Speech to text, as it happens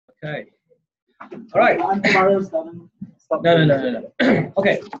Okay. All right. No.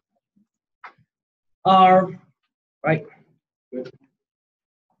 Okay. Right.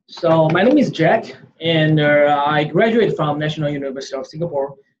 So my name is Jack, and I graduated from National University of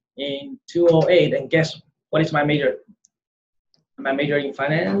Singapore in 2008. And guess what is my major? Am I major in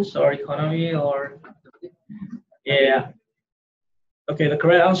finance or economy or? Yeah. Okay. The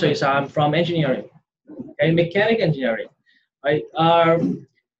correct answer is I'm from engineering. Okay, mechanical engineering. Right.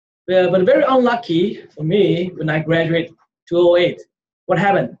 But very unlucky for me when I graduated 2008. What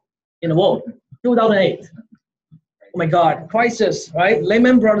happened in the world? 2008. Oh my God, crisis, right?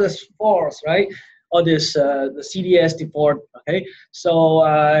 Lehman Brothers falls, right? Or this the CDS default. Okay, so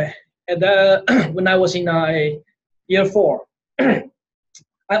when I was in year 4,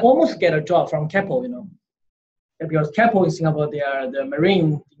 I almost get a job from Keppel, because Keppel in Singapore, they are the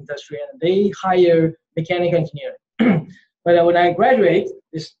marine industry and they hire mechanical engineer. But when I graduate,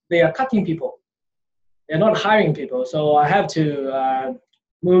 they are cutting people. They're not hiring people, so I have to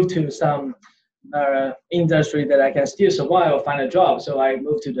move to some industry that I can still survive or find a job. So I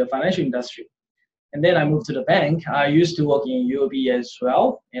moved to the financial industry, and then I moved to the bank. I used to work in UOB as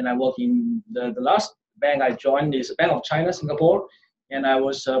well, and I work in the last bank I joined is Bank of China, Singapore, and I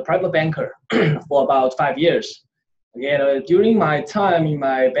was a private banker for about 5 years. Again, during my time in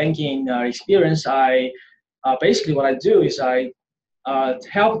my banking experience, I basically what I do is I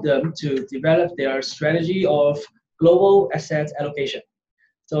help them to develop their strategy of global asset allocation.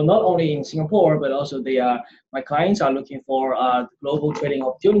 So not only in Singapore, but also my clients are looking for global trading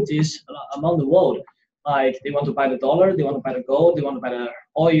opportunities among the world. Like they want to buy the dollar, they want to buy the gold, they want to buy the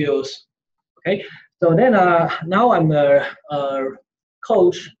oils. Okay, so then now I'm a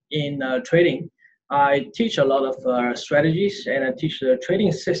coach in trading. I teach a lot of strategies and I teach the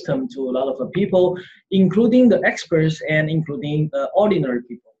trading system to a lot of people, including the experts and including ordinary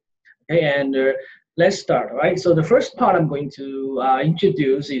people. Okay, and let's start, right? So the first part I'm going to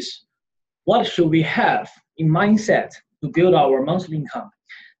introduce is what should we have in mindset to build our monthly income.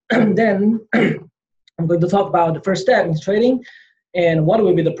 Then I'm going to talk about the first step in trading and what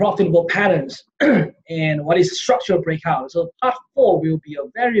will be the profitable patterns and what is structural breakout. So part 4 will be a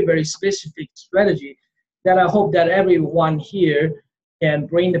very, very specific strategy that I hope that everyone here can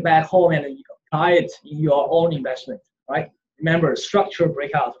bring it back home and apply it in your own investment, right? Remember, structural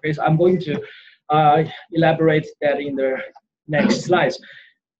breakout. Okay, so I'm going to elaborate that in the next slides.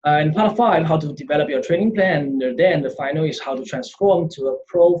 In part 5, how to develop your trading plan, and then the final is how to transform to a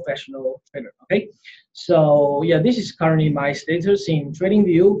professional trader. Okay, so yeah, this is currently my status in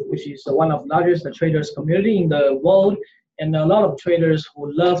TradingView, which is one of the largest traders community in the world, and a lot of traders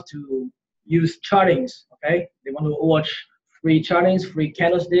who love to use chartings. Okay, they want to watch free chartings, free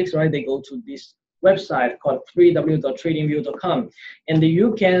candlesticks, right? They go to this website called www.tradingview.com, and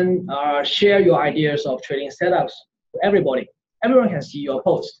you can share your ideas of trading setups to everybody. Everyone can see your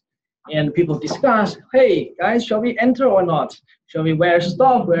post, and people discuss, hey guys, shall we enter or not? Shall we, where's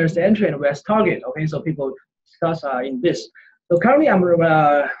stop, where's the entry, and where's target? Okay, so people discuss in this. So currently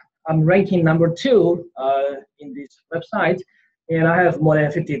I'm ranking number 2 in this website, and I have more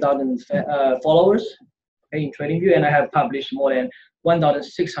than 50,000 followers in TradingView, and I have published more than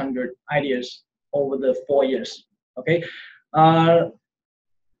 1,600 ideas over the 4 years. Okay,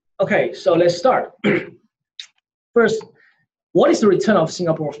 okay, so let's start. First, what is the return of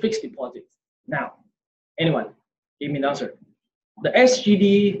Singapore fixed deposit now? Anyone? Give me the answer. The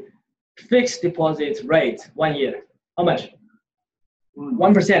SGD fixed deposit rate 1 year. How much?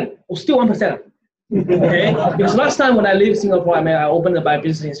 1%. Oh, still 1%. Okay. Because last time when I lived in Singapore, I opened my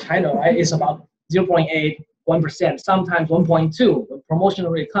business in China, right? It's about 0.8, 1%, sometimes 1.2 when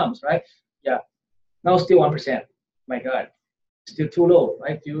promotional rate comes, right? Yeah. Now still 1%. My God. Still too low,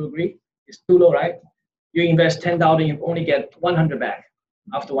 right? Do you agree? It's too low, right? You invest 10,000, you only get 100 back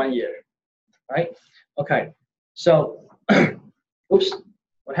after 1 year, right? Okay, so, oops,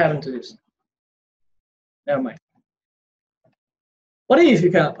 what happened to this? Never mind. What if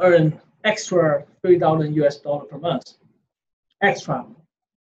you can earn extra 3,000 US dollar per month? Extra,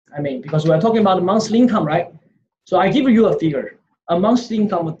 I mean, because we're talking about monthly income, right? So I give you a figure, a monthly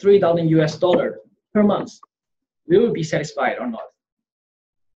income of 3,000 US dollar per month. Will you be satisfied or not?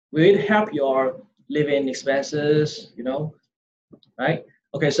 Will it help your living expenses, right?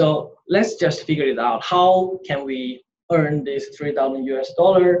 Okay, so let's just figure it out. How can we earn this 3,000 US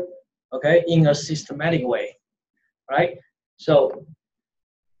dollar, okay, in a systematic way, right? So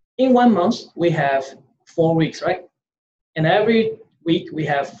in 1 month, we have 4 weeks, right? And every week we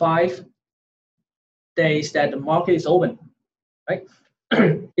have 5 days that the market is open, right?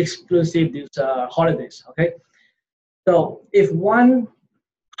 Exclusive these holidays, okay? So if 1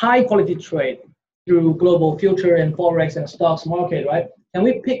 high quality trade through global future and forex and stocks market, right? Can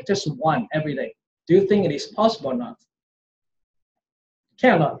we pick just one every day? Do you think it is possible or not?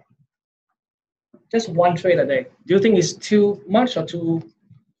 Cannot. Just one trade a day. Do you think it's too much or too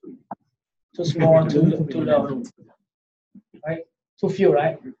small, too low? Right? Too few,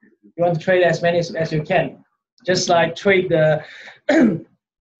 right? You want to trade as many as you can. Just like trade the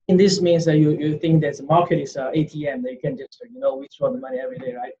in this means that you think that the market is ATM that you can just withdraw the money every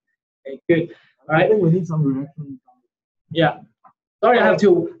day, right? Okay, good. All right. I think we need some reaction. Yeah. Sorry, I have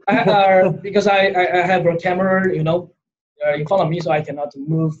to because I have a camera, in front of me, so I cannot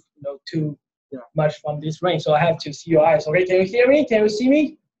move, too much from this range. So I have to see your eyes. Okay, can you hear me? Can you see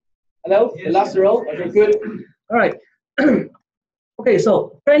me? Hello? Yes. The last row? Okay, good. All right. Okay,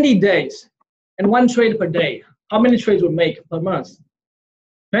 so 20 days and one trade per day. How many trades would make per month?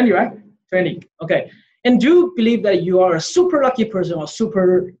 20, right? 20. Okay. And do you believe that you are a super lucky person or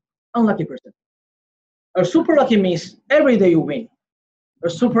super unlucky person? A super lucky means every day you win. A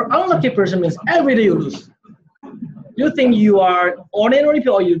super unlucky person means every day you lose. Do you think you are ordinary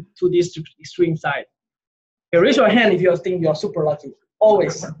people or you to this extreme side? Okay, raise your hand if you think you are super lucky.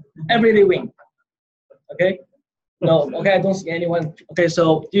 Always. Every day win. Okay? No, okay, I don't see anyone. Okay,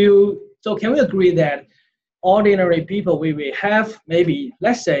 so can we agree that ordinary people we have maybe,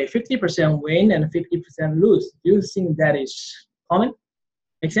 let's say, 50% win and 50% lose? Do you think that is common?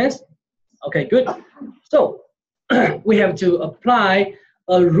 Make sense? Okay, good. So we have to apply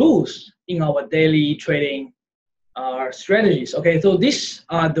rules in our daily trading strategies. Okay, so these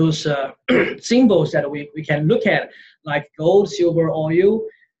are those symbols that we can look at, like gold, silver, oil,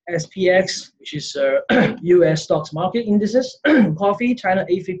 SPX, which is US stocks market indices, coffee, China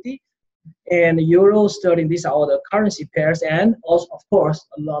A50, and euro, sterling. These are all the currency pairs, and also, of course,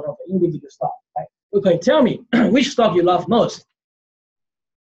 a lot of individual stocks. Right? Okay, tell me, which stock you love most?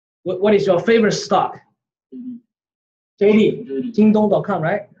 What is your favorite stock? JD. Jingdong.com,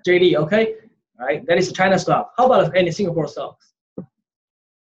 right? JD, okay? All right, that is China stock. How about any Singapore stocks?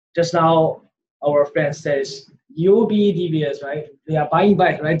 Just now, our friend says UOB DBS, right? They are buying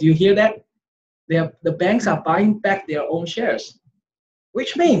back, right? Do you hear that? The banks are buying back their own shares,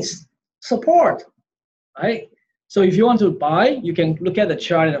 which means support, right? So if you want to buy, you can look at the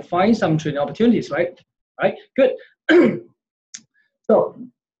chart and find some trading opportunities, right? Right? Good. So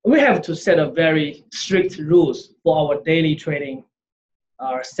we have to set a very strict rules for our daily trading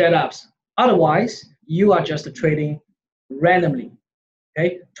setups. Otherwise, you are just trading randomly.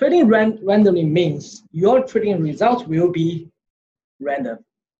 Okay, trading randomly means your trading results will be random.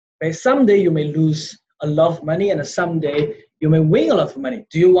 Okay, someday you may lose a lot of money, and someday you may win a lot of money.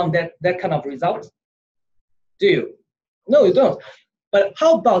 Do you want that kind of result? Do you? No, you don't. But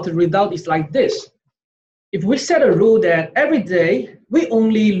how about the result is like this? If we set a rule that every day we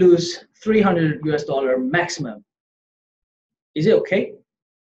only lose $300 maximum, is it okay?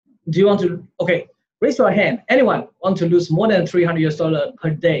 Do you want to? Okay, raise your hand. Anyone want to lose more than $300 per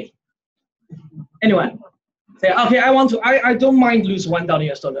day? Anyone? Say, okay, I don't mind lose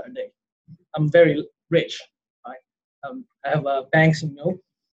 $1,000 a day. I'm very rich. Right? I have banks,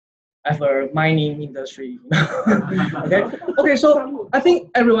 I have a mining industry. Okay, so I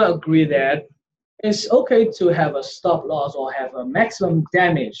think everyone agree that it's okay to have a stop loss or have a maximum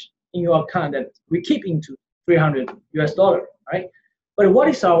damage in your account that we keep into $300, right? But what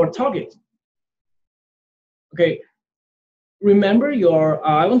is our target? Okay, remember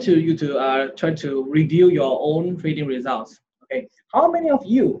I want you to try to review your own trading results. Okay, how many of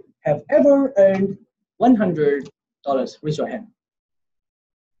you have ever earned $100? Raise your hand.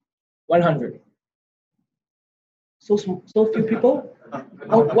 100. So few people.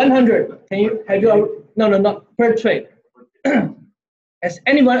 Oh, 100. Have you? No, not per trade. Has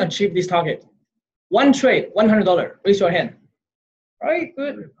anyone achieved this target? One trade, $100. Raise your hand. All right,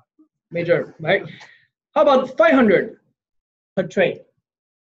 good. Major, right? How about 500 per trade?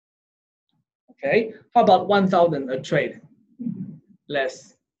 Okay. How about 1,000 a trade?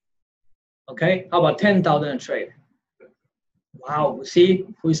 Less. Okay. How about 10,000 a trade? Wow. See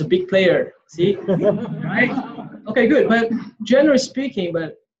who is a big player? See, right? Okay, good. But generally speaking,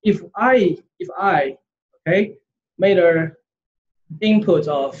 but if I okay made a input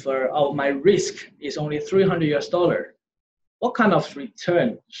of my risk is only $300, what kind of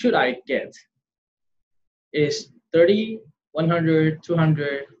return should I get? Is 30, 100,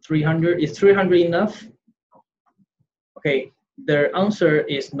 200, 300? Is 300 enough? Okay, the answer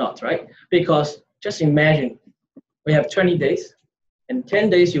is not, right? Because just imagine we have 20 days, and 10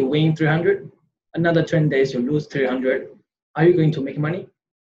 days you win 300, another 10 days you lose 300. Are you going to make money?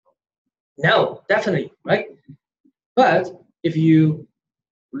 No, definitely, right? But if you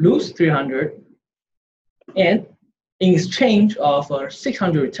lose 300, and in exchange of a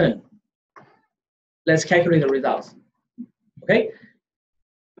 600 return. Let's calculate the results. Okay.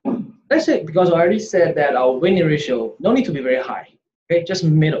 Let's say, because I already said that our winning ratio no need to be very high. Okay, just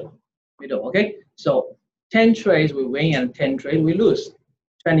middle. Okay. So 10 trades we win and 10 trades we lose.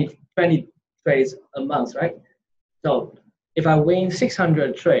 20 trades a month, right? So if I win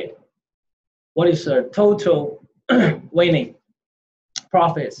 600 trade, what is the total winning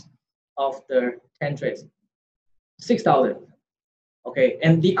profits of the 10 trades? 6,000. Okay,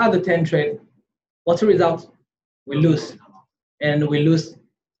 and the other 10 trade, what's the result? We lose, and we lose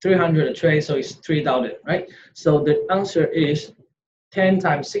 300 trades, so it's 3,000, right? So the answer is 10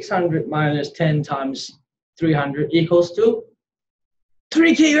 times 600 minus 10 times 300 equals to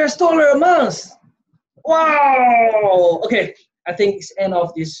 3K US dollar a month. Wow. Okay, I think it's end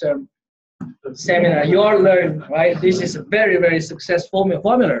of this seminar. You all learned, right? This is a very, very successful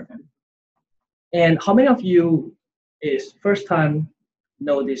formula. And how many of you is first time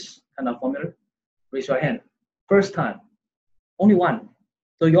know this kind of formula? Raise your hand. First time. Only one.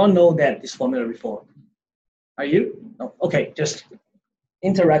 So you all know that this formula before. Are you? No. Okay, just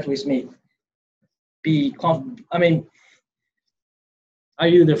interact with me. Are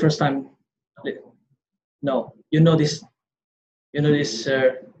you the first time? No. You know this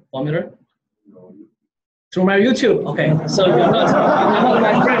formula? Through my YouTube. Okay, so you're not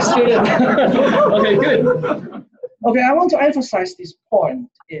my first student. Okay, good. Okay, I want to emphasize this point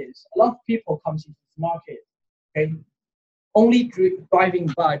is a lot of people come into this market, okay, only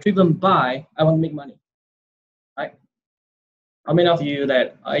driven by, I want to make money, right? How many of you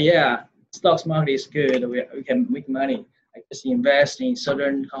that, yeah, stocks market is good, we can make money. I just invest in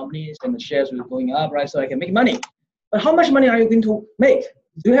certain companies and the shares will going up, right? So I can make money. But how much money are you going to make?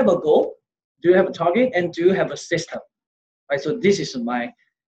 Do you have a goal? Do you have a target? And do you have a system? Right, so this is my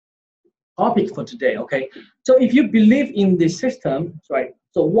topic for today, okay? So if you believe in the system, right,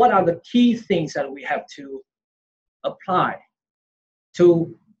 so what are the key things that we have to apply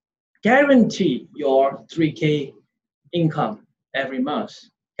to guarantee your 3K income every month,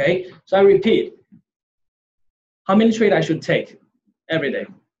 okay? So I repeat, how many trades I should take every day?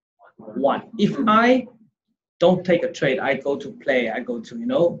 One. If I don't take a trade, I go to play, I go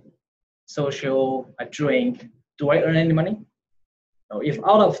to, social, I drink, do I earn any money? No. If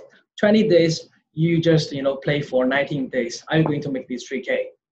out of 20 days, you just, play for 19 days, are you going to make this 3K?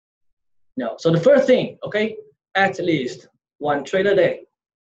 No. So the first thing, okay, at least one trade a day.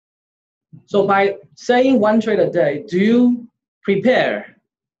 So by saying one trade a day, do you prepare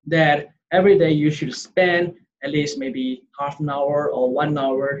that every day you should spend at least maybe half an hour or 1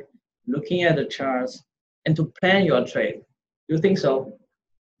 hour looking at the charts and to plan your trade? Do you think so?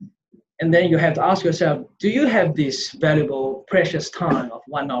 And then you have to ask yourself, do you have this valuable, precious time of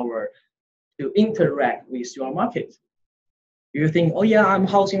 1 hour to interact with your market? Do you think, oh yeah, I'm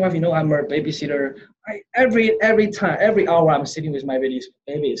housing wife, I'm a babysitter. Every hour I'm sitting with my babies.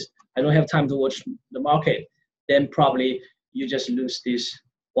 I don't have time to watch the market. Then probably you just lose this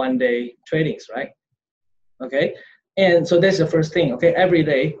one day tradings, right? Okay, and so that's the first thing, okay? Every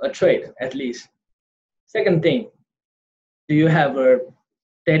day a trade at least. Second thing, do you have a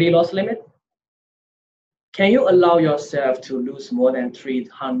daily loss limit? Can you allow yourself to lose more than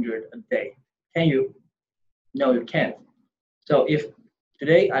 300 a day? Can you? No, you can't. So if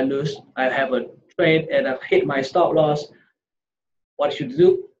today I have a trade and I hit my stop loss, what should you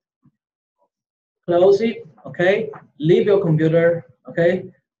do? Close it, okay? Leave your computer,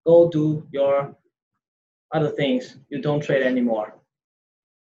 okay? Go do your other things. You don't trade anymore.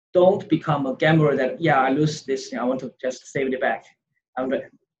 Don't become a gambler that, yeah, I lose this, I want to just save it back. I'm going to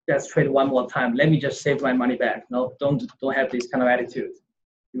just trade one more time. Let me just save my money back. No, don't have this kind of attitude.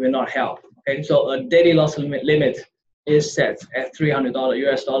 It will not help. Okay, so a daily loss limit is set at $300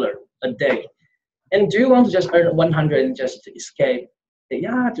 US dollar a day. And do you want to just earn 100 and just escape? Say,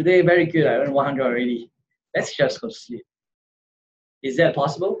 yeah, today very good. I earned 100 already. Let's just go to sleep. Is that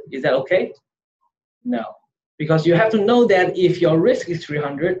possible? Is that okay? No, because you have to know that if your risk is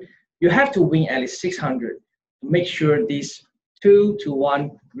 300, you have to win at least 600 to make sure this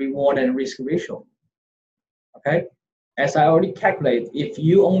 2-to-1 reward and risk ratio. Okay, as I already calculated, if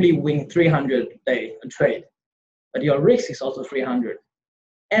you only win 300 a day a trade, but your risk is also 300,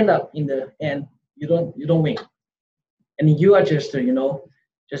 end up in the end you don't win, and you are just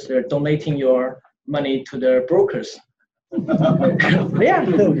donating your money to the brokers. Yeah,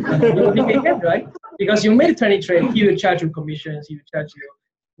 you think again, right? Because you made 20 trades, he will charge you commissions, he will charge you.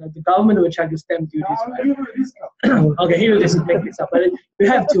 The government will charge you stamp duties. Right? Okay, he will just make this up, but you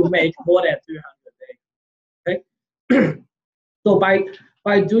have to make more than 300 a day. Okay. So by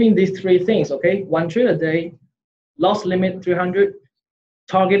by doing these three things, okay, one trade a day, loss limit 300,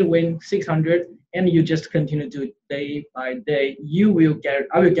 target win 600, and you just continue to do it day by day,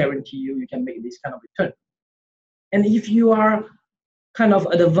 I will guarantee you can make this kind of return. And if you are kind of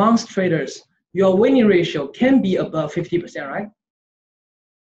advanced traders, your winning ratio can be above 50%, right?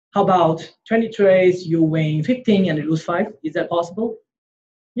 How about 20 trades, you win 15 and you lose 5? Is that possible?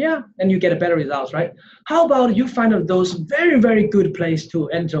 Yeah, and you get a better results, right? How about you find out those very, very good place to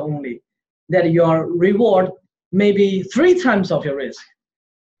enter only, that your reward maybe 3 times of your risk?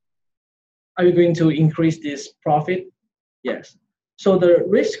 Are you going to increase this profit? Yes. So the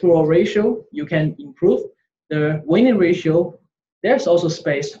risk reward ratio, you can improve. The winning ratio, there's also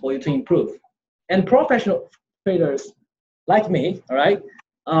space for you to improve. And professional traders like me, all right,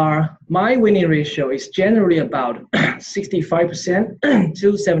 my winning ratio is generally about 65%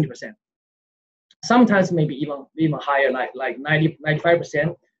 to 70%. Sometimes maybe even higher, like 90,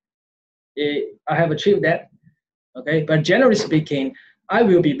 95%. I have achieved that. Okay, but generally speaking, I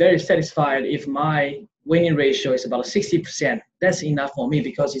will be very satisfied if my winning ratio is about 60%. That's enough for me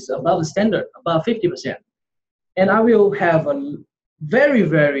because it's above the standard, above 50%. And I will have a very,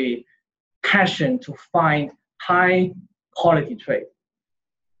 very passion to find high quality trade.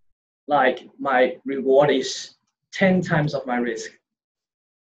 Like my reward is 10 times of my risk.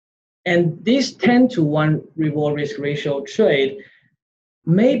 And this 10 to 1 reward risk ratio trade,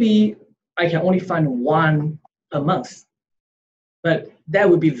 maybe I can only find one per month, but that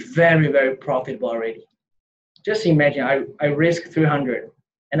would be very, very profitable already. Just imagine I risk 300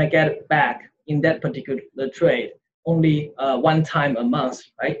 and I get it back in that particular trade only one time a month,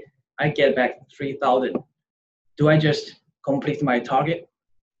 right? I get back 3,000. Do I just complete my target?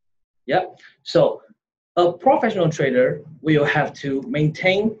 Yeah. So a professional trader will have to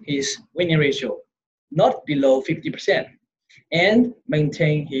maintain his winning ratio not below 50% and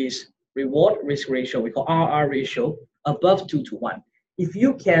maintain his reward risk ratio, we call RR ratio, above 2 to 1. If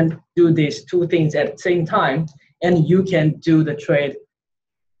you can do these two things at the same time and you can do the trade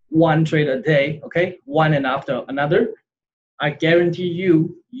one trade a day, okay, one and after another, I guarantee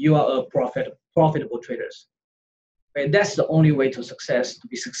you are a profitable traders. Okay, that's the only way to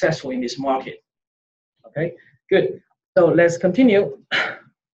be successful in this market. Okay, good. So let's continue.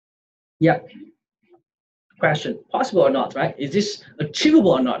 Yeah. Question: possible or not? Right? Is this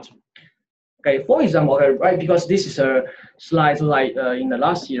achievable or not? Okay. For example, right? Because this is a slide like in the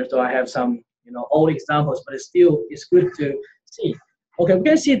last year, so I have some old examples, but it's good to see. Okay, we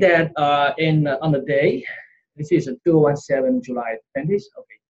can see that on the day, this is 2017 July 20th.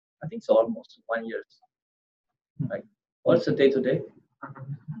 Okay, I think so, almost 1 year. Right. What's the day today?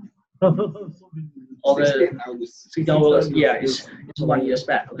 August. 16 August. Yeah, it's 1 year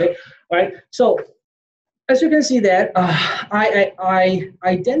back. Okay. All right. So as you can see that I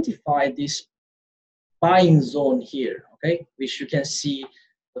identified this buying zone here. Okay, which you can see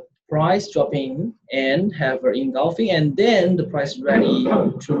the price dropping and have engulfing, and then the price rally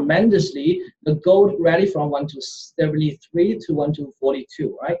tremendously. The gold rally from 1,273 to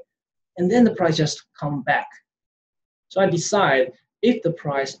 1,242, right? And then the price just come back. So I decide if the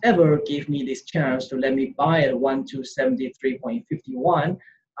price ever give me this chance to let me buy at 1,273.51,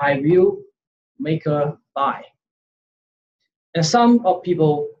 I will make a buy. And some of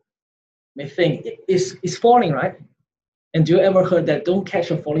people may think it's falling, right? And do you ever heard that don't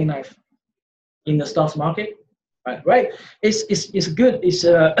catch a falling knife in the stocks market? Right? It's good. It's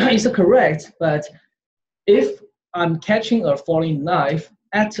correct. But if I'm catching a falling knife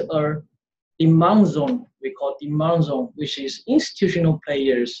at a demand zone, we call demand zone, which is institutional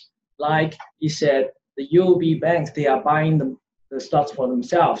players, like he said, the UOB banks, they are buying the stocks for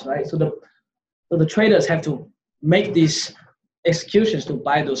themselves, right? So the traders have to make these executions to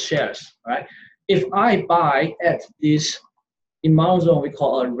buy those shares, right? If I buy at this demand zone, we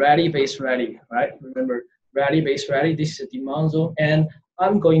call a rally-based rally, right? Remember, rally-based rally, this is a demand zone, and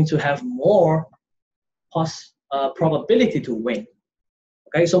I'm going to have more probability to win.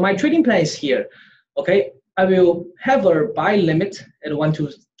 Okay, so my trading plan is here. Okay, I will have a buy limit at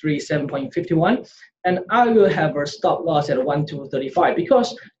 1,237.51, and I will have a stop loss at 1,235,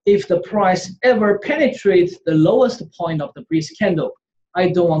 because if the price ever penetrates the lowest point of the previous candle, I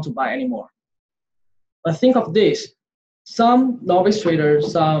don't want to buy anymore. But think of this: some novice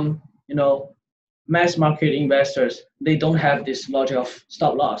traders, some mass market investors, they don't have this logic of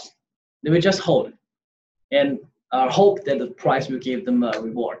stop loss. They will just hold and hope that the price will give them a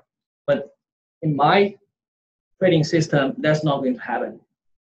reward. But in my trading system, that's not going to happen.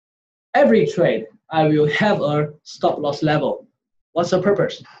 Every trade, I will have a stop loss level. What's the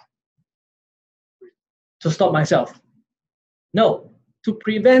purpose? To stop myself? No, to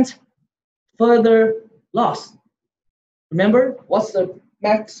prevent further loss. Remember, what's the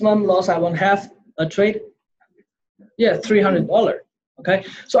maximum loss I won't have a trade? Yeah, $300. Okay,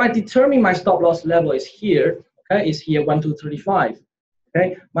 so I determine my stop loss level is here. Okay, is here 1235.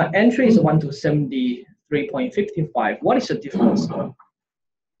 Okay, my entry is 1273.55. What is the difference?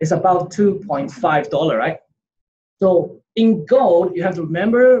 It's about $2.5, right? So in gold, you have to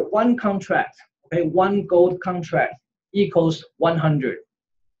remember one contract. Okay, one gold contract equals 100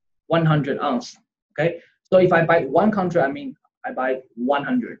 ounce. Okay, so if I buy one contract, I mean I buy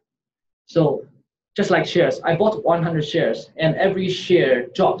 100. So just like shares, I bought 100 shares and every share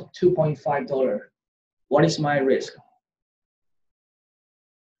dropped $2.5. What is my risk?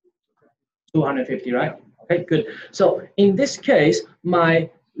 250, right? Okay, good. So in this case, my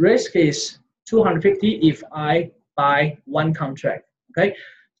risk is 250 if I buy one contract. Okay,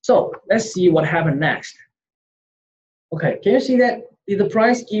 so let's see what happened next. Okay, can you see that? Did the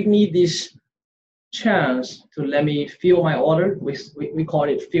price give me this chance to let me fill my order? We call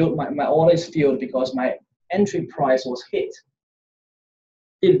it filled. My order is filled because my entry price was hit.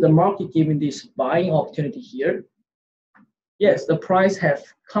 Did the market give me this buying opportunity here? Yes, the price have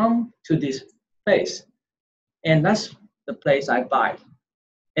come to this place, and that's the place I buy.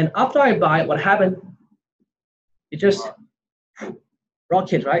 And after I buy, what happened? It just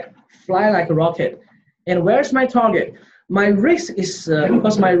rocket, right? Fly like a rocket. And where's my target? My risk is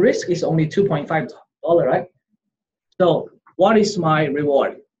because my risk is only $2.5, right? So what is my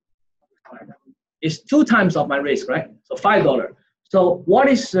reward? It's 2 times of my risk, right? So $5. So what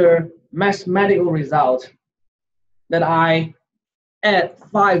is the mathematical result that I add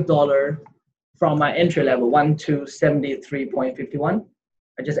 $5 from my entry level 1273.51?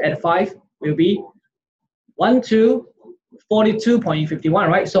 I just add 5 will be 1242.51,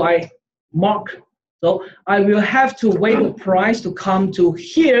 right? So I mark. So I will have to wait the price to come to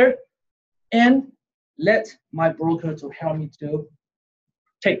here and let my broker to help me to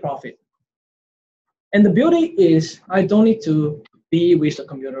take profit. And the beauty is I don't need to be with the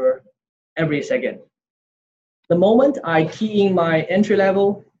computer every second. The moment I key in my entry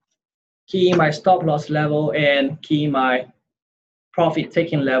level, key in my stop loss level, and key in my profit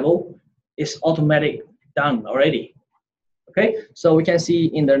taking level, it's automatic done already. Okay, so we can see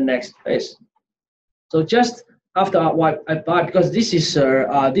in the next phase. So just after what I buy, because this is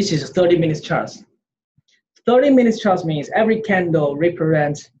a 30 minutes chart. 30 minutes chart means every candle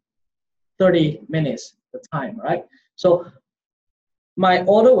represents 30 minutes the time, right? So my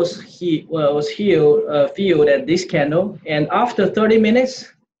order was filled at this candle, and after 30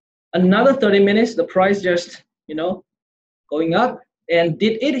 minutes, another 30 minutes, the price just going up. And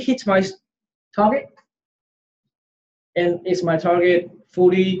did it hit my target? And is my target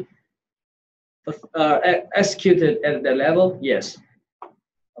fully executed at the level? Yes.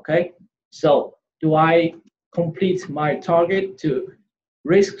 Okay. So do I complete my target to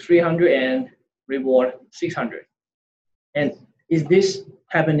risk 300 and reward 600? And is this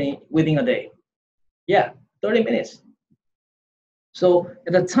happening within a day? Yeah, 30 minutes. So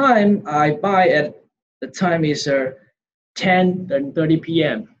at the time I buy at the time is 10:30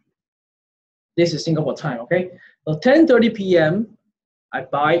 p.m. This is Singapore time, okay? So 10:30 p.m. I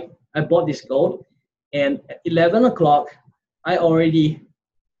bought this gold, and at 11 o'clock I already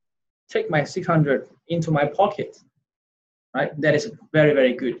take my 600 into my pocket, right? That is a very,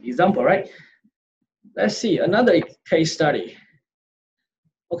 very good example, right? Let's see another case study.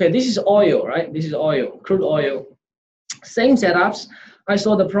 Okay, this is oil, right? This is oil, crude oil. Same setups. I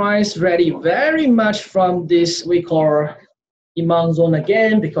saw the price rally very much from this we call demand zone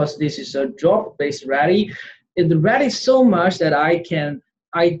again, because this is a drop-based rally. It rallied so much that I can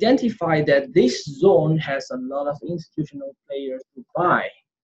identify that this zone has a lot of institutional players to buy,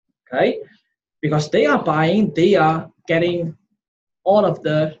 okay? Because they are buying, they are getting all of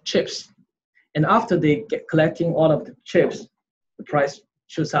the chips. And after they get collecting all of the chips, the price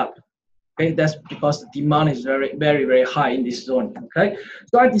shoots up. Okay, that's because the demand is very, very, very high in this zone. Okay,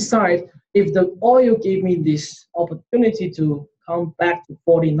 so I decide if the oil gave me this opportunity to come back to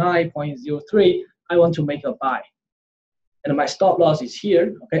 49.03, I want to make a buy. And my stop loss is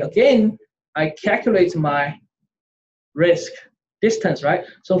here. Okay, again, I calculate my risk distance, right?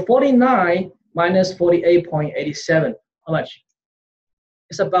 So 49 minus 48.87, how much?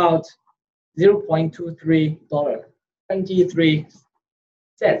 It's about $0.23, 23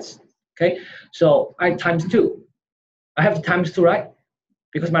 cents. Okay, so I times 2. I have to times 2, right?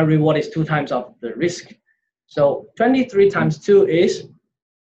 Because my reward is 2 times of the risk. So 23 times 2 is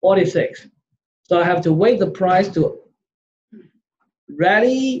 46. So I have to wait the price to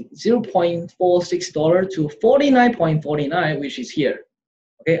rally $0.46 to 49.49, which is here.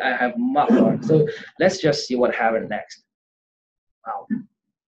 Okay, I have much more. So let's just see what happened next. Wow.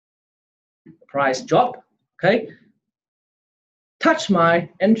 The price drop. Okay. Touch my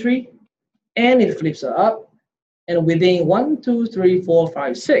entry, and it flips up. And within 1, 2, 3, 4,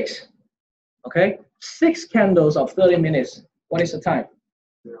 5, 6. Okay, 6 candles of 30 minutes. What is the time?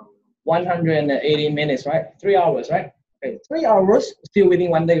 180 minutes, right? 3 hours, right? Okay, 3 hours still within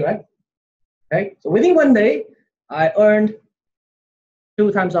 1 day, right? Okay, so within 1 day, I earned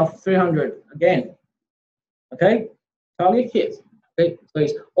 2 times of 300 again. Okay, target hit. Okay, so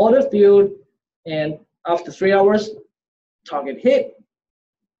it's order filled, and after 3 hours, target hit,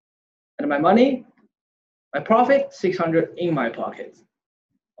 and my money, my profit, 600 in my pocket.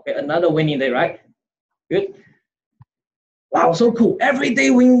 Okay, another winning day, right? Good. Wow, so cool. Every day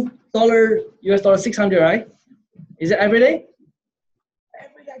win US dollar 600, right? Is it every day?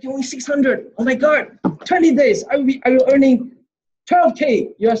 Every day I can win 600. Oh my God. 20 days, I will be earning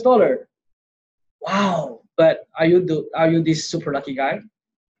 12K US dollar. Wow. But are you this super lucky guy?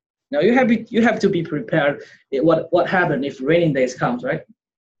 Now you have to be prepared. What happened if raining days comes, right?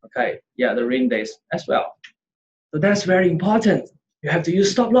 Okay, yeah, the rain days as well. So that's very important. You have to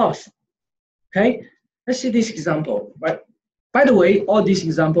use stop loss. Okay, let's see this example, right? By the way, all these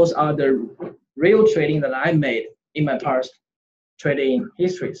examples are the real trading that I made in my past trading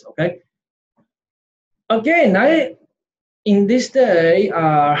histories. Okay. Again, in this day,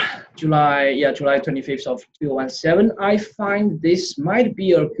 July 25th of 2017, I find this might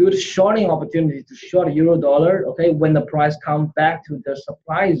be a good shorting opportunity to short euro dollar. Okay, when the price comes back to the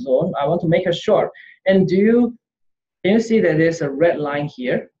supply zone, I want to make a short. And can you see that there's a red line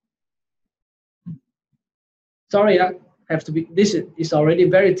here? Sorry, I have to be. This is already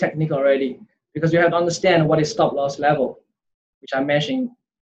very technical already, because you have to understand what is stop loss level, which I mentioned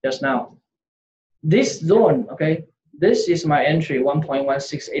just now. This zone, okay, this is my entry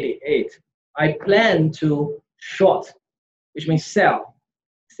 1.1688. I plan to short, which means sell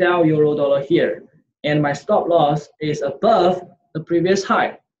euro dollar here, and my stop loss is above the previous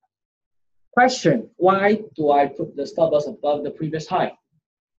high. Question: why do I put the stop loss above the previous high?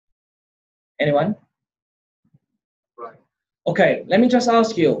 Anyone? Right. Okay, let me just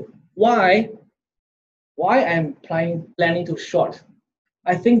ask you why I'm planning to short.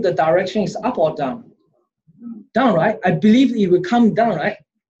 I think the direction is up or down. Down, right? I believe it will come down, right?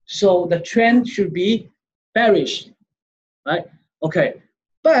 So the trend should be bearish, right? Okay,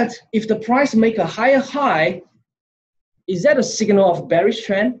 but if the price make a higher high, is that a signal of bearish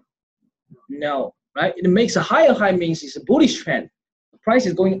trend? No, right? It makes a higher high means it's a bullish trend. The price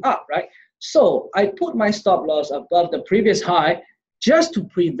is going up, right? So I put my stop loss above the previous high just to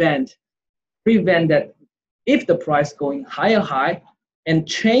prevent that if the price going higher high and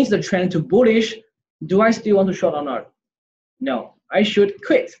change the trend to bullish, do I still want to short or not? No, I should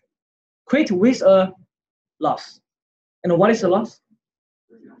quit. Quit with a loss. And what is the loss?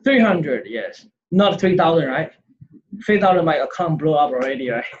 300, yes. Not 3,000, right? 3,000, my account blew up already,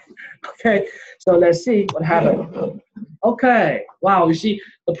 right? Okay, so let's see what happened. Okay, wow, you see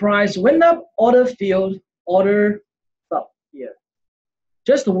the price went up, order filled, order stop here.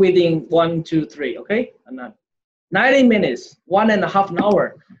 Just within 1, 2, 3, okay? And then 90 minutes, 1.5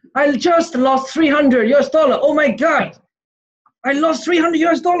 hours. I just lost 300 US dollar. Oh my God, I lost 300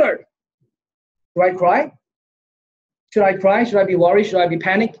 US dollar. Do I cry? Should I cry? Should I be worried? Should I be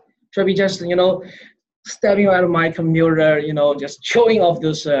panicked? Should I be just, stepping out of my computer, just showing off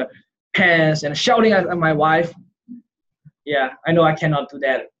those pants and shouting at my wife? Yeah, I know I cannot do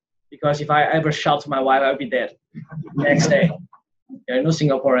that, because if I ever shout to my wife, I'll be dead next day. Yeah,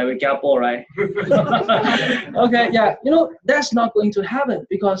 Singapore, right? We get bored, right? Okay, yeah, that's not going to happen,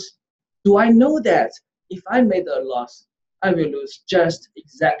 because do I know that if I made a loss, I will lose just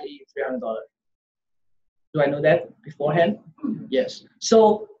exactly $300? Do I know that beforehand? Yes.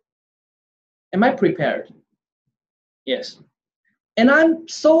 So, am I prepared? Yes. And I'm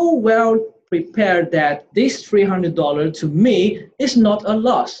so well prepared that this $300 to me is not a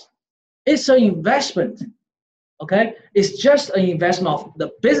loss. It's an investment. Okay? It's just an investment of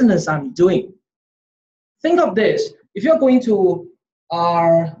the business I'm doing. Think of this. If you're going to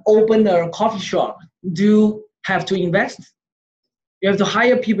open a coffee shop, do you have to invest? You have to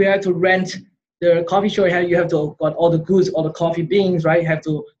hire people, you have to rent the coffee shop, you have to got all the goods, all the coffee beans, right? You have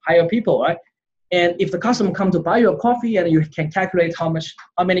to hire people, right? And if the customer come to buy your coffee, and you can calculate how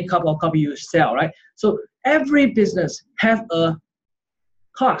many cup of coffee you sell, right? So every business have a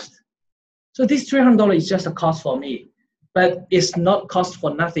cost. So this $300 is just a cost for me, but it's not cost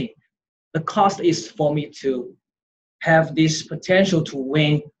for nothing. The cost is for me to have this potential to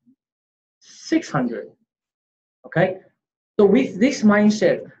win 600. Okay. So with this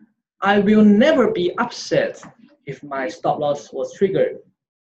mindset, I will never be upset if my stop loss was triggered.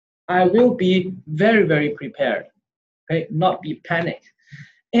 I will be very, very prepared, okay? Not be panicked.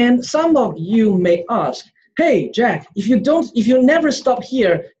 And some of you may ask, hey, Jack, if you never stop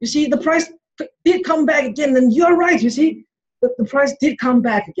here, you see the price did come back again, and you're right, you see, the price did come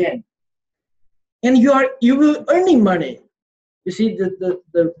back again. And you will earning money. You see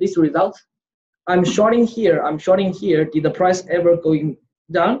this result? I'm shorting here. Did the price ever going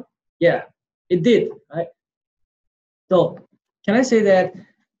down? Yeah, it did, right? So can I say that,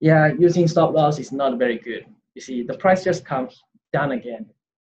 yeah, using stop loss is not very good. You see, the price just comes down again.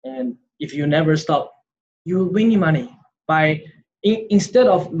 And if you never stop, you win money by, instead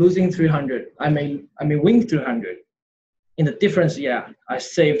of losing 300, I may win 300. In the difference, yeah, I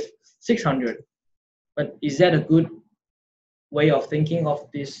saved 600. But is that a good way of thinking of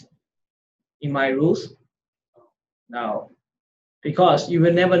this in my rules? No, because you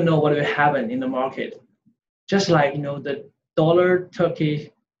will never know what will happen in the market. Just like, the dollar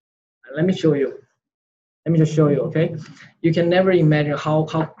Turkey. Let me show you. Let me just show you, okay? You can never imagine how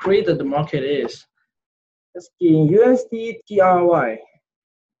great the market is. Let's see, USD TRY.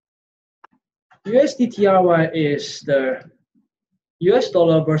 USD TRY is the US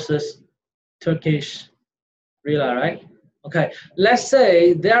dollar versus Turkish lira, right? Okay, let's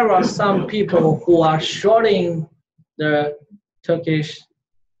say there are some people who are shorting the Turkish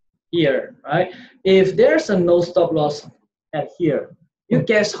here, right? If there's a no stop loss at here, you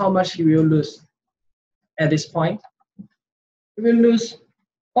guess how much you will lose at this point? You will lose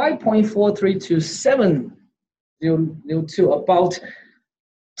 5.43 to 7.002, about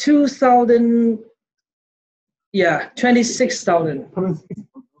 2,000, yeah, 26,000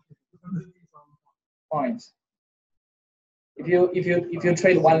 points. If you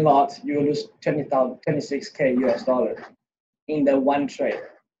trade one lot, you will lose 20,000, 26K US dollars in the one trade.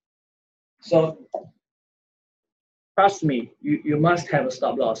 So trust me, you must have a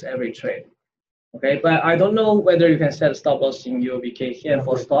stop loss every trade. Okay, but I don't know whether you can set a stop loss in UOBK here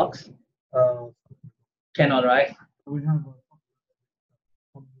for stocks. Cannot, right? We have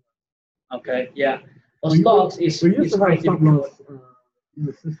okay, yeah. For stocks, it's quite difficult. In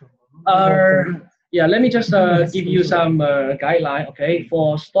the system. Yeah, let me just give you some guideline. Okay,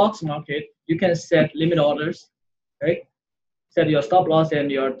 for stocks market, you can set limit orders. Okay, set your stop loss and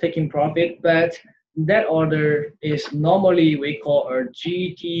you're taking profit, but that order is normally we call a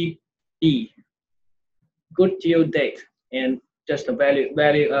GTD, good till date, and just a valid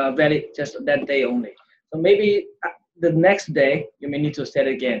just that day only. So maybe the next day you may need to set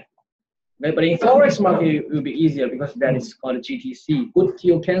again. Okay, but in forex market it will be easier because that is called a GTC, good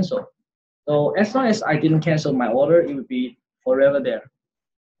till cancel. So as long as I didn't cancel my order, it would be forever there.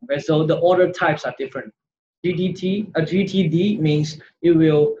 Okay, so the order types are different. GTD means it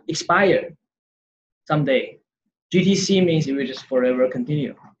will expire someday. GTC means it will just forever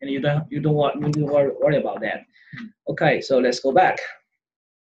continue, and you don't worry about that. Okay, so let's go back.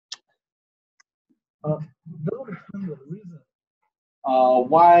 Don't understand the reason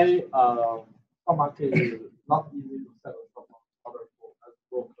why stock market is not easy to set a stop order for as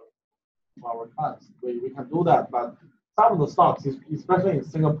broker for our clients. We can do that, but some of the stocks, especially in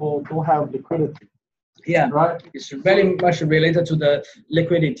Singapore, don't have liquidity. Yeah, right. It's very much related to the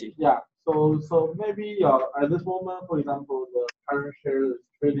liquidity. Yeah. So maybe at this moment, for example, the current share is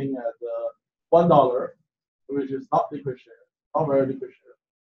trading at $1, which is not liquid share, not very liquid share,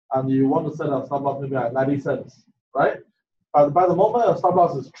 and you want to set a stop loss maybe at 90 cents, right? But by the moment a stop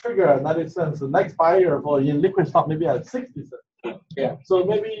loss is triggered at 90 cents, the next buyer for in liquid stock maybe at 60 cents. Yeah. So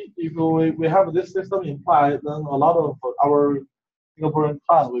maybe if we have this system in place, then a lot of our Singaporean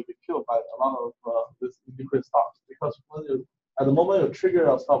clients will be killed by a lot of this liquid stocks, because at the moment you trigger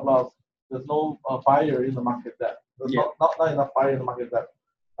a stop loss, there's no buyer in the market there. There's not enough buyer in the market there.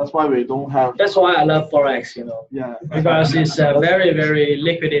 That's why we don't have. That's why I love forex, Yeah. Because it's a very, very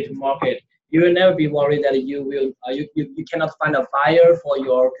liquid market. You will never be worried that you cannot find a buyer for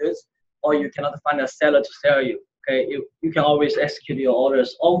your goods, or you cannot find a seller to sell you. Okay, you can always execute your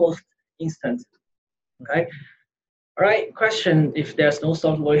orders almost instant. Okay. All right. Question: if there's no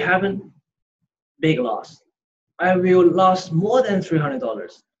stop, what will happen? Big loss. I will lose more than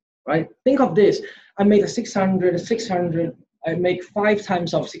 $300. Right? Think of this. I made 600. I make 5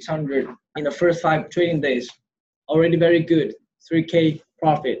 times of 600 in the first 5 trading days. Already very good. 3K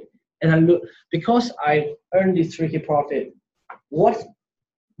profit. And I look, because I earned this 3K profit, what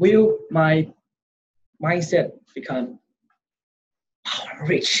will my mindset become?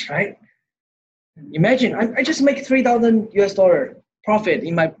 Rich, right? Imagine I just make $3,000 US. profit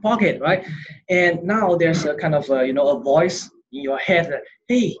in my pocket, right? And now there's a kind of a voice in your head that,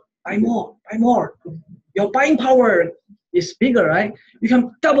 hey, buy more, buy more. Your buying power is bigger, right? You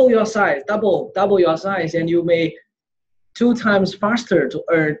can double your size, double your size, and you may 2 times faster to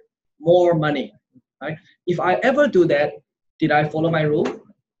earn more money, right? If I ever do that, did I follow my rule?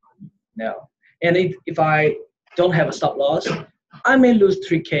 No. And if I don't have a stop loss, I may lose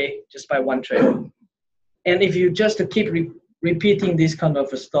 3K just by one trade. And if you just keep repeating these kind of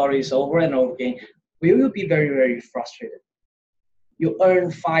stories over and over again, we will be very, very frustrated. You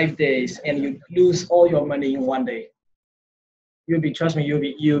earn 5 days and you lose all your money in one day. Trust me, you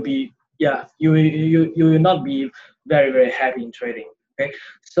will not be very, very happy in trading. Okay,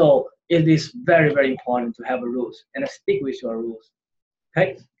 so it is very, very important to have a rules and stick with your rules.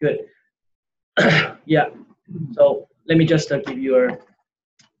 Okay, good. Yeah. So let me just give you an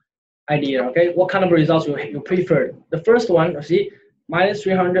idea. Okay, what kind of results you prefer? The first one, see, minus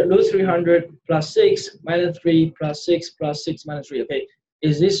 300, lose 300, plus 6, minus 3, plus 6, plus 6, minus 3. Okay,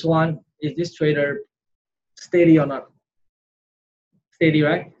 is this trader steady or not? Steady,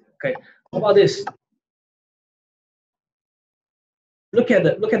 right? Okay. How about this? Look at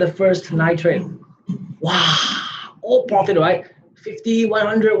the first night trade. Wow, all profit, right? 50,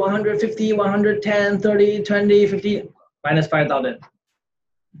 100, 150, 110, 30, 20, 50, minus 5,000.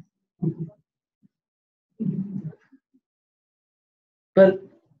 But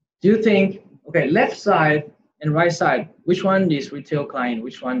do you think, okay, left side and right side, which one is retail client?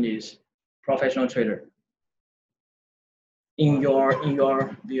 Which one is professional trader? In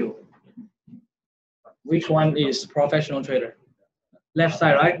your view, which one is professional trader? Left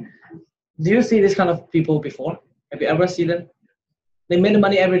side, right? Do you see this kind of people before? Have you ever seen them? They made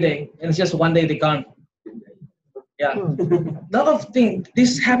money every day, and it's just one day they're gone. Yeah, lot of things.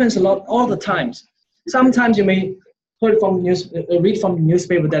 This happens a lot all the times. Sometimes you may read from the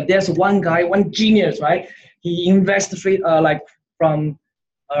newspaper that there's one guy, one genius, right? He invests like from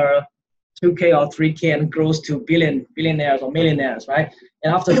 2K or 3K and grows to billionaires or millionaires, right?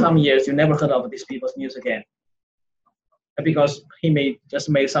 And after some years, you never heard of these people's news again, because he just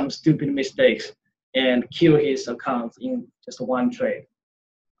made some stupid mistakes and kill his account in just one trade.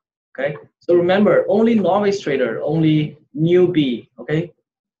 Okay, so remember, only novice trader, only newbie, okay,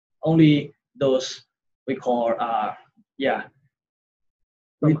 only those we call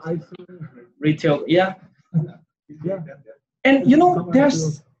retail, yeah. And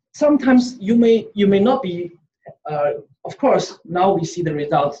there's sometimes you may not be. Of course, now we see the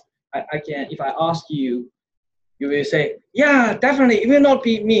results. I can, if I ask you, you will say, yeah, definitely, it will not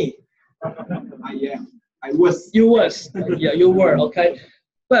be me. I was. You was. Yeah, you were. Okay,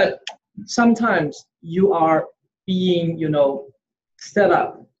 but sometimes you are being, set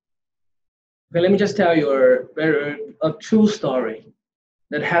up. Okay, let me just tell you a true story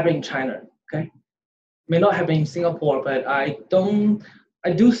that happened in China. Okay, may not happen in Singapore, but I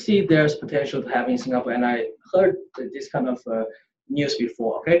do see there's potential to happen in Singapore, and I heard this kind of news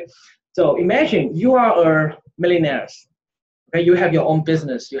before. Okay, so imagine you are a millionaire. Okay, you have your own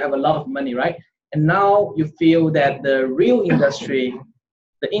business, you have a lot of money, right? And now you feel that the real industry,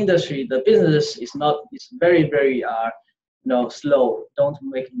 the business is very, very slow, don't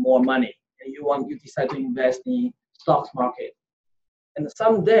make more money, and you decide to invest in stock market. And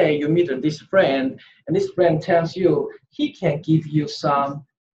someday you meet this friend, and this friend tells you he can give you some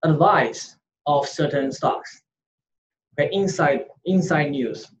advice of certain stocks. Okay, inside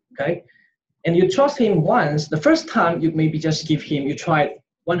news. Okay, and you trust him once. The first time you maybe just give him, you try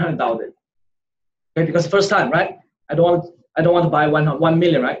 100,000. Okay, because first time, right? I don't want to buy 1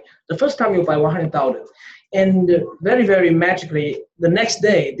 million, right? The first time you buy 100,000, and very, very magically, the next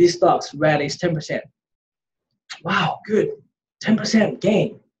day these stocks rallies 10%. Wow, good, 10%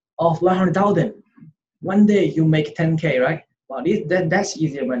 gain of 100,000. One day you make 10K, right? Wow, that's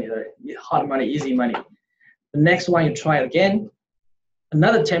easy money, right? Hard money, easy money. The next one you try again,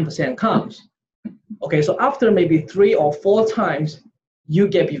 another 10% comes. Okay, so after maybe 3 or 4 times, you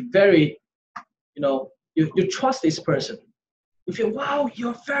get very, you trust this person. You feel, wow,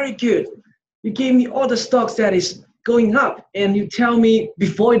 you're very good. You gave me all the stocks that is going up, and you tell me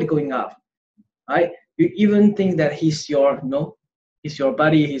before it going up, right? You even think that he's your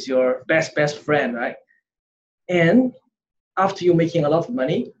buddy, he's your best friend, right? And after you making a lot of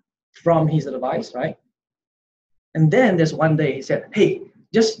money from his advice, right? And then there's one day he said, hey,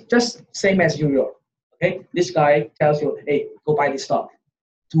 just same as usual. Okay, this guy tells you, hey, go buy this stock.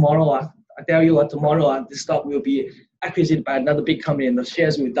 Tomorrow, I tell you tomorrow this stock will be acquired by another big company, and the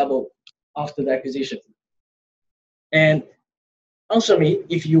shares will double after the acquisition. And answer me,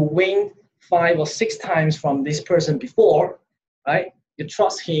 if you win 5 or 6 times from this person before, right? You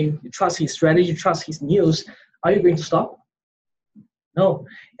trust him, you trust his strategy, you trust his news. Are you going to stop? No.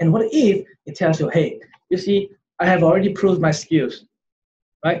 And what if it tells you, hey, you see, I have already proved my skills,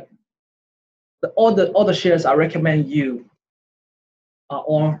 right? All the shares I recommend you are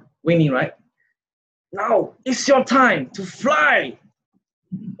all winning, right? Now it's your time to fly.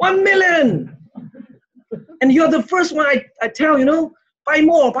 1 million. And you're the first one I tell, buy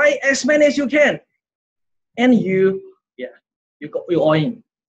more, buy as many as you can. And you all in.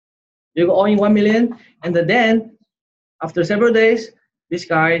 You go all in 1 million, and then after several days, this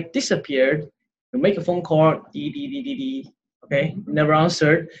guy disappeared. You make a phone call, okay, never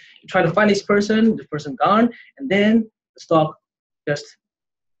answered. You try to find this person, the person gone, and then the stock just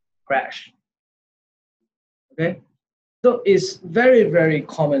crash. Okay, so it's very, very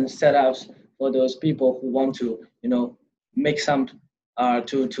common setups for those people who want to, make some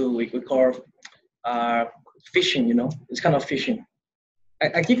we call phishing. It's kind of phishing.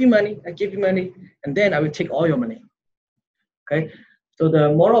 I give you money, and then I will take all your money. Okay, so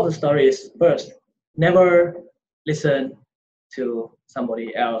the moral of the story is, first, never listen to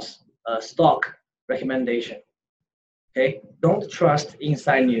somebody else's stock recommendation. Okay, don't trust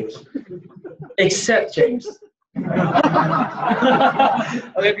inside news, except James.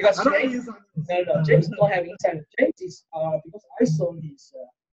 Okay, because James don't have inside. James is because I saw his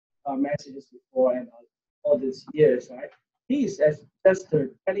messages before and all these years, right? He is just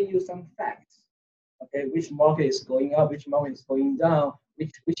telling you some facts. Okay, which market is going up, which market is going down,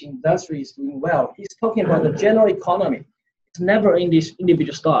 which industry is doing well. He's talking about the general economy. It's never in this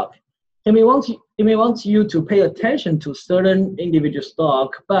individual stock. He may want you to pay attention to certain individual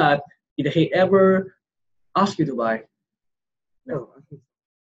stock, but did he ever ask you to buy? No.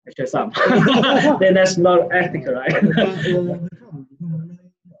 Actually, some. Then that's not ethical, right?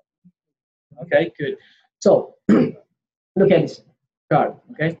 Okay, good. So look at this chart.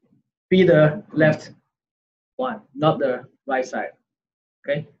 Okay, be the left one, not the right side.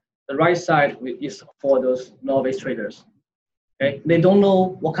 Okay, the right side is for those novice traders. Okay, they don't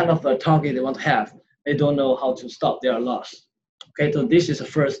know what kind of a target they want to have. They don't know how to stop their loss. Okay, so this is the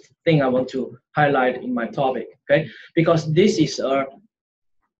first thing I want to highlight in my topic. Okay, because this is a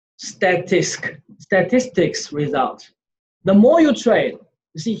statistics result. The more you trade,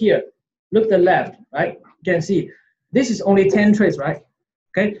 you see here, look the left, right? You can see this is only 10 trades, right?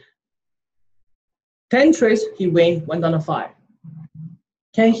 Okay, 10 trades, he win 1 down to 5.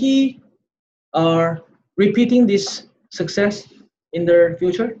 Can he repeating this success in the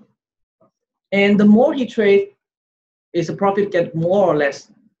future? And the more he trade, is the profit get more or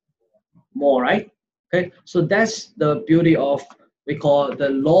less more, right? Okay, so that's the beauty of, we call the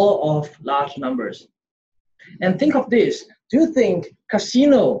law of large numbers. And think of this, do you think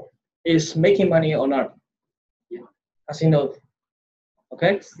casino is making money or not? Yeah. Casino,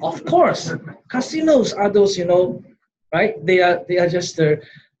 okay, of course, casinos are those, right? They are just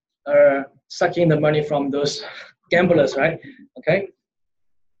sucking the money from those gamblers, right? Okay,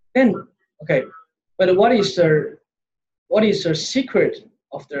 then, okay, but what is the secret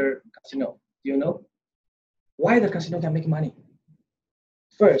of the casino? Do you know why the casino can make money?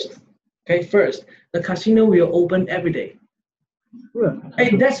 First, the casino will open every day.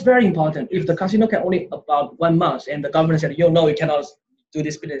 Hey, that's very important. If the casino can only about 1 month and the government said, you cannot do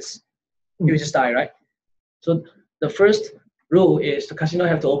this business, you will just die, right? So the first rule is the casino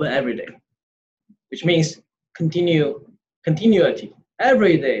have to open every day, which means continuity.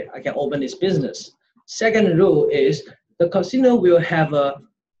 Every day I can open this business. Second rule is the casino will have a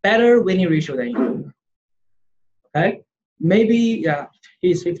better winning ratio than you. Okay? Maybe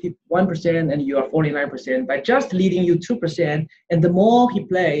he's 51% and you are 49%, by just leading you 2%, and the more he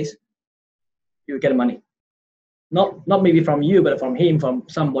plays, you get money. Not maybe from you, but from him, from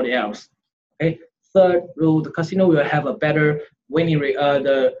somebody else. Okay. Third rule: the casino will have a better winning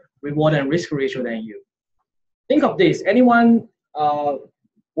the reward and risk ratio than you. Think of this. Anyone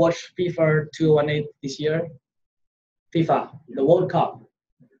watch FIFA 2018 this year? FIFA, the World Cup.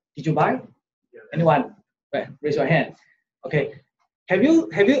 Did you buy? Anyone? Okay, raise your hand. Okay. Have you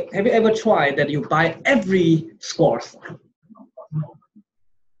ever tried that you buy every scores?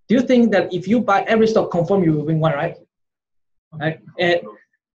 Do you think that if you buy every stock, confirm you will win one, right? Right.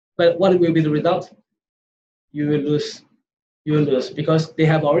 But what will be the result? You will lose. You will lose because they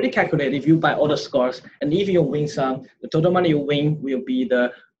have already calculated if you buy all the scores and if you win some, the total money you win will be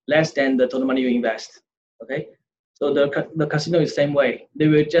the less than the total money you invest. Okay. So the casino is the same way. They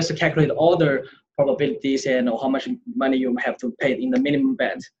will just calculate all the probabilities and how much money you have to pay in the minimum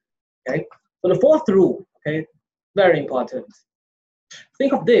bet. Okay. So the fourth rule, okay, very important.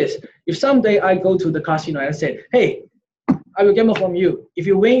 Think of this. If someday I go to the casino and say, hey, I will gamble from you. If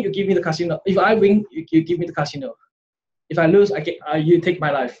you win, you give me the casino. If I win, you give me the casino. If I lose, you take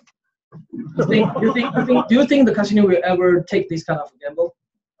my life. Do you think the casino will ever take this kind of gamble?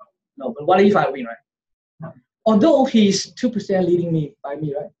 No, but what if I win, right? Although he's 2% leading me by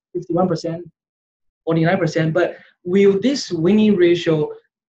me, right? 51%, 49%, but will this winning ratio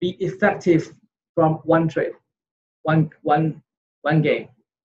be effective from one trade, one game?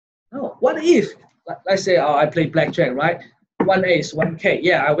 No. What if, let's say, I play blackjack, right? One ace, 1K,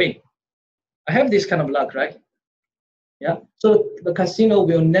 yeah, I win. I have this kind of luck, right? Yeah. So the casino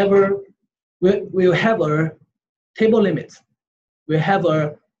will never will have a table limit. Will have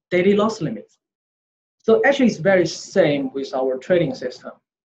a daily loss limit. So actually, it's very same with our trading system.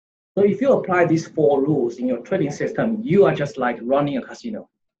 So if you apply these 4 rules in your trading system, you are just like running a casino.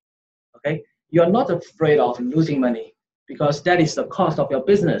 Okay, you are not afraid of losing money because that is the cost of your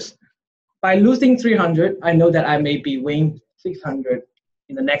business. By losing 300, I know that I may be win 600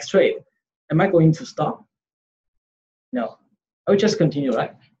 in the next trade. Am I going to stop? No, I will just continue,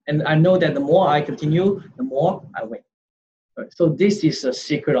 right? And I know that the more I continue, the more I win. Right? So this is a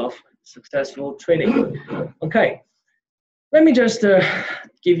secret of successful trading. Okay, let me just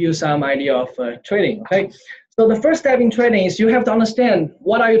give you some idea of trading. Okay, so the first step in trading is you have to understand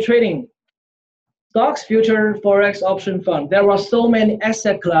what are you trading. Stocks, future, forex, option fund. There are so many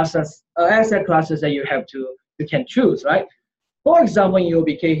asset classes that you can choose, right? For example, in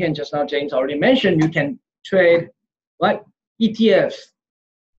UOBK here, just now James already mentioned, you can trade what ETFs.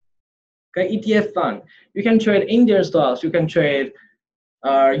 Okay, ETF fund. You can trade Indian stocks. You can trade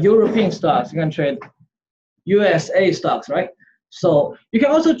European stocks. You can trade USA stocks, right? So you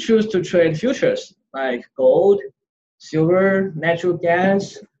can also choose to trade futures like gold, silver, natural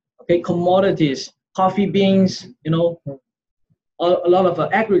gas, okay, commodities, coffee beans, you know, a lot of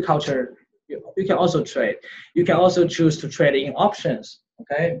agriculture. You can also trade. You can also choose to trade in options.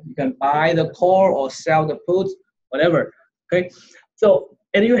 Okay, you can buy the call or sell the puts, whatever. Okay, so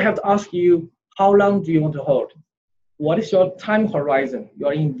and you have to ask you how long do you want to hold? What is your time horizon,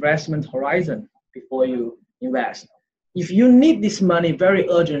 your investment horizon before you invest? If you need this money very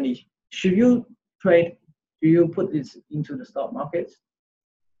urgently, should you trade? Do you put this into the stock market?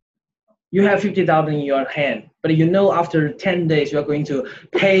 You have 50,000 in your hand, but you know after 10 days you are going to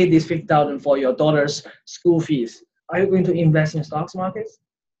pay this 50,000 for your daughter's school fees. Are you going to invest in stocks markets?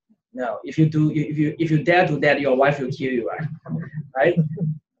 No. If you do, if you dare do that, your wife will kill you, right? Right?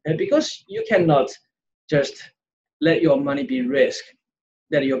 And because you cannot just let your money be risk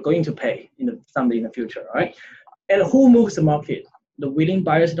that you're going to pay someday in the future, right? And who moves the market? The willing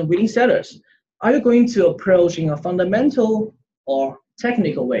buyers and the willing sellers. Are you going to approach in a fundamental or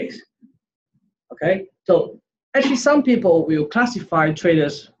technical ways? Okay, so actually some people will classify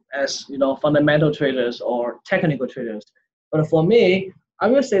traders as fundamental traders or technical traders. But for me, I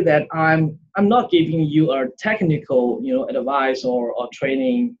will say that I'm not giving you a technical advice or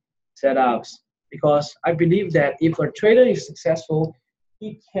training setups, because I believe that if a trader is successful,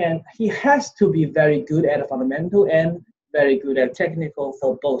 he has to be very good at a fundamental and very good at technical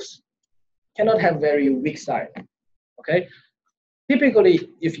for both. Cannot have very weak side. Okay. Typically,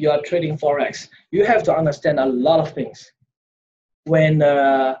 if you are trading forex, you have to understand a lot of things. When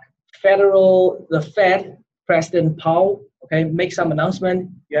the Fed President Powell, okay, make some announcement,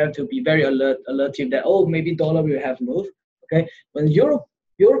 you have to be very alertive that maybe dollar will have move. Okay, when Europe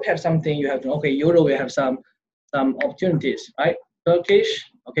have something, you have to euro will have some opportunities, right?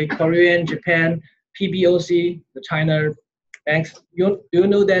 Turkish, okay, Korean, Japan, PBOC, the China banks. You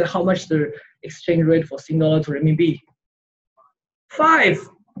know that how much the exchange rate for Sing dollar to renminbi? 5. So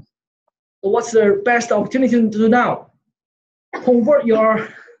what's the best opportunity to do now? Convert your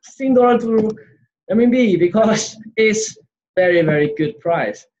Sing dollar to renminbi because it's very, very good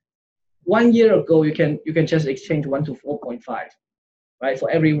price. 1 year ago, you can just exchange 1 to 4.5, right?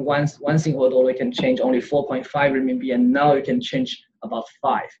 For every one single dollar, you can change only 4.5 renminbi, and now you can change about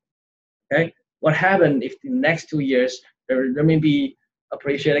 5. Okay, what happened if in the next 2 years the renminbi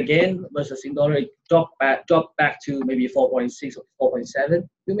appreciate again versus Sing dollar drop back to maybe 4.6 or 4.7?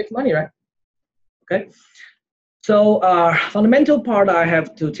 You make money, right? Okay. So fundamental part I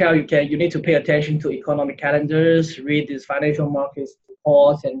have to tell you, you need to pay attention to economic calendars, read these financial markets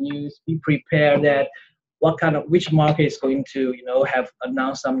reports and news, be prepared that which market is going to have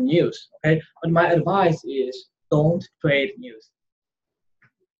announced some news. Okay, but my advice is don't trade news.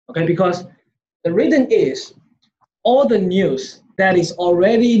 Okay, because the reason is all the news that is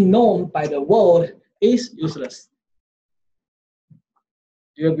already known by the world is useless.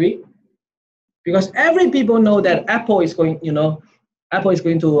 Do you agree? Because every people know that Apple is going to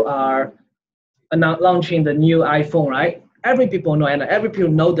launching the new iPhone, right? every people know, and every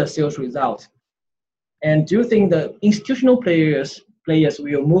people know the sales result. And do you think the institutional players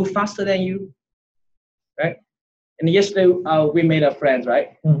will move faster than you, right? And yesterday we made a friend,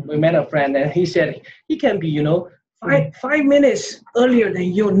 right? We met a friend, and he said he can be, 5 minutes earlier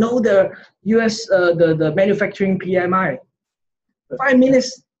than you know the U.S. The manufacturing PMI. 5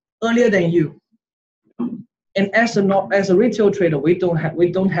 minutes earlier than you. And as a retail trader, we don't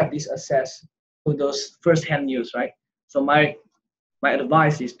have this access to those first-hand news, right? So my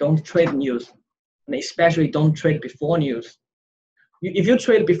advice is don't trade news, and especially don't trade before news. If you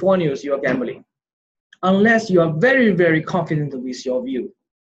trade before news, you are gambling, unless you are very, very confident with your view.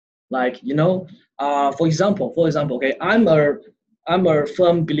 Like, for example, okay, I'm a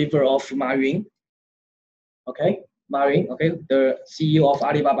firm believer of Ma Yun. Okay, Ma Yun, okay, the CEO of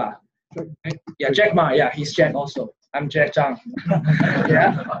Alibaba. Right? Yeah, Jack Ma. Yeah, he's Jack also. I'm Jack Zhang.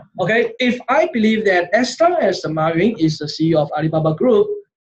 Yeah. Okay. If I believe that as long as Ma Yun is the CEO of Alibaba Group,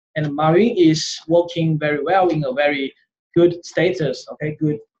 and Ma Yun is working very well in a very good status, okay,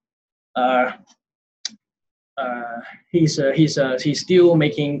 good. He's still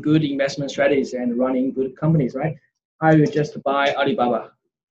making good investment strategies and running good companies, right? I will just buy Alibaba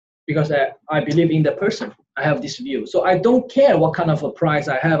because I believe in the person. I have this view. So I don't care what kind of a price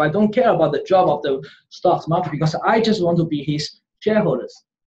I have. I don't care about the job of the stock market because I just want to be his shareholders.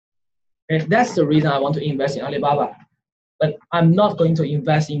 Okay? That's the reason I want to invest in Alibaba. But I'm not going to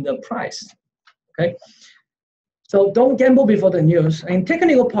invest in the price. Okay? So don't gamble before the news. And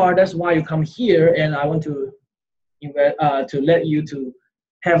technical part, that's why you come here, and I want to let you to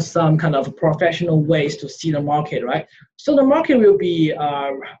have some kind of professional ways to see the market, right? So the market will be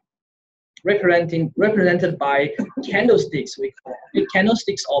represented by candlesticks. We call it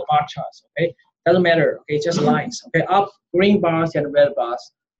candlesticks or bar charts. Okay, doesn't matter. Okay, just lines. Okay, up, green bars and red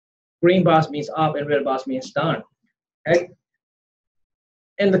bars. Green bars means up, and red bars means down. Okay,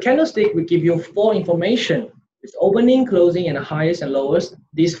 and the candlestick will give you 4 information. It's opening, closing, and highest and lowest.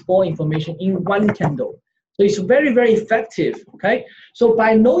 These 4 information in one candle. So it's very, very effective. Okay, so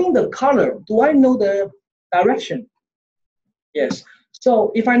by knowing the color, do I know the direction? Yes.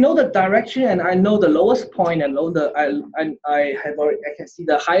 So if I know the direction and I know the lowest point and I can see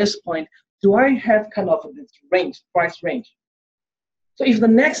the highest point, do I have kind of this range, price range? So if the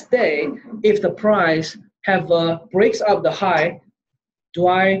next day, if the price breaks up the high, do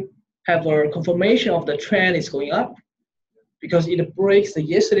I have a confirmation of the trend is going up? Because it breaks the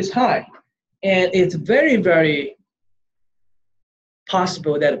yesterday's high. And it's very, very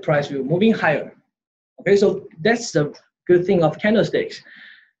possible that the price will be moving higher. Okay, so that's the good thing of candlesticks.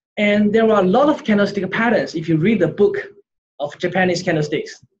 And there are a lot of candlestick patterns. If you read the book of Japanese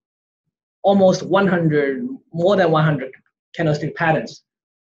candlesticks, almost 100, more than 100 candlestick patterns.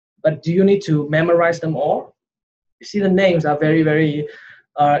 But do you need to memorize them all? You see the names are very, very,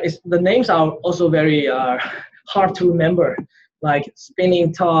 the names are also very hard to remember, like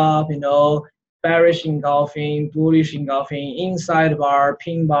spinning top, bearish engulfing, bullish engulfing, inside bar,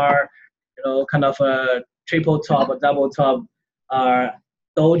 pin bar, kind of a triple top or double top,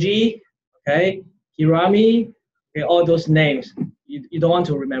 doji, okay, hirami, okay, all those names. You don't want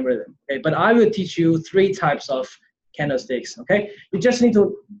to remember them, okay? But I will teach you 3 types of candlesticks, okay? You just need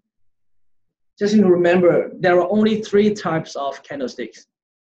to remember there are only 3 types of candlesticks,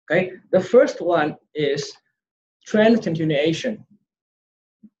 okay? The first one is trend continuation.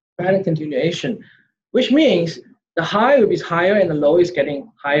 Trend continuation, which means the high will be higher and the low is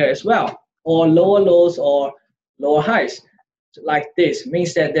getting higher as well, or lower lows or lower highs. Like this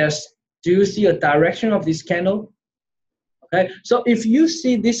means that do you see a direction of this candle? Okay, so if you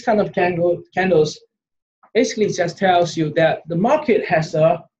see this kind of candles, basically it just tells you that the market has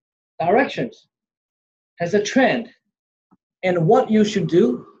a direction, has a trend, and what you should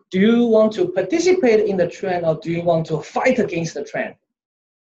do. Do you want to participate in the trend or do you want to fight against the trend?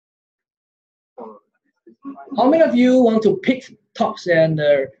 How many of you want to pick tops and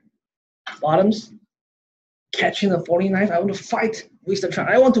bottoms? Catching the 49th, I want to fight with the trend.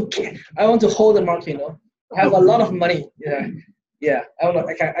 I want to hold the market. I have a lot of money. Yeah.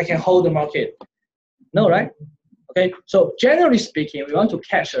 I can hold the market. No, right? Okay. So generally speaking, we want to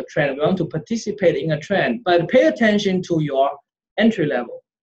catch a trend. We want to participate in a trend, but pay attention to your entry level.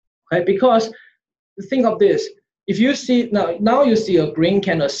 Okay, because think of this. If you see now you see a green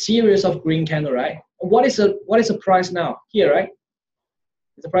candle, a series of green candle, right? What is the price now? Here, right?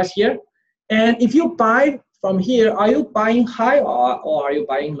 Is the price here? And if you buy from here, are you buying high or are you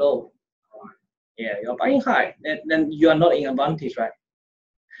buying low? Yeah, you're buying high. Then you are not in advantage, right?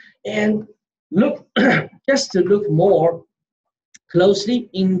 And look, just to look more closely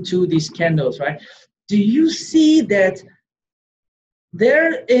into these candles, right? Do you see that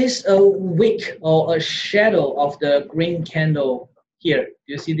There is a wick or a shadow of the green candle here.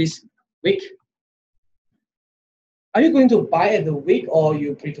 Do you see this wick? Are you going to buy at the wick or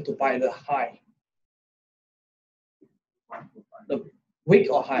you prefer to buy the high? The wick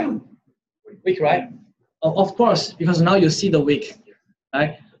or high? Wick, right? Of course, because now you see the wick,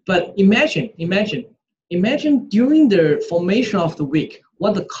 right? But imagine during the formation of the wick,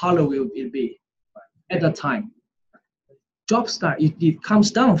 what the color will it be at that time? Drop start, it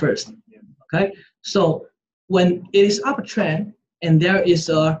comes down first, okay? So when it is uptrend and there is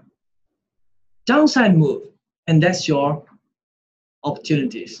a downside move, and that's your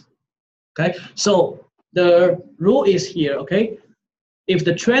opportunities, okay? So the rule is here, okay? If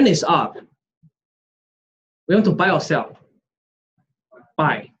the trend is up, we want to buy or sell?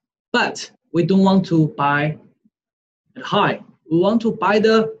 Buy. But we don't want to buy at high. We want to buy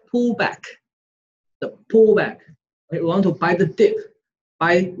the pullback. The pullback. We want to buy the dip.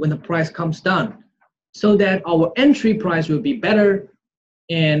 Buy when the price comes down. So that our entry price will be better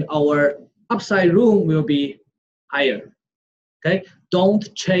and our upside room will be higher. Okay?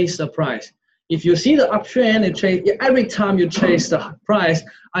 Don't chase the price. If you see the uptrend, every time you chase the price,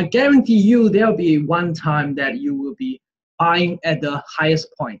 I guarantee you there'll be one time that you will be buying at the highest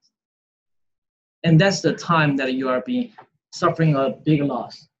point. And that's the time that you are suffering a big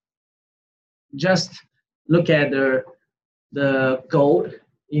loss. Just look at the gold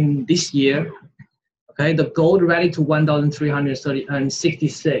in this year. Okay, the gold rallied to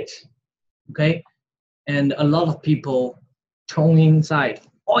 1,366. Okay, and a lot of people thrown inside.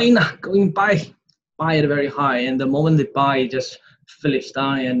 Going buy it very high, and the moment they buy, it just flips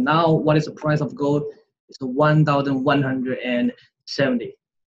down. And now, what is the price of gold? It's 1,170.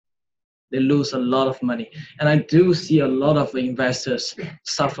 They lose a lot of money, and I do see a lot of investors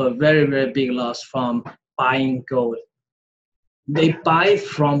suffer very, very big loss from buying gold. They buy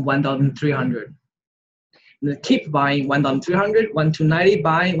from 1,300. They keep buying 1,300, 1,290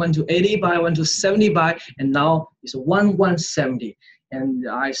 buy, 1,280 buy, 1,270 buy, and now it's 1,170. And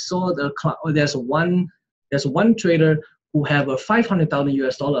I saw there's one trader who have a 500,000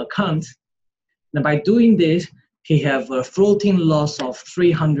 US dollar account, and by doing this, he have a floating loss of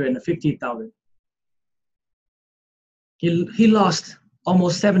 350,000. He lost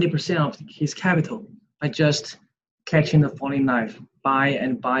almost 70% of his capital by just catching the falling knife, buy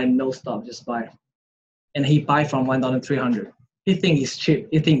and buy, no stop, just buy. And he buy from 1,300. He think it's cheap.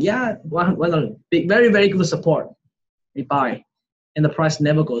 He think, yeah, $1, big, very, very good support. He buy, and the price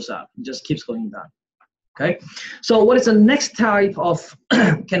never goes up. It just keeps going down. Okay. So what is the next type of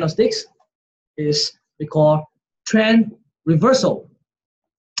candlesticks? Is we call trend reversal.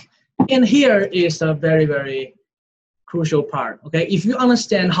 And here is a very, very crucial part. Okay. If you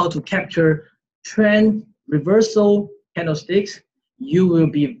understand how to capture trend reversal candlesticks, you will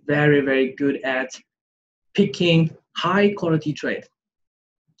be very, very good at picking high quality trade.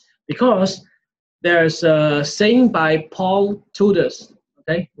 Because there's a saying by Paul Tudors,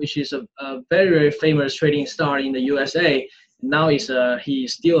 okay, which is a very, very famous trading star in the USA. Now he's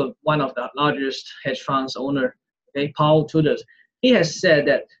still one of the largest hedge funds owner, okay, Paul Tudors. He has said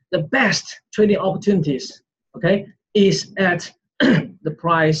that the best trading opportunities, okay, is at the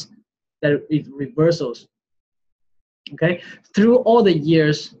price that it reversals. Okay, through all the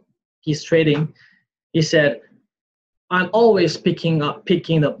years he's trading, he said, I'm always picking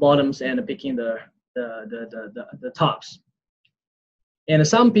the bottoms and picking the tops. And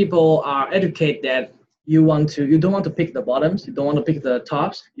some people are educated that you don't want to pick the bottoms, you don't want to pick the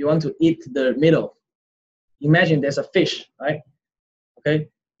tops, you want to eat the middle. Imagine there's a fish, right? Okay,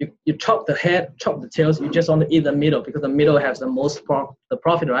 you chop the head, chop the tails, you just want to eat the middle because the middle has the most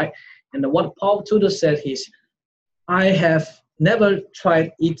profit, right? And what Paul Tudor said is, I have never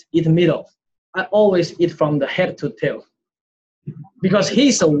tried eat the middle. I always eat from the head to tail, because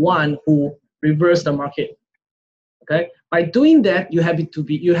he's the one who reversed the market. Okay, by doing that, you have to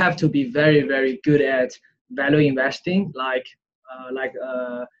be very, very good at value investing, like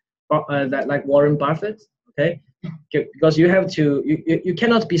Warren Buffett. Okay, because you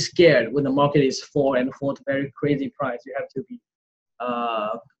cannot be scared when the market is fall very crazy price. You have to be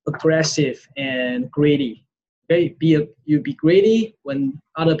aggressive and greedy. Okay, you be greedy when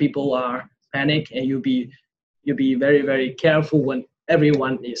other people are panic, and you be very, very careful when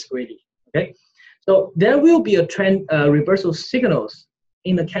everyone is greedy. Okay, so there will be a trend reversal signals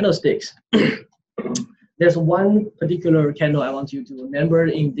in the candlesticks. There's one particular candle I want you to remember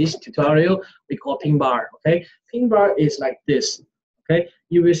in this tutorial. We call pin bar. Okay, pin bar is like this. Okay,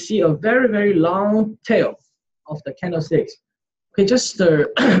 you will see a very, very long tail of the candlesticks. Okay, just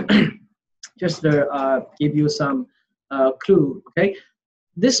give you some clue. Okay,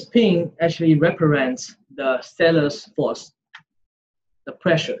 this pin actually represents the seller's force, the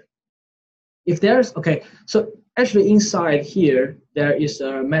pressure. If there's okay, so actually inside here there is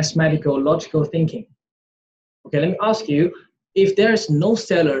a mathematical logical thinking. Okay, let me ask you, if there's no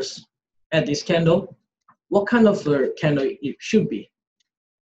sellers at this candle, what kind of candle it should be?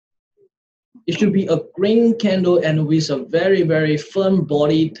 It should be a green candle and with a very, very firm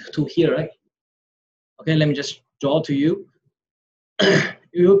body to here, right? Okay, let me just draw to you.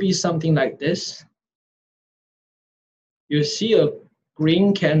 It will be something like this. You see a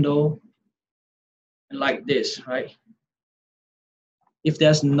green candle like this, right? If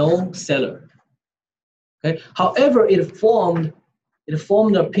there's no seller. Okay. However, it formed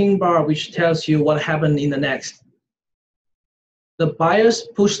a pin bar which tells you what happened in the next. The buyers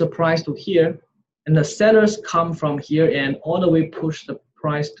push the price to here, and the sellers come from here and all the way push the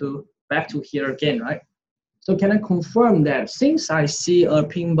price to back to here again, right? So can I confirm that since I see a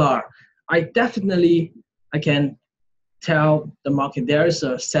pin bar, I can tell the market there is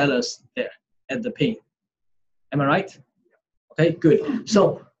a sellers there at the pin. Am I right? Okay, good.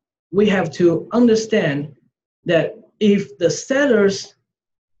 So we have to understand that if the sellers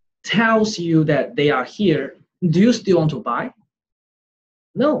tells you that they are here, do you still want to buy?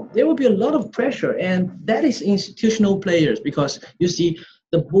 No, there will be a lot of pressure, and that is institutional players, because you see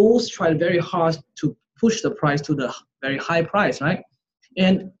the bulls try very hard to push the price to the very high price, right?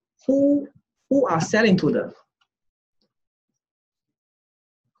 And who are selling to them?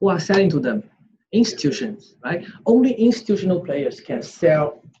 Who are selling to them? Institutions, right? Only institutional players can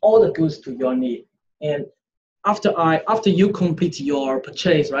sell all the goods to your need. And after you complete your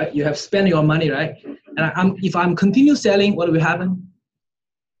purchase, right? You have spent your money, right? And if I'm continue selling, what will happen?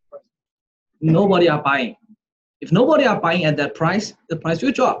 Nobody are buying. If nobody are buying at that price, the price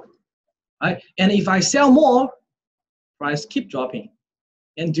will drop, right? And if I sell more, price keep dropping.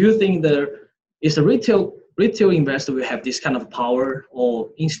 And do you think is a retail investor will have this kind of power, or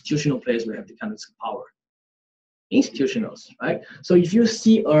institutional players will have this kind of power? Institutionals, right? So if you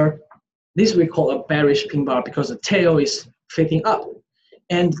see this we call a bearish pin bar, because the tail is flipping up.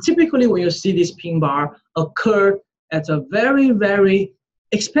 And typically when you see this pin bar occur at a very, very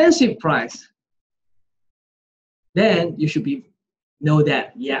expensive price, then you should know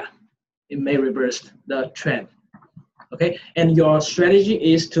that, yeah, it may reverse the trend. Okay, and your strategy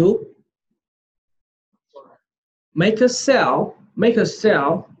is to make a sell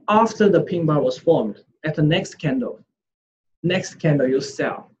after the pin bar was formed at the next candle. Next candle you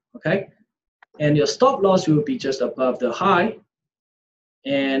sell, okay? And your stop loss will be just above the high.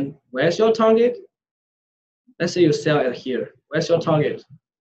 And where's your target? Let's say you sell at here. Where's your target?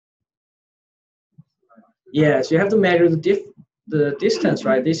 Yes, you have to measure the distance,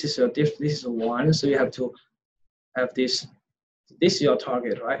 right? This is a 1, so you have to have this. This is your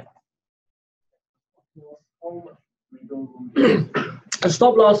target, right? A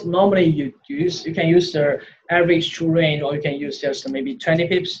stop loss normally you can use the average true range, or you can use just maybe 20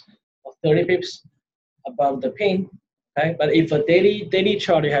 pips or 30 pips above the pin. Okay, but if a daily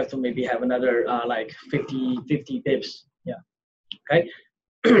chart, you have to maybe have another like 50 pips. Yeah. Okay.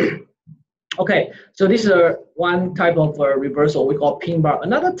 Okay, so this is one type of reversal we call pin bar.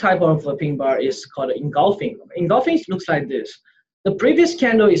 Another type of pin bar is called engulfing. Engulfing looks like this. The previous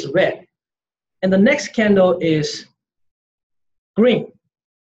candle is red, and the next candle is green.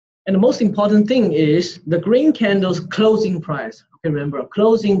 And the most important thing is the green candle's closing price. Okay, remember,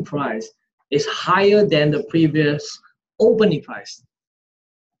 closing price is higher than the previous opening price.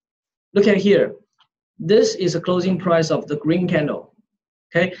 Look at here. This is the closing price of the green candle.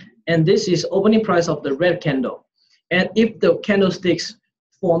 Okay, and this is opening price of the red candle. And if the candlesticks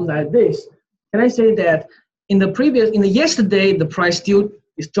form like this, can I say that in the yesterday the price still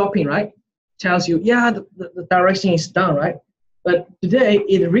is dropping, right? Tells you, yeah, the direction is down, right? But today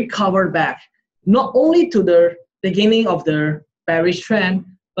it recovered back, not only to the beginning of the bearish trend,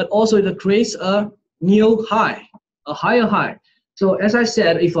 but also it creates a new high, a higher high. So as I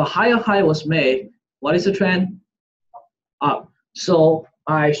said, if a higher high was made, what is the trend? Up. So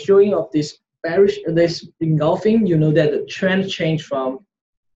by showing of this engulfing, you know that the trend changed from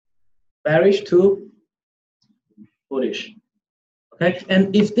bearish to bullish. Okay,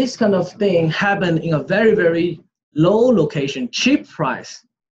 and if this kind of thing happened in a very, very low location, cheap price,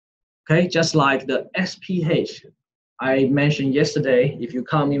 okay, just like the SPH I mentioned yesterday, if you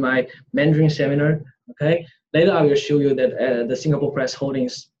come in my Mandarin seminar, okay, later I will show you that the Singapore Press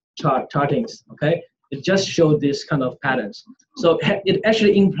Holdings chartings, okay, it just showed this kind of patterns. So it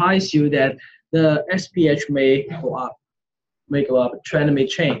actually implies you that the SPH may go up, trend may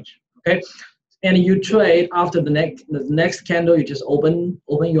change, okay. and you trade after the next candle. You just open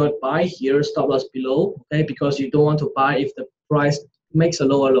your buy here, stop loss below, okay, because you don't want to buy if the price makes a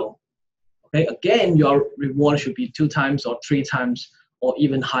lower low. Okay, again, your reward should be 2 times or 3 times or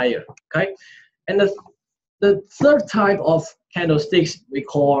even higher. Okay, and the third type of candlesticks we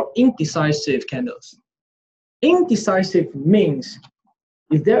call indecisive candles. Indecisive means,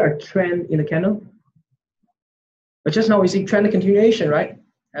 is there a trend in the candle? But just now we see trend continuation, right?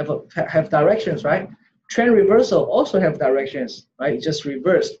 Have directions, right? Trend reversal also have directions, right? It just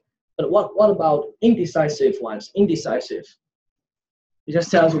reversed. But what about indecisive ones? Indecisive. It just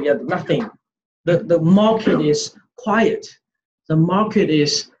tells you nothing. The market is quiet. The market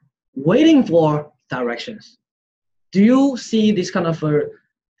is waiting for directions. Do you see this kind of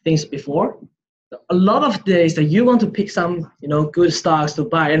things before? A lot of days that you want to pick some, good stocks to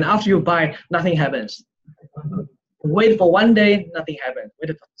buy, and after you buy, nothing happens. Wait for 1 day, nothing happens.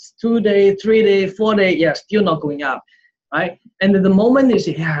 Wait for 2 days, 3 days, 4 days, yeah, still not going up, right? And then the moment you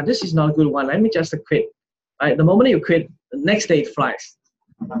say, yeah, this is not a good one, let me just quit, right? The moment you quit, the next day it flies,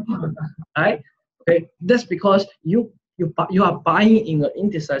 right? Okay, that's because you are buying in the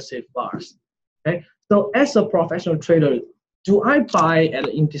indecisive bars, okay? So as a professional trader, do I buy at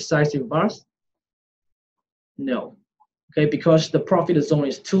indecisive bars? No, okay, because the profit zone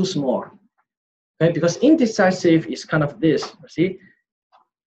is too small. Okay, because indecisive is kind of this. See,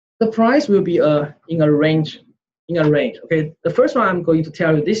 the price will be in a range. Okay, the first one I'm going to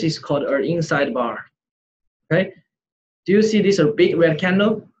tell you, this is called an inside bar. Okay, do you see this a big red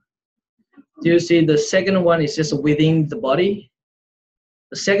candle? Do you see the second one is just within the body?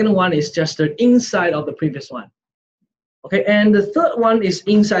 The second one is just the inside of the previous one. Okay, and the third one is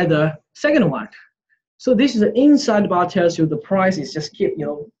inside the second one. So this is the inside bar, tells you the price is just keep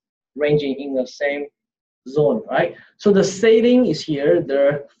ranging in the same zone, right? So the ceiling is here,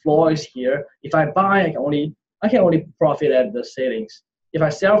 the floor is here. If I buy, I can only profit at the ceilings. If I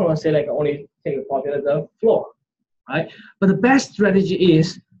sell from the ceiling, I can only take a profit at the floor, right? But the best strategy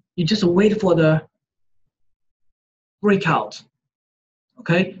is you just wait for the breakout,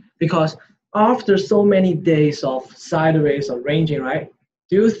 okay? Because after so many days of sideways or ranging, right?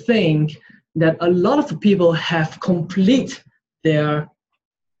 Do you think that a lot of people have complete their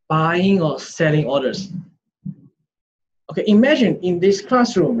buying or selling orders? Okay, imagine in this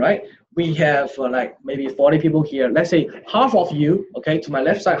classroom, right? We have like maybe 40 people here. Let's say half of you, okay, to my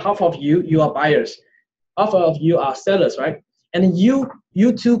left side, half of you are buyers. Half of you are sellers, right? And you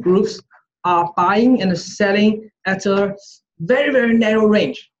two groups are buying and selling at a very, very narrow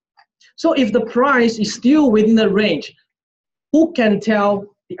range. So if the price is still within the range, who can tell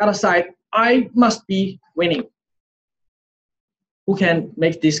the other side, I must be winning? Who can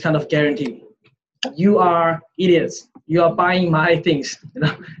make this kind of guarantee? You are idiots. You are buying my things,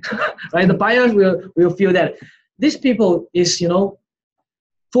 right? The buyers will feel that these people is,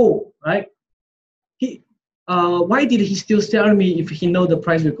 fool, right? Why did he still sell me if he know the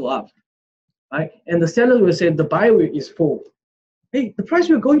price will go up, right? And the seller will say the buyer is fool. Hey, the price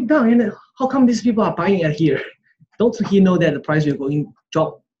will going down, and how come these people are buying at here? Don't he know that the price will going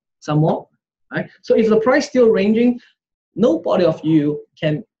drop some more, right? So if the price still ranging, nobody of you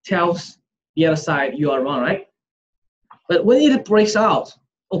can tell the other side you are wrong, right? But when it breaks out,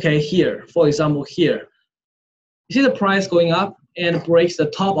 okay, here, for example, here, you see the price going up and breaks the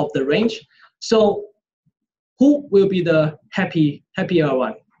top of the range. So who will be the happier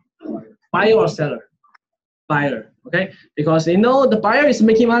one? Buyer or seller? Buyer, okay? Because they know the buyer is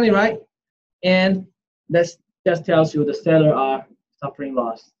making money, right? And that just tells you the seller are suffering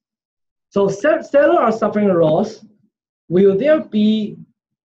loss. So seller are suffering a loss. Will there be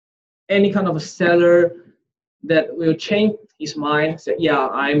any kind of a seller that will change his mind, say, yeah,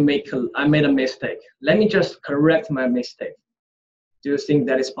 I made a mistake. Let me just correct my mistake. Do you think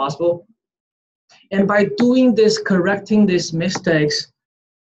that is possible? And by doing this, correcting these mistakes,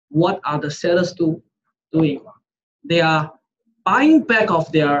 what are the sellers doing? They are buying back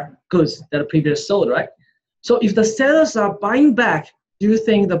of their goods that are previously sold, right? So if the sellers are buying back, do you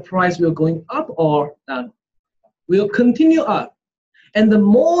think the price will going up or down? Will continue up. And the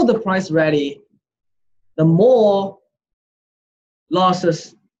more the price rally, the more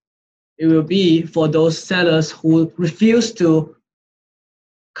losses it will be for those sellers who refuse to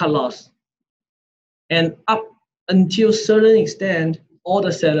cut loss. And up until certain extent, all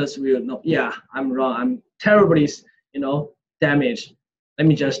the sellers will know, yeah, I'm wrong, I'm terribly, damaged. Let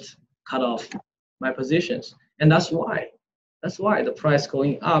me just cut off my positions. And that's why the price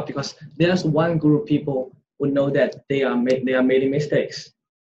going up, because there's one group of people who know that they are making mistakes.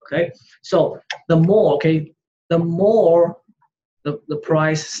 Okay, so the more the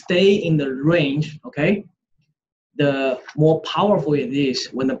price stay in the range, okay, the more powerful it is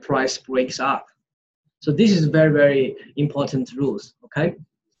when the price breaks up. So this is very, very important rules, okay?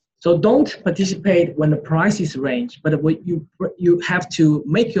 So don't participate when the price is range, but you have to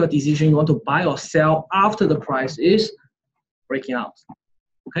make your decision. You want to buy or sell after the price is breaking out,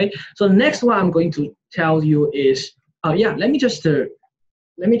 okay? So the next one I'm going to tell you is, let me just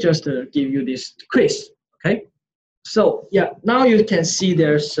give you this quiz, okay? So yeah, now you can see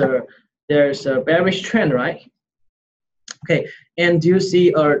there's a bearish trend, right? Okay, and do you see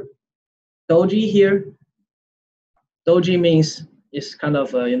a doji here? Doji means it's kind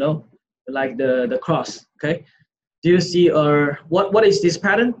of like the cross. Okay, do you see what is this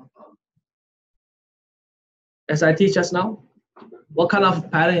pattern? As I teach just now, what kind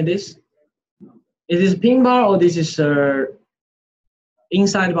of pattern it is? Is this pin bar, or this is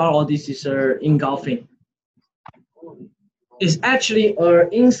inside bar, or this is engulfing? It's actually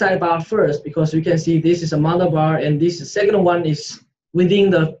inside bar first, because you can see this is a mother bar and this second one is within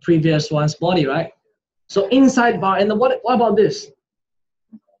the previous one's body, right? So inside bar, and what about this?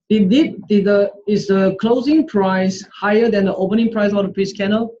 Is the closing price higher than the opening price of the previous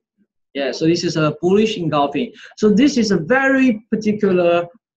candle? Yeah, so this is a bullish engulfing. So this is a very particular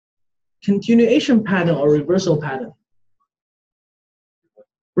continuation pattern or reversal pattern.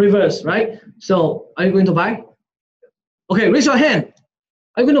 Reverse, right? So are you going to buy? Okay, raise your hand.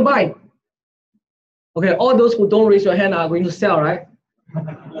 Are you going to buy? Okay, all those who don't raise your hand are going to sell, right?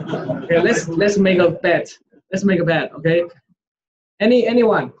 Okay, let's make a bet. Let's make a bet, okay?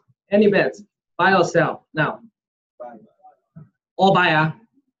 Anyone? Any bets? Buy or sell now? All buy,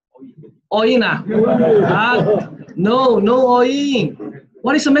 all in, no all in.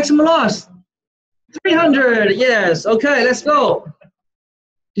 What is the maximum loss? 300. Yes. Okay, let's go.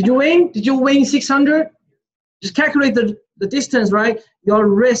 Did you win? Did you win 600? Just calculate the distance, right? Your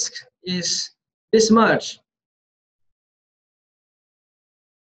risk is this much.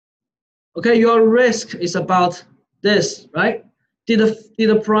 Okay, your risk is about this, right? Did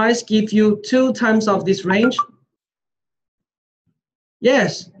the price give you 2 times of this range?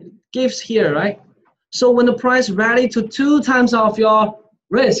 Yes, it gives here, right? So when the price rally to 2 times of your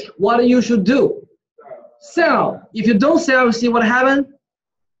risk, what you should do? Sell. If you don't sell, you see what happened?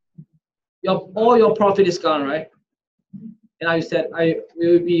 All your profit is gone, right? And I said I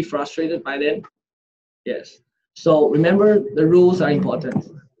will be frustrated by then. Yes. So remember, the rules are important.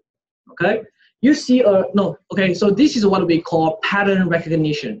 Okay. You see no. Okay. So this is what we call pattern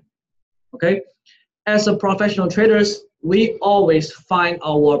recognition. Okay. As a professional traders, we always find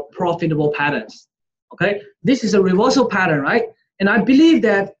our profitable patterns. Okay. This is a reversal pattern, right? And I believe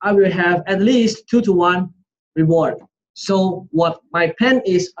that I will have at least 2 to 1 reward. So what my plan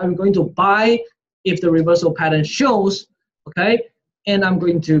is, I'm going to buy if the reversal pattern shows, okay? And I'm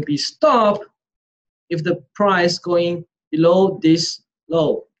going to be stopped if the price going below this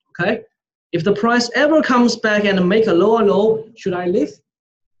low, okay? If the price ever comes back and make a lower low, should I leave?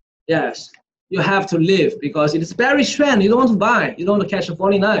 Yes, you have to leave because it is bearish trend. You don't want to buy. You don't want to catch a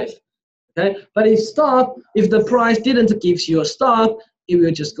falling knife, okay? But if stop, if the price didn't give you a stop, it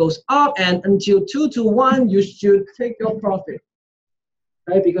will just goes up, and until 2 to 1, you should take your profit,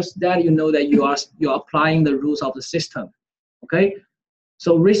 right? Because then you know that you are applying the rules of the system, okay?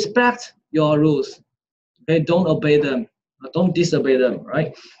 So respect your rules, okay? Don't obey them, don't disobey them,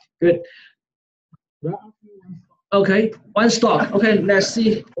 right? Good. Okay, one stock. Okay, let's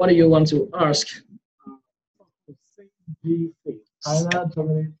see what do you want to ask.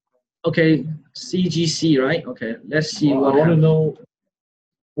 Okay, CGC, right? Okay, let's see what I want to know.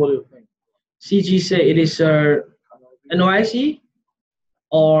 What do you think? CGC, it is NYC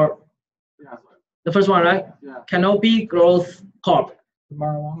or the first one, right? Yeah. Canopy Growth Corp.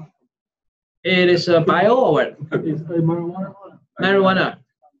 Marijuana. It is bio or what? It's marijuana. Marijuana.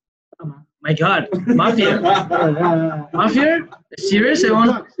 My God, mafia. Mafia? Serious? They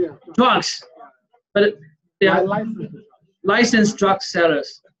want drugs. But they are licensed drug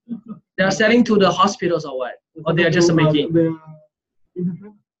sellers. They are selling to the hospitals or what? Or they are just making?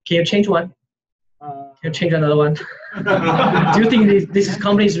 Can you change one? Can you change another one? Do you think this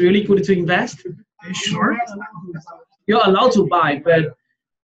company is really good to invest? Are you sure? You're allowed to buy, but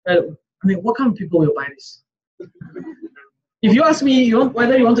I mean, what kind of people will buy this? If you ask me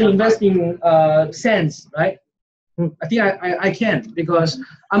whether you want to invest in sands, right? I think I can't because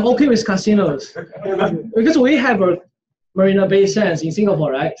I'm okay with casinos. Because we have a Marina Bay Sands in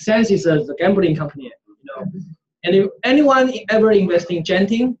Singapore, right? Sands is a gambling company, you know. And if anyone ever invest in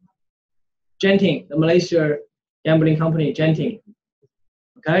Genting, the Malaysia gambling company, Genting,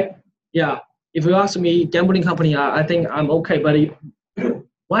 okay? Yeah, If you ask me, gambling company, I think I'm okay. But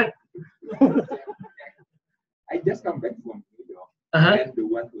what? I just come back from New York, and the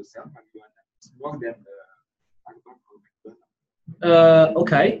one who sell marijuana is more than the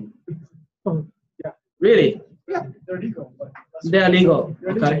okay. Yeah. Really? Yeah, they're legal. They are legal.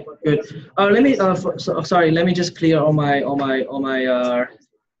 Okay, good. Let me. Sorry. Let me just clear all my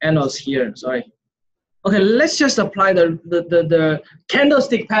annals here. Sorry. Okay, let's just apply the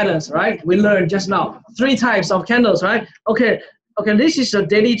candlestick patterns, right? We learned just now 3 types of candles, right? Okay. This is a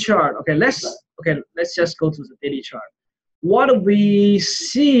daily chart. Okay, let's just go to the daily chart. What we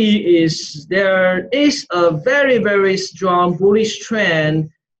see is there is a very, very strong bullish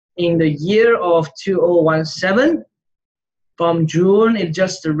trend in the year of 2017. From June, it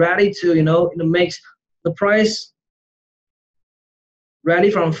just rallied to, it makes the price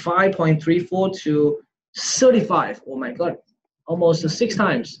rally from 5.34 to 35. Oh my God, almost 6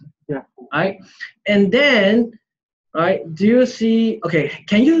 times. Yeah. Right, and then, right? Do you see? Okay,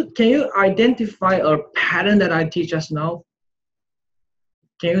 can you identify a pattern that I teach just now?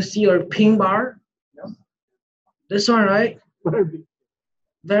 Can you see your pin bar? Yeah. This one, right?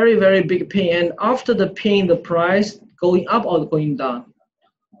 Very, very big pin. And after the pin, the price going up or going down?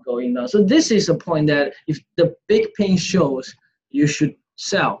 Going down. So this is a point that if the big pin shows, you should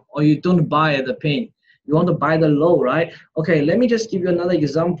sell, or you don't buy at the pin. You want to buy the low, right? Okay, let me just give you another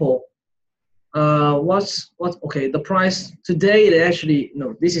example. Okay, the price today, it actually,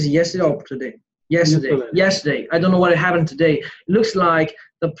 no, this is yesterday or today? Yesterday. I don't know what happened today. It looks like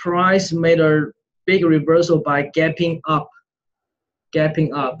the price made a big reversal by gapping up. Yeah.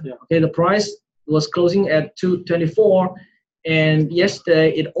 Okay, the price was closing at 224, and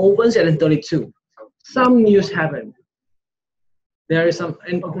yesterday it opens at 32. Some news happened. There is some.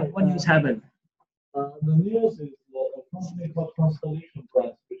 And what news happened? The news is a company called Constellation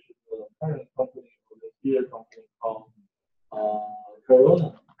Brands, which is the parent company of the beer company called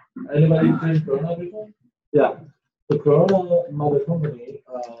Corona. Anybody seen Corona before? Yeah. The Corona mother company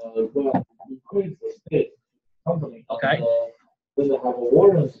will increase the stake company. Okay. And, then they have a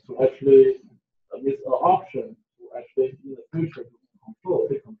warrant to actually with an option to actually in the future to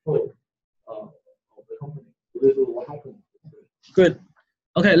take control of the company. So this is what happened. Good.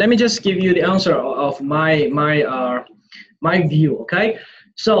 Okay, let me just give you the answer of my view. Okay,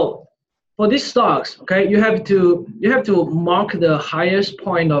 so for these stocks, okay, you have to mark the highest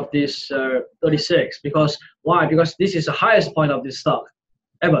point of this 36, because why? Because this is the highest point of this stock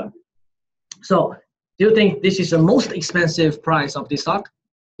ever. So do you think this is the most expensive price of this stock?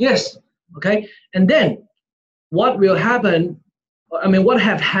 Yes. Okay, and then what will happen? I mean, what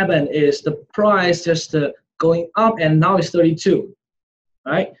have happened is the price just going up, and now it's 32.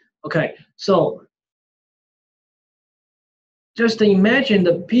 Right? Okay, so just imagine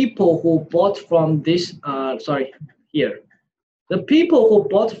the people who bought from this, the people who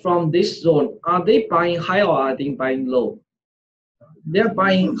bought from this zone, are they buying high or are they buying low? They're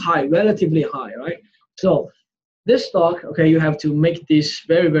buying high, relatively high, right? So this stock, okay, you have to make this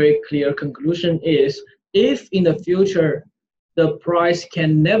very, very clear conclusion is, if in the future the price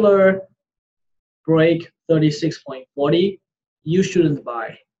can never break 36.40, you shouldn't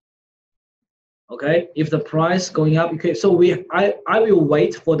buy. Okay, if the price going up, okay, so I will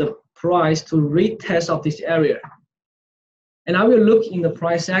wait for the price to retest of this area, and I will look in the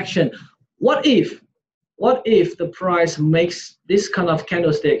price action. What if the price makes this kind of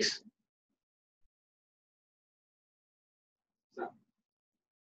candlesticks?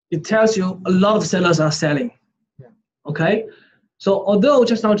 It tells you a lot of sellers are selling. Okay, so although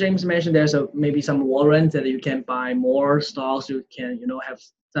just now James mentioned there's maybe some warrants that you can buy more stocks, you can have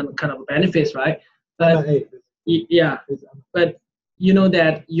some kind of benefits, right? But yeah, but you know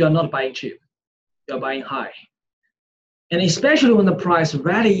that you're not buying cheap, you're buying high, and especially when the price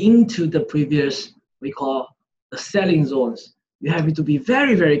rally into the previous, we call the selling zones, you have to be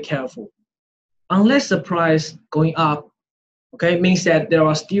very, very careful. Unless the price going up, okay, means that there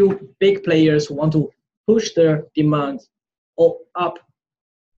are still big players who want to push their demand up,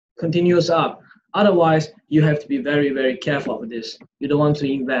 continuous up. Otherwise, you have to be very, very careful with this. You don't want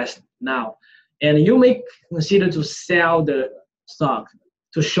to invest now. And you may consider to sell the stock,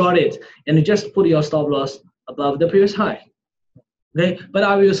 to short it, and just put your stop loss above the previous high. Okay, but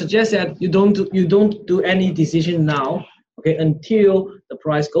I will suggest that you don't do any decision now. Okay, until the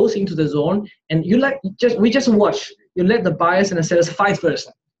price goes into the zone, and we just watch. You let the buyers and the sellers fight first.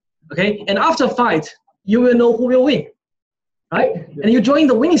 Okay, and after fight, you will know who will win, right? And you join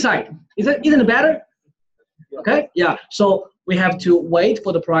the winning side. Isn't it better? Okay, yeah. So we have to wait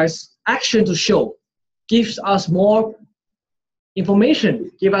for the price action to show, gives us more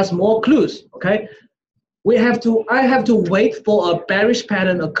information, give us more clues. Okay, I have to wait for a bearish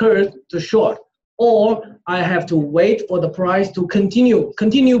pattern occur to short, or I have to wait for the price to continue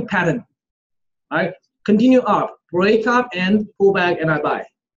pattern, right? Continue up, break up and pull back, and I buy.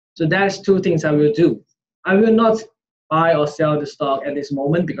 So that's two things I will do. I will not buy or sell the stock at this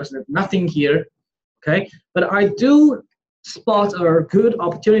moment because there's nothing here, okay? But I do spot a good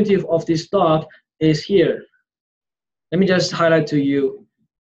opportunity of this stock is here. Let me just highlight to you.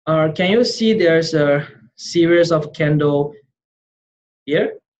 Can you see there's a series of candle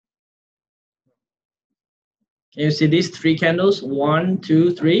here? Can you see these three candles? 1,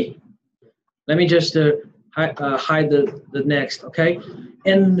 2, 3. Let me just hide the next, okay?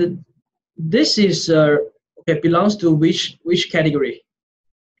 And this is okay, belongs to which category?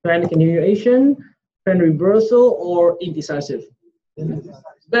 Trend continuation, trend reversal, or indecisive?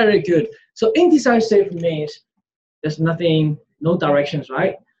 Very good. So indecisive means there's nothing, no directions,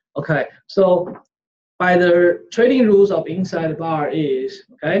 right? Okay, so by the trading rules of inside the bar is,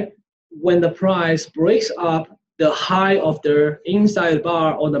 okay, when the price breaks up the high of the inside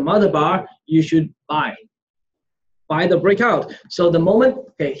bar or the mother bar, you should buy the breakout. So the moment,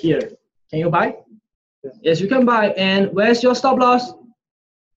 okay, here, can you buy? Yes, you can buy. And where's your stop loss?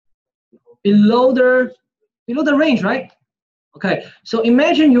 Below the range, right? Okay, so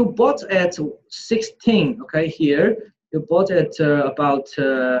imagine you bought at 16, okay, here. You bought at about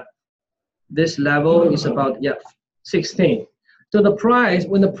this level is about, 16. So the price,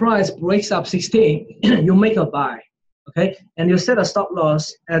 when the price breaks up 16, you make a buy, okay? And you set a stop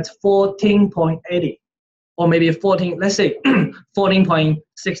loss at 14.80 or maybe 14, let's say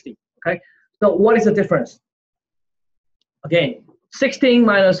 14.60, okay? So what is the difference? Again, 16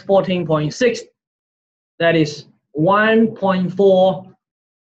 minus 14.6, that is $1.4,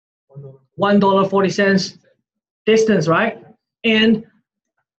 $1.40 distance, right? And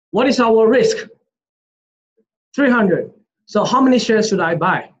what is our risk? 300. So how many shares should I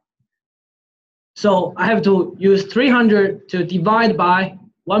buy? So I have to use 300 to divide by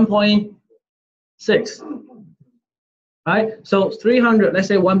 1.6, right? So 300, let's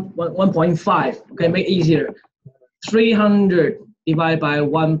say 1.5, okay, make it easier. 300 divided by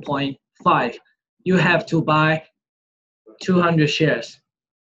 1.5, you have to buy 200 shares,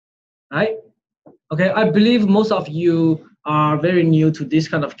 right? Okay, I believe most of you are very new to this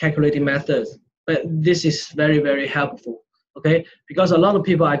kind of calculating methods, but this is very, very helpful. Okay, because a lot of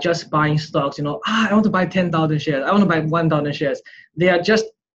people are just buying stocks, you know, I want to buy 10,000 shares, I want to buy 1,000 shares. They are just,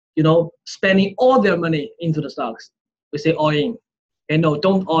 you know, spending all their money into the stocks. We say all in. Okay, no,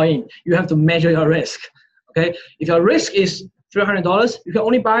 don't all in. You have to measure your risk. Okay, if your risk is $300, you can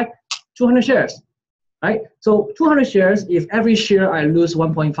only buy 200 shares, right? So 200 shares, if every share I lose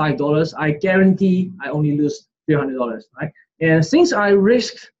 $1.5, I guarantee I only lose $300, right? And since I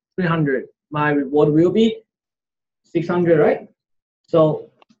risked 300, my reward will be 600, right? So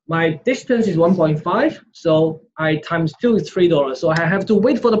my distance is 1.5, so I times 2 is $3. So I have to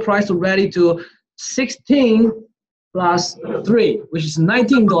wait for the price to rally to 16 plus 3, which is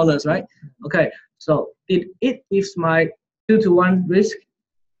 $19, right? Okay, so it gives my 2-to-1 risk.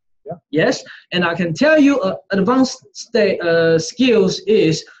 Yeah. Yes, and I can tell you advanced skills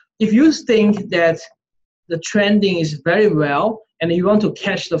is if you think that the trending is very well and you want to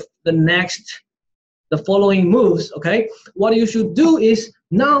catch the following moves, okay, what you should do is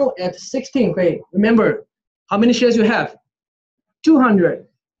now at 16, okay, remember how many shares you have? 200.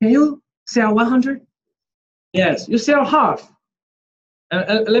 Can you sell 100? Yes, you sell half.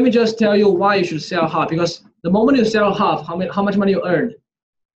 And let me just tell you why you should sell half, because the moment you sell half, how much money you earn?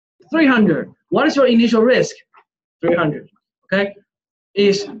 300. What is your initial risk? 300. Okay,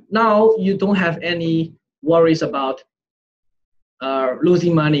 is now you don't have any worries about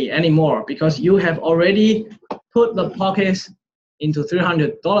losing money anymore because you have already put the pockets into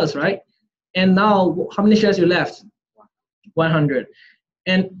 $300, right? And now how many shares you left? 100.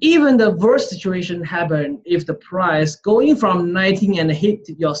 And even the worst situation happened if the price going from 19 and hit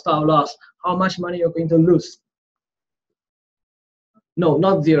your stop loss, how much money you're going to lose? No,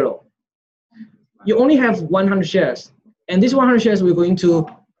 not zero. You only have 100 shares, and these 100 shares we're going to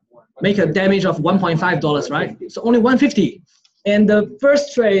make a damage of $1.5, right? So only 150. And the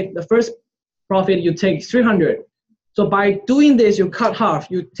first trade, the first profit you take is 300. So by doing this, you cut half,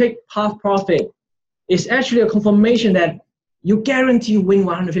 you take half profit. It's actually a confirmation that you guarantee you win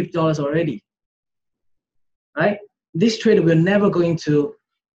 $150 already, right? This trade will never going to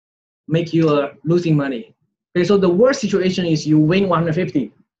make you losing money. Okay, so the worst situation is you win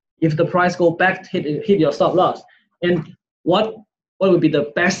 150 if the price go back to hit your stop loss. And what would be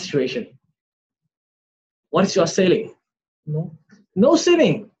the best situation? What is your ceiling? No. no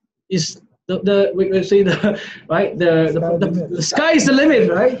ceiling. Is we say the right the sky is the limit,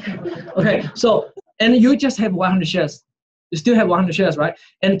 right? Okay, so and you just have 100 shares. You still have 100 shares, right?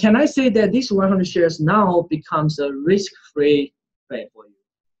 And can I say that these 100 shares now becomes a risk-free trade for you?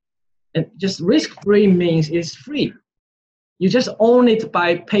 And just risk-free means it's free. You just own it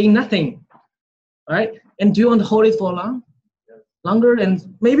by paying nothing, right? And do you want to hold it for long? Longer,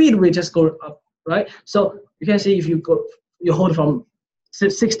 and maybe it will just go up, right? So you can see if you hold from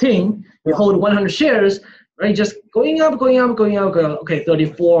 16, you hold 100 shares, right? Just going up, going up, going up, going up. Okay,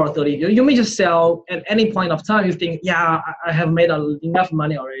 34, 30. You may just sell at any point of time. You think, yeah, I have made enough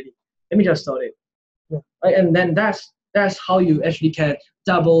money already. Let me just sell it, right? And then that's how you actually can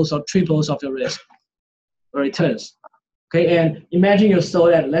doubles or triples of your risk or returns. Okay, and imagine you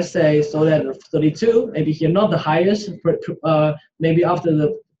sold at, let's say, sold at 32, maybe here not the highest, maybe after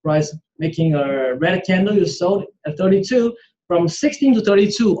the price making a red candle, you sold at 32, from 16 to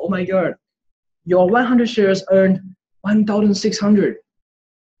 32, oh my God, your 100 shares earned 1,600,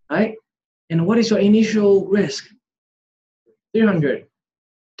 right? And what is your initial risk? 300.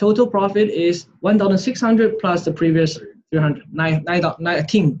 Total profit is 1,600 plus the previous 300,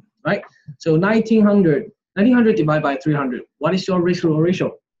 19, right? So 1,900 divided by 300. What is your risk reward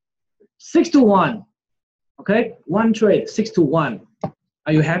ratio? 6 to 1. Okay, one trade, 6 to 1.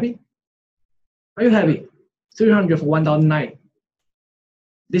 Are you happy? Are you happy? 300 for 1,009.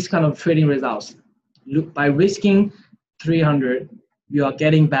 This kind of trading results. Look, by risking 300, you are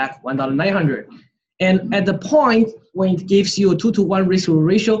getting back 1,900. And at the point when it gives you a 2 to 1 risk reward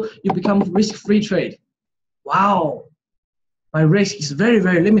ratio, you become risk-free trade. Wow, my risk is very,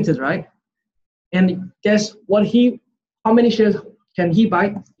 very limited, right? And guess what? How many shares can he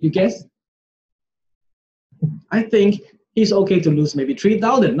buy? You guess? I think he's okay to lose maybe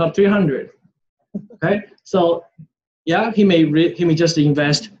 3,000, not 300. Okay, so yeah, he may just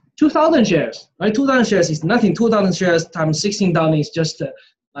invest 2,000 shares, right? 2,000 shares is nothing. 2,000 shares times 16,000 is just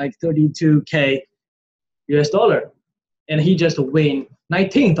like 32K US dollar, and he just win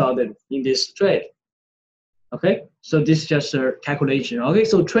 19,000 in this trade. Okay, so this is just a calculation. Okay,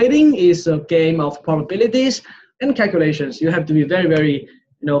 so trading is a game of probabilities and calculations. You have to be very, very,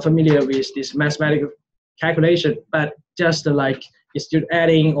 familiar with this mathematical calculation. But just like it's just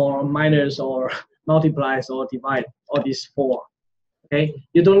adding or minus or multiplies or divide all these four. Okay,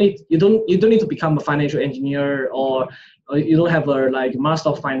 you don't need to become a financial engineer or you don't have a master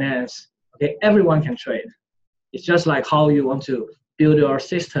of finance. Okay, everyone can trade. It's just like how you want to build your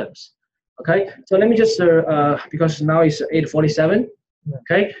systems. Okay, so let me just because now it's 8:47.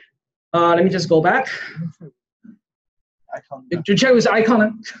 Okay, let me just go back. Icon. To check with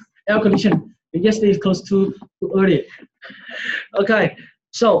icon, air condition. Yesterday is close too early. Okay,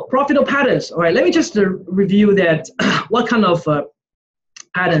 so profitable patterns. All right, let me just review that. What kind of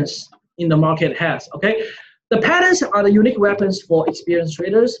patterns in the market has? Okay, the patterns are the unique weapons for experienced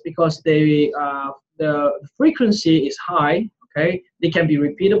traders because the frequency is high. Okay, they can be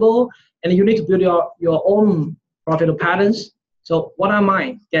repeatable. And you need to build your own profitable patterns. So what are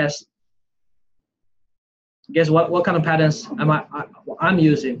mine? Guess what kind of patterns I'm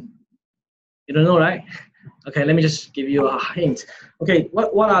using? You don't know, right? Okay, let me just give you a hint. Okay,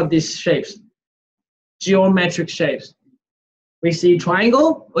 what are these shapes? Geometric shapes. We see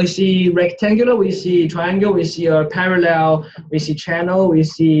triangle, we see rectangular, we see triangle, we see a parallel, we see channel, we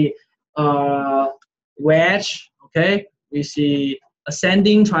see wedge, okay? We see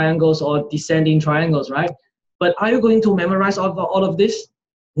ascending triangles or descending triangles, right? But are you going to memorize all of this?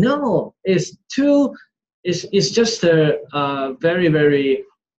 No, it's just very, very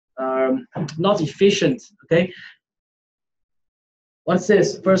not efficient, okay? What's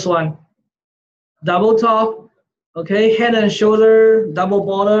this? First one, double top, okay, head and shoulder, double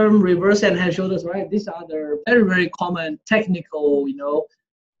bottom, reverse and head shoulders, right? These are the very, very common technical,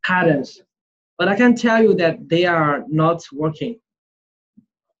 patterns. But I can tell you that they are not working.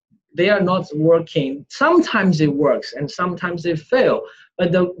 They are not working. Sometimes it works and sometimes they fail.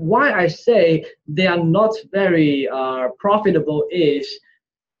 But why I say they are not very profitable is,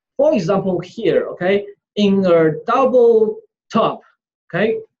 for example, here, okay, in a double top,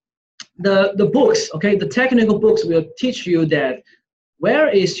 okay, the books, okay, the technical books will teach you that where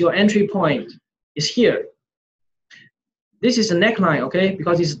is your entry point is here. This is a neckline, okay,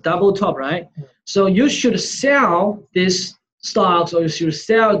 because it's double top, right? So you should sell this stocks or you should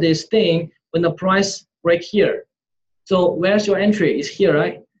sell this thing when the price break here. So where's your entry? Is here,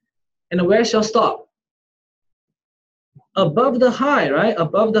 right? And where's your stop? Above the high, right?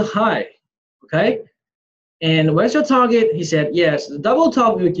 Above the high, okay? And where's your target? He said, yes, the double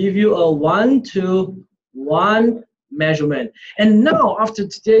top will give you a 1 to 1 measurement. And now after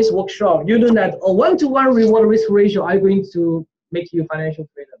today's workshop, you know that a 1-to-1 reward risk ratio are going to make you financial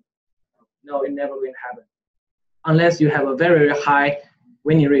freedom. No, it never will happen unless you have a very, very high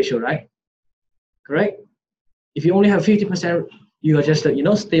winning ratio, right? Correct? If you only have 50%, you are just,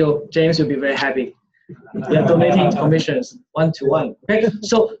 still, James will be very happy. They are donating commissions 1-to-1. Okay,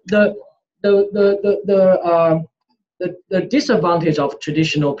 so the disadvantage of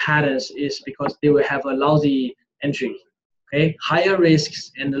traditional patterns is because they will have a lousy entry, okay, higher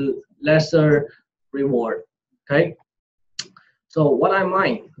risks and lesser reward. Okay, so what I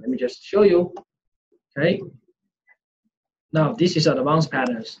mean, let me just show you. Okay, now this is advanced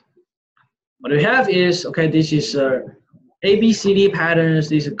patterns. What we have is, okay, this is ABCD patterns,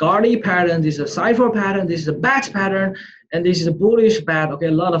 this is Gardy pattern, this is a cipher pattern, this is a bat pattern, and this is a bullish bat. Okay,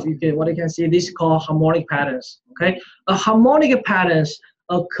 a lot of what you can see, this is called harmonic patterns. Okay, a harmonic patterns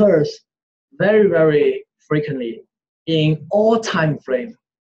occurs very, very frequently in all time frame.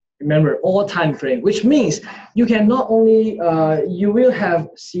 Remember, all time frame, which means you can not only you will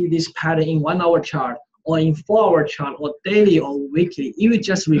see this pattern in 1 hour chart or in 4 hour chart or daily or weekly. It will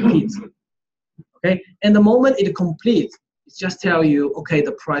just repeat. Okay, and the moment it completes, it just tell you, okay,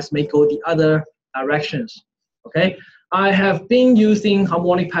 the price may go the other directions. Okay, I have been using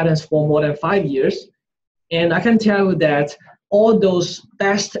harmonic patterns for more than 5 years, and I can tell you that all those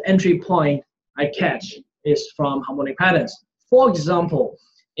best entry point I catch is from harmonic patterns. For example,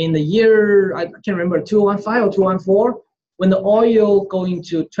 in the year, I can't remember, 2015 or 2014, when the oil going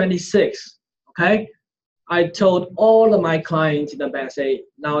to 26, okay, I told all of my clients in the bank, say,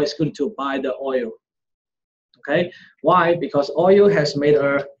 now it's good to buy the oil. Okay, why? Because oil has made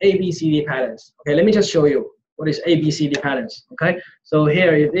a ABCD patterns. Okay, let me just show you what is ABCD patterns. Okay, so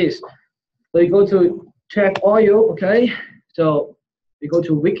here it is. So you go to check oil. Okay, so you go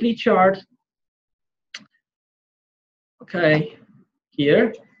to weekly chart. Okay,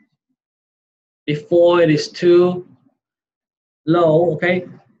 here, before it is too low. Okay,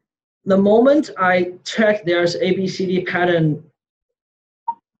 the moment I check there's ABCD pattern,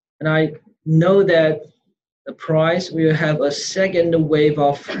 and I know that the price will have a second wave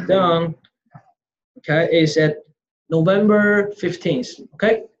of down. Okay, is at November 15th.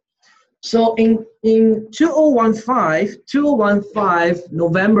 Okay, so in 2015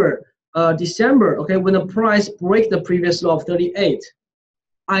 November, December. Okay, when the price break the previous low of 38,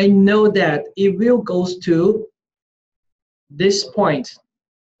 I know that it will goes to this point.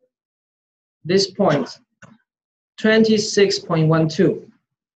 26.12.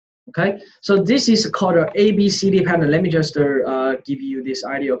 Okay, so this is called an ABCD pattern. Let me just give you this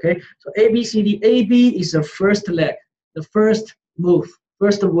idea. Okay, so ABCD, AB is the first leg, the first move,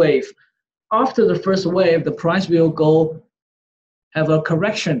 first wave. After the first wave, the price will go have a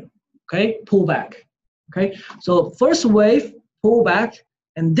correction. Okay, pullback. Okay, so first wave, pullback,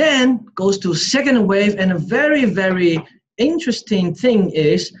 and then goes to second wave. And a very, very interesting thing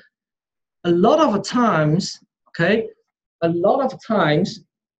is, a lot of times, okay,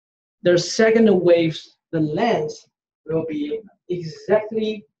 the second waves, the length will be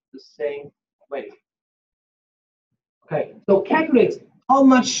exactly the same wave. Okay, so calculate how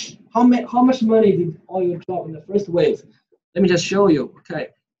much money did oil drop in the first wave. Let me just show you. Okay,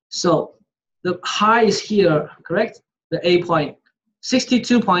 so the high is here, correct? The A point,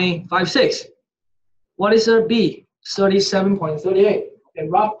 62.56. What is the B? 37.38. Okay,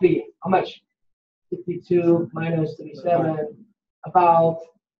 roughly how much? 62 minus 37, about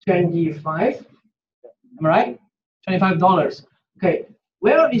 25. Am I right? $25. Okay,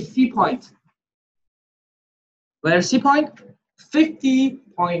 where is C point? Where is C point?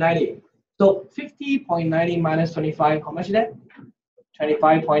 50.90. So 50.90 minus 25, how much is that?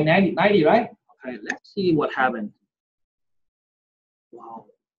 25.90, right? Okay, let's see what happened. Wow.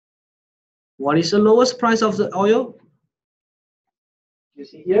 What is the lowest price of the oil? You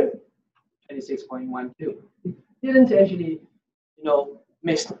see here? 26.12. It didn't actually,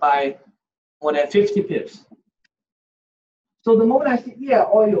 missed by more than 50 pips. So the moment I see, yeah,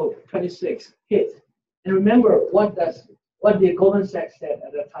 oil 26 hit, and remember what the Goldman Sachs said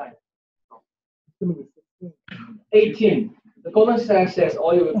at that time. 18. The Goldman Sachs says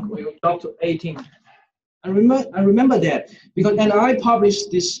oil will drop to 18. I remember that because, and I published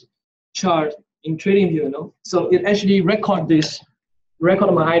this chart in TradingView, so it actually record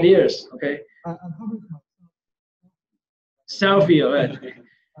my ideas. Okay. Selfie, right?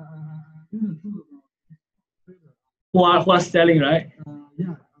 Who are selling, right?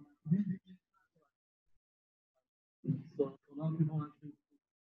 Yeah.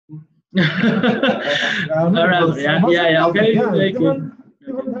 All right. Yeah. Okay. Very good.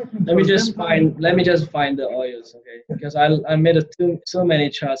 Let me just find the oils, okay? Because I made so many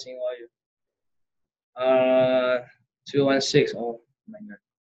charts in oil. 216. Oh my god.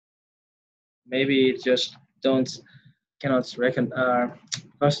 Maybe it just cannot reckon.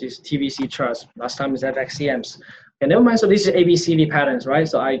 First is TVC charts. Last time is FXCMs. Okay, never mind. So this is ABCD patterns, right?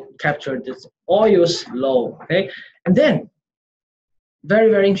 So I captured this oils low, okay? And then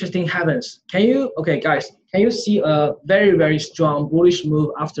very interesting happens. Okay guys, can you see a very strong bullish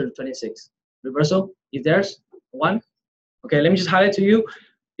move after 26? Reversal is there's one. Okay, let me just highlight to you.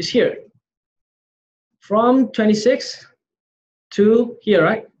 It's here. From 26 to here,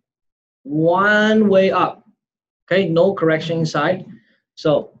 right? One way up. Okay, no correction inside.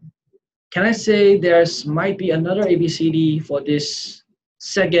 So can I say there's might be another ABCD for this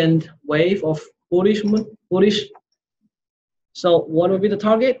second wave of bullish? So what will be the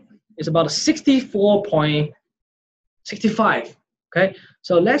target? It's about 64.65. Okay,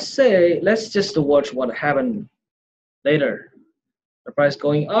 so let's just watch what happened later. The price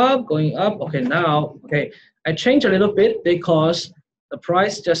going up. Okay, now I changed a little bit because the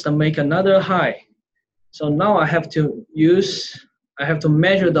price just make another high. So now I have to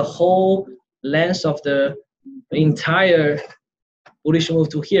measure the whole length of the entire bullish move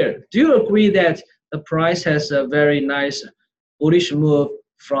to here. Do you agree that the price has a very nice bullish move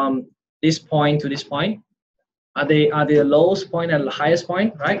from this point to this point? Are they the lowest point and the highest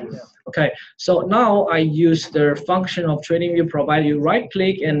point, right? Yeah. Okay, so now I use the function of TradingView, provide you right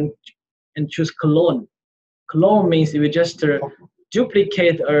click and choose clone. Clone means you just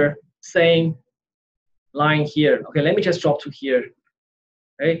duplicate a same line here. Okay, let me just drop to here.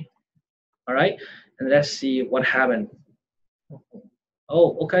 Okay, all right, and let's see what happened.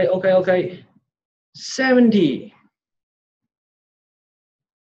 Oh, okay. 70.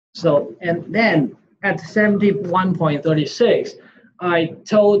 So, and then at 71.36, I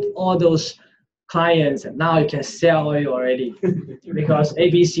told all those clients, now you can sell oil already because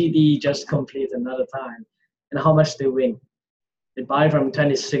ABCD just complete another time. And how much they win? They buy from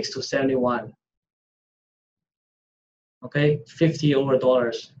 26 to 71. Okay, $50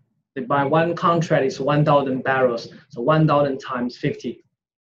 over. They buy one contract is 1,000 barrels, so 1,000 times 50.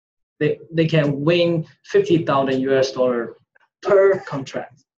 They can win 50,000 US dollar per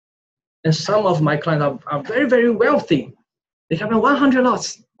contract. And some of my clients are very wealthy. They have 100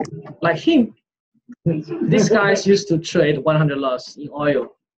 lots, like him. These guys used to trade 100 lots in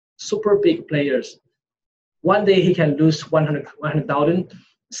oil, super big players. One day he can lose 100,000.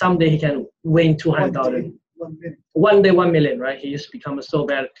 Someday he can win 200,000. One day 1 million, right? He used to become so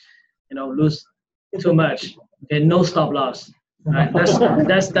bad, lose too much. Okay, no stop loss. Right?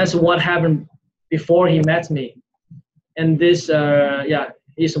 That's what happened before he met me. And this,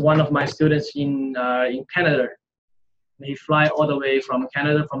 he's one of my students in Canada. He fly all the way from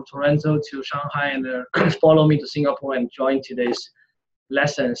Canada, from Toronto to Shanghai, and follow me to Singapore and join today's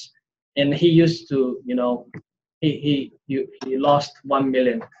lessons. And he used to, he lost 1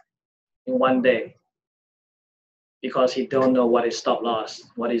 million in one day because he don't know what is stop loss,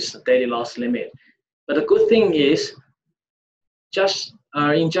 what is daily loss limit. But the good thing is,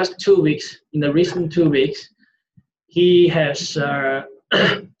 in just 2 weeks, in the recent 2 weeks, he has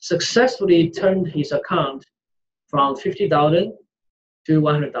successfully turned his account from 50,000 to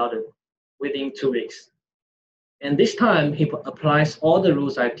 100,000 within 2 weeks. And this time he applies all the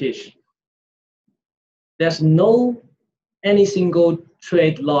rules I teach. There's no any single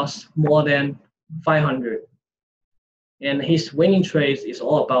trade loss more than 500. And his winning trades is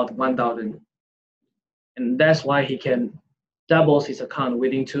all about 1,000. And that's why he can double his account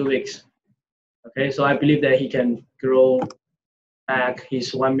within 2 weeks. Okay, so I believe that he can grow back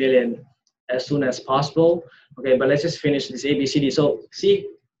his 1 million as soon as possible. Okay, but let's just finish this ABCD. So see,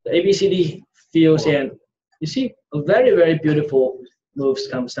 the ABCD feels, and you see a very beautiful moves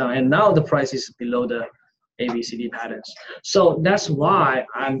comes down, and now the price is below the ABCD patterns. So that's why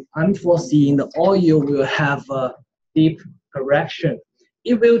I'm foreseeing the oil will have a deep correction.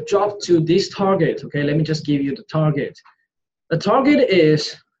 It will drop to this target. Okay, let me just give you the target. The target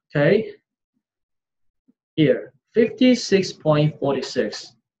is, okay, here,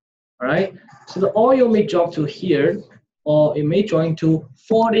 56.46. All right, so the oil may drop to here, or it may join to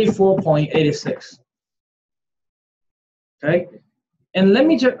 44.86. Okay, and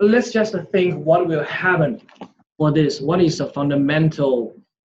let's just think what will happen for this. What is the fundamental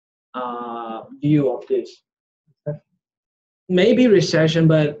view of this? Maybe recession,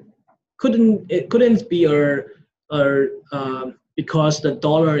 but it couldn't be because the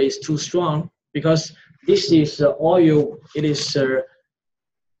dollar is too strong. Because this is oil, it is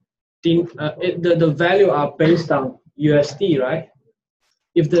the value are based on USD, right?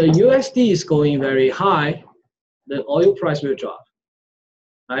 if the USD is going very high, the oil price will drop,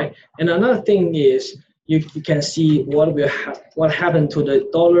 right? And another thing is you can see what happened to the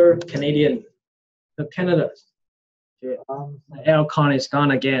dollar Canadian, the Canada. The aircon is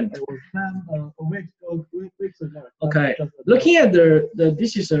gone again. It was down weeks ago. Okay, looking at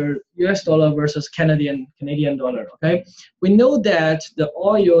this is a US dollar versus Canadian dollar. Okay, we know that the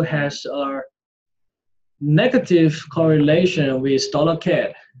oil has a negative correlation with dollar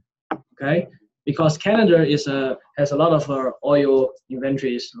CAD. Okay, because Canada has a lot of oil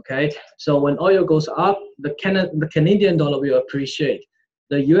inventories. Okay, so when oil goes up, the Canadian dollar will appreciate.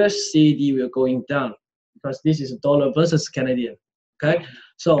 The USCD will going down because this is dollar versus Canadian. Okay,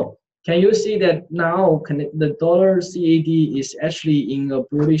 so can you see that now the dollar CAD is actually in a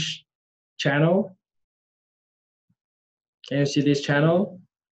bullish channel? Can you see this channel?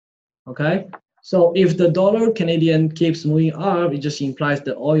 Okay, so if the dollar Canadian keeps moving up, it just implies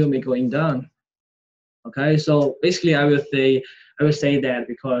the oil may going down. Okay, so basically I will say that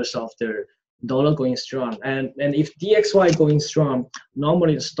because of the dollar going strong, and if DXY going strong,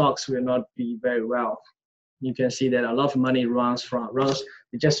 normally the stocks will not be very well. You can see that a lot of money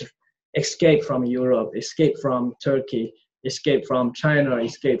they just escape from Europe, escape from Turkey, escape from China,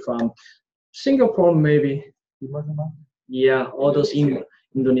 escape from Singapore maybe. Yeah, all those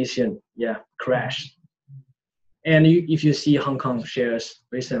Indonesian, yeah, crashed. And if you see Hong Kong shares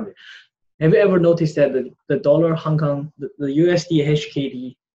recently, have you ever noticed that the dollar Hong Kong, the USD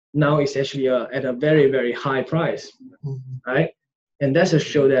HKD now is actually at a very, very high price, right? And that's a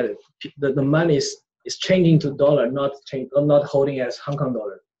show that the money is changing to dollar, not holding as Hong Kong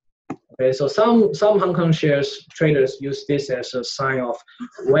dollar. Okay, so some Hong Kong shares traders use this as a sign of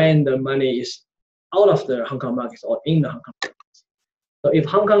when the money is out of the Hong Kong markets or in the Hong Kong markets. So if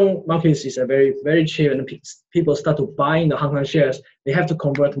Hong Kong markets is a very, very cheap and people start to buy in the Hong Kong shares, they have to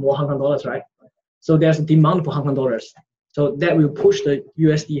convert more Hong Kong dollars, right? So there's a demand for Hong Kong dollars. So that will push the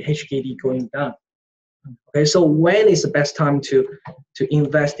USD HKD going down. Okay, so when is the best time to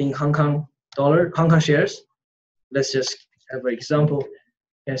invest in Hong Kong shares? Let's just have an example.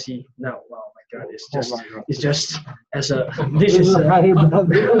 You can see now. Wow, my God, it's just as a this is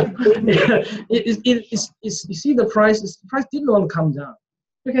you see the price didn't want to come down.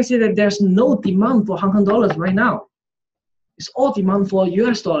 You can see that there's no demand for Hong Kong dollars right now. It's all demand for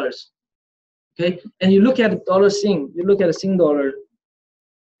US dollars. Okay, and you look at the dollar Sing, you look at the Sing dollar,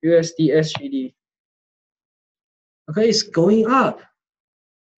 USD SGD. Okay, it's going up.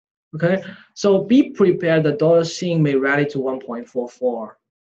 Okay, so be prepared. The dollar Sing may rally to 1.44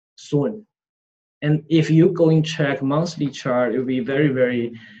 soon. And if you go and check monthly chart, it will be very,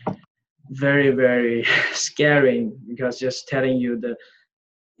 very, very, very scary because just telling you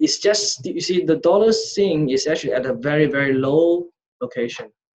it's just, you see, the dollar Sing is actually at a very, very low location.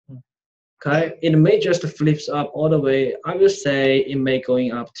 Okay, it may just flips up all the way. I would say it may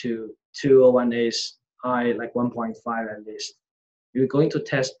going up to 2018 high, like 1.5 at least. You're going to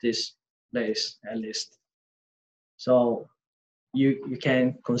test this place at least. So you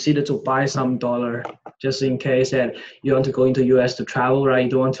can consider to buy some dollar just in case that you want to go into US to travel, right? You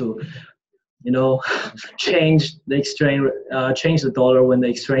don't want to, change the exchange, change the dollar when the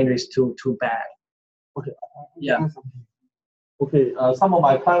exchange is too bad. Okay. Yeah. Okay. Some of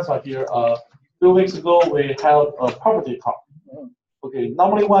my plans are here. 2 weeks ago we held a property talk. Okay.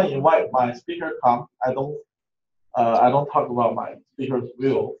 Normally when I invite my speaker come, I don't talk about my speaker's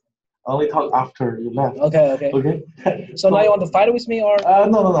view. I only talk after you left. Okay. So now you want to fight with me or?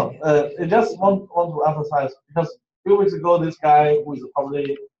 No. I just want to emphasize because 2 weeks ago this guy who is a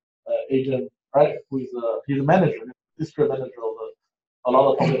property agent, right? He's a manager, district manager of a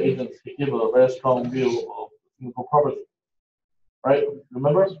lot of property agents. He gave a very strong view of Singapore property, right?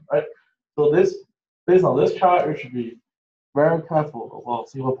 Remember, right? So based on this chart, you should be very careful about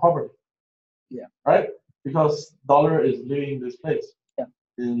Singapore property. Yeah. Right? Because dollar is leaving this place. Yeah.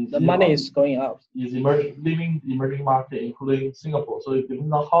 The money is going out. Is leaving the emerging market, including Singapore. So it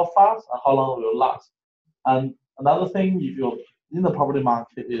depends on how fast and how long it will last. And another thing, if you're in the property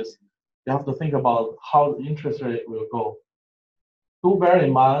market, is you have to think about how the interest rate will go. Do bear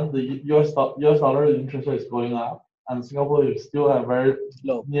in mind the US dollar interest rate is going up, and Singapore is still at very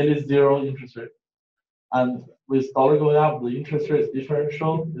low, nearly zero interest rate. And with dollar going up, the interest rate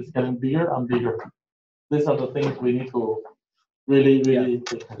differential is getting bigger and bigger. These are the things we need to really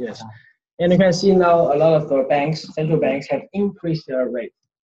yes. And you can see now a lot of the banks, central banks, have increased their rate.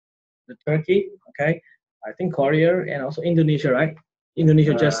 The Turkey, okay, I think Korea and also Indonesia, right?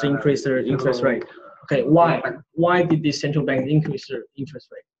 Indonesia just increased their interest rate. Okay, why? Why did the central bank increase their interest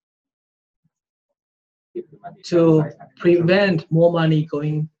rate? keep the money to inside and prevent more money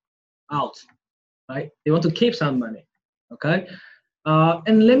going out, right? They want to keep some money, okay?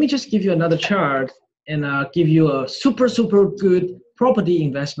 And let me just give you another chart and give you a super good property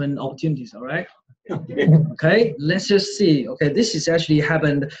investment opportunities, all right? Okay, let's just see. Okay, this is actually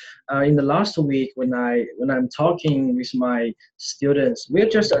happened in the last week when I'm talking with my students. We're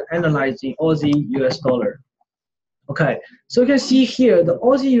just analyzing Aussie US dollar. Okay, so you can see here the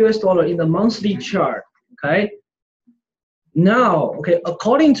Aussie US dollar in the monthly chart. Okay, now, okay,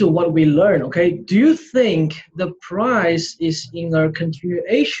 according to what we learned, okay, do you think the price is in a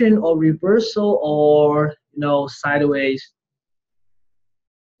continuation or reversal or sideways?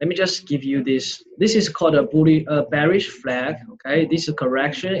 Let me just give you this. This is called a bearish flag. Okay, this is a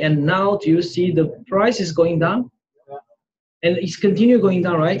correction, and now do you see the price is going down, and it's continue going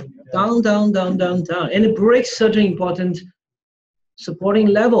down, right? Down, and it breaks certain important supporting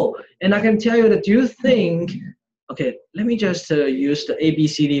level. And I can tell you that. Do you think? Okay, let me just use the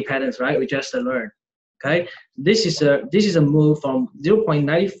ABCD patterns, right? We just learned. Okay, this is a move from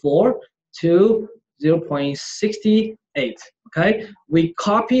 0.94 to 0.68. Okay, we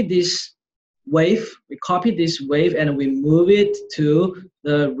copy this wave, and we move it to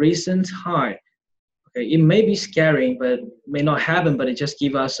the recent high. Okay, it may be scary, but may not happen, but it just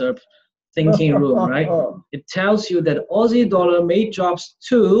gives us a thinking room, right? It tells you that Aussie dollar may drop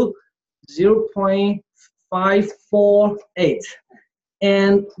to 0.548,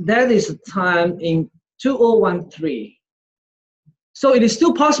 and that is the time in 2013. So it is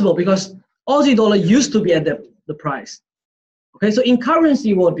still possible because Aussie dollar used to be at the price. Okay, so in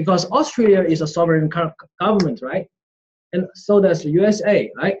currency world, because Australia is a sovereign government, right? And so does the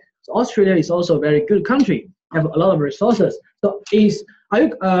USA, right? So Australia is also a very good country, have a lot of resources. So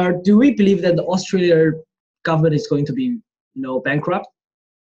do we believe that the Australian government is going to be, bankrupt?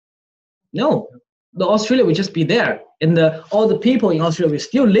 No, the Australia will just be there, and all the people in Australia will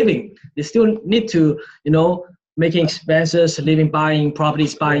still living. They still need to, making expenses, living, buying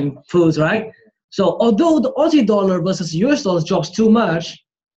properties, buying foods, right? So although the Aussie dollar versus US dollar drops too much,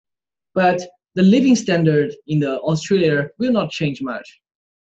 but the living standard in the Australia will not change much,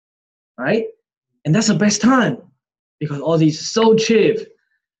 right? And that's the best time because Aussie is so cheap.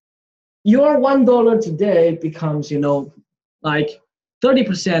 Your $1 today becomes, like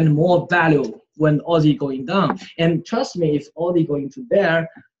 30% more value when Aussie going down. And trust me, if Aussie going to there,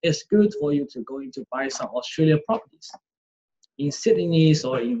 it's good for you to go into buy some Australia properties in Sydney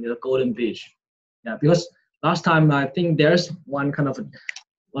or in the Golden Beach. Yeah, because last time I think there's one kind of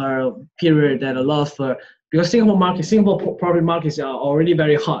period that a lot of because Singapore property markets are already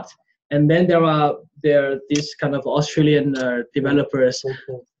very hot, and then there are these kind of Australian developers,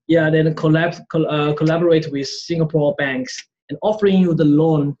 yeah, then collaborate with Singapore banks and offering you the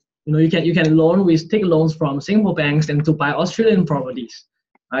loan. You can take loans from Singapore banks and to buy Australian properties,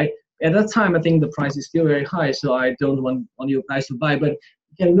 right? At that time, I think the price is still very high, so I don't want you guys to buy, but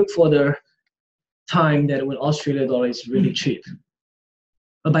you can look for the time that when Australian dollar is really cheap.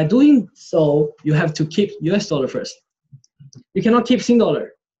 But by doing so, you have to keep US dollar first. You cannot keep Sing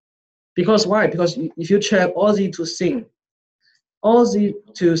dollar. Because why? Because if you check Aussie to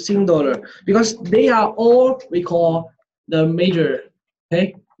Sing dollar, because they are all we call the major,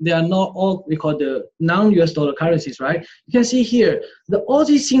 okay? They are not all we call the non-US dollar currencies, right? You can see here, the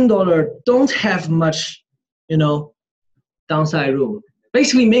Aussie Sing dollar don't have much, downside room.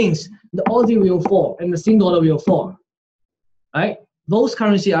 Basically means the Aussie will fall and the Sing dollar will fall, right? Those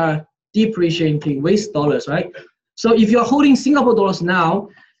currencies are depreciating with dollars, right? So if you're holding Singapore dollars now,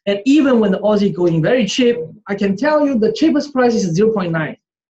 and even when the Aussie going very cheap, I can tell you the cheapest price is 0.9.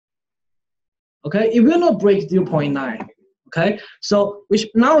 Okay, it will not break 0.9. Okay, so which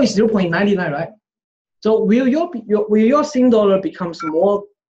now is 0.99, right? So will your Sing dollar becomes more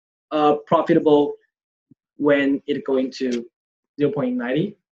profitable when it going to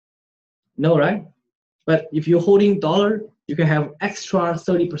 0.90? No, right? But if you're holding dollar, you can have extra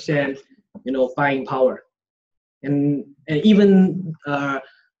 30%, buying power, and even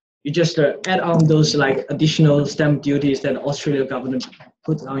you just add on those like additional stamp duties that Australia government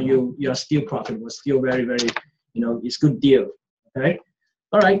put on you. You are still profitable, still very, very, it's good deal. Okay,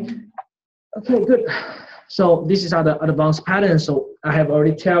 all right, okay, good. So this is the advanced pattern. So I have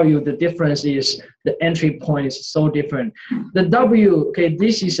already tell you the difference is the entry point is so different. The W, okay,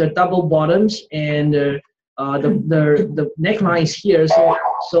 this is a double bottoms, and the neckline is here.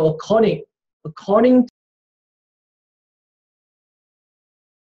 So according.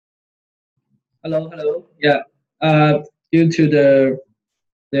 Hello. Yeah. Due to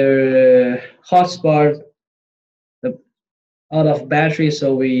the hotspot, out of battery,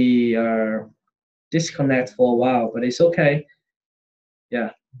 so we are disconnect for a while, but it's okay.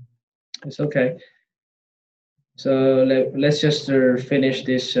 Yeah, it's okay. So let's just finish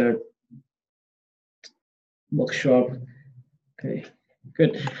this workshop. Okay,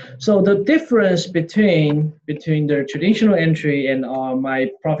 good. So the difference between the traditional entry and my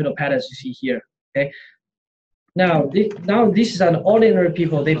profit or patterns you see here. Okay. Now this is an ordinary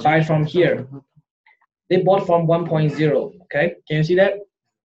people. They buy from here. They bought from 1.0. Okay, can you see that?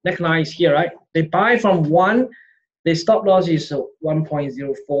 Neckline is here, right? They buy from 1. The stop loss is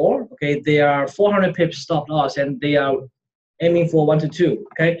 1.04. Okay, they are 400 pips stop loss, and they are aiming for 1 to 2.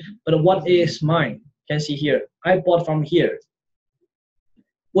 Okay, but what is mine? You can see here. I bought from here.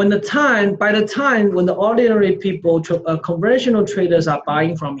 By the time when the ordinary people, conventional traders are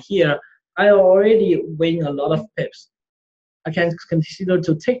buying from here, I already win a lot of pips. I can consider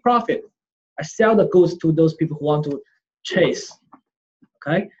to take profit. I sell the goods to those people who want to chase.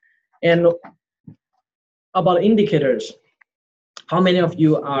 Okay, and about indicators, how many of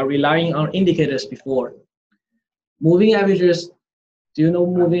you are relying on indicators before? Moving averages. Do you know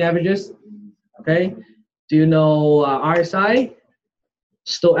moving averages? Okay. Do you know RSI,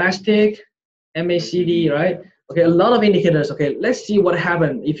 stochastic, MACD, right? Okay, a lot of indicators. Okay, let's see what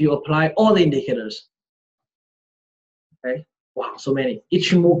happens if you apply all the indicators. Okay, wow, so many.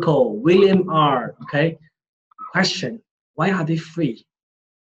 Ichimoku, William R. Okay, question: why are they free?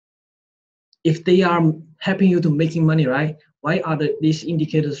 If they are helping you to making money, right? Why are these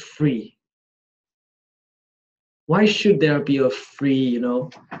indicators free? Why should there be a free,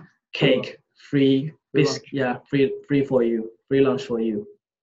 cake, free biscuit, yeah, free for you, free lunch for you?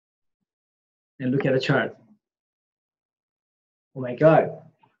 And look at the chart. Oh my God!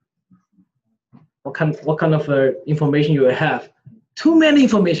 What kind of information you have? Too many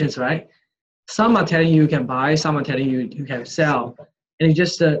informations, right? Some are telling you can buy, some are telling you you can sell, and you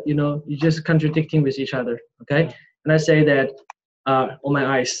just you're just contradicting with each other. Okay, and I say that. Oh my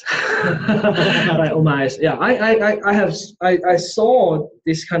eyes, right? Oh my eyes. Yeah, I saw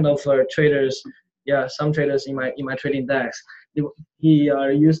this kind of traders. Yeah, some traders in my trading desk. He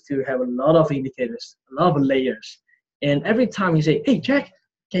used to have a lot of indicators, a lot of layers, and every time he say, "Hey Jack,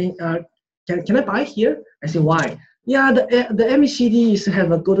 can I buy here?" I say, "Why?" Yeah, the MACD is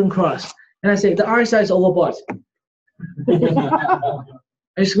have a golden cross, and I say the RSI is overbought.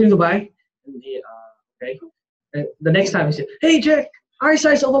 Are you going to buy? And he, okay. And the next time he said, "Hey Jack,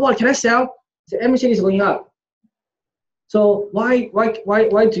 RSI is overbought. Can I sell?" The MACD is going up. So why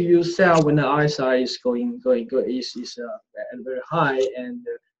do you sell when the RSI is going is very high, and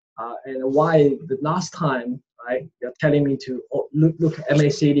why the last time, right? You're telling me to look at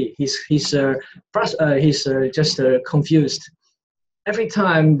MACD. He's just confused. Every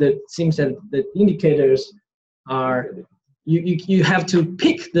time that seems that the indicators are you have to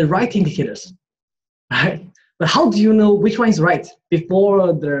pick the right indicators, right? But how do you know which one is right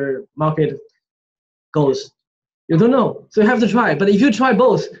before the market goes? You don't know, so you have to try. But if you try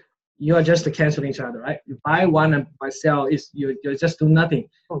both, you are just canceling each other, right? You buy one and buy sell, you just do nothing.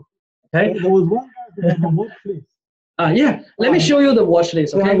 Okay. There was one guy who had a watch list. Yeah. Let me show you the watch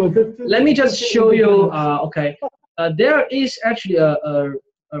list. Okay. Let me just show you. Okay. There is actually a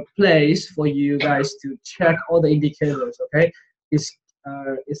place for you guys to check all the indicators. Okay. It's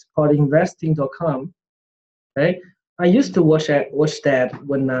called investing.com. Okay, I used to watch that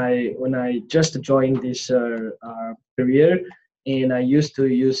when I just joined this career, and I used to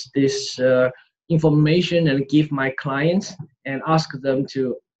use this information and give my clients and ask them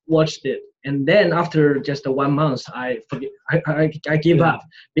to watch it. And then after just 1 month, I give up,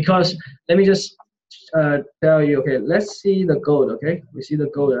 because let me just tell you. Okay, let's see the gold. Okay, we see the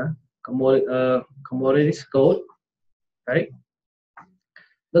gold, commodities gold, right?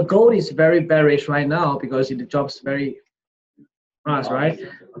 The gold is very bearish right now because it drops very fast, right?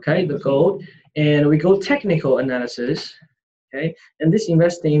 Okay, the gold. And we go technical analysis. Okay, and this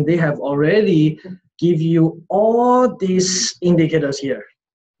investing, they have already give you all these indicators here.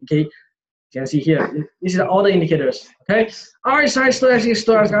 Okay, you can see here. These are all the indicators. Okay, RSI,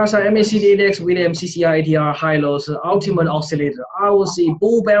 stochastic, MACD index, Williams, CCI, ATR, high lows, ultimate oscillator, ROC,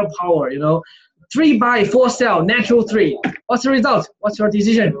 bull bear power. 3 buy, 4 sell, natural 3. What's the result? What's your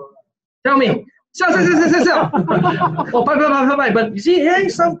decision? Tell me. Sell. Oh, buy. But you see, here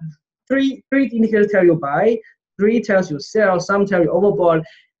some three indicators tell you buy, 3 tells you sell, some tell you overbought.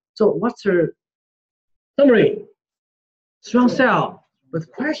 So what's your summary? Strong sell. But the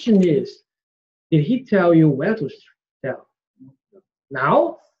question is, did he tell you where to sell?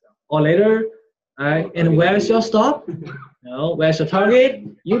 Now or later? And where's your stop? No. Where's your target?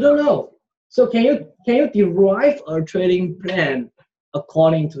 You don't know. So can you derive a trading plan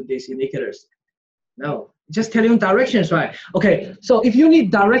according to these indicators? No, just telling you directions, right? Okay, so if you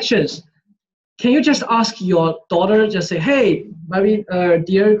need directions, can you just ask your daughter, just say, hey, maybe,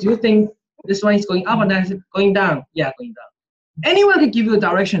 dear, do you think this one is going up or going down? Yeah, going down. Anyone can give you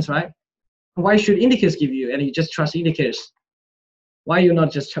directions, right? Why should indicators give you, and you just trust indicators? Why you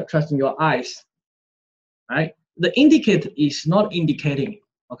not just trusting your eyes, right? The indicator is not indicating,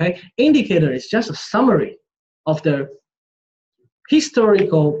 okay? Indicator is just a summary of the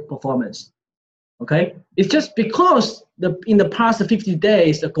historical performance, okay? It's just because in the past 50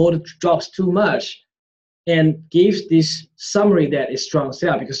 days, the gold drops too much and gives this summary that is strong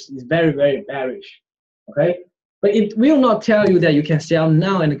sell because it's very, very bearish, okay? But it will not tell you that you can sell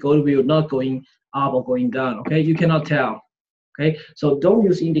now and the gold will not going up or going down, okay? You cannot tell, okay? So don't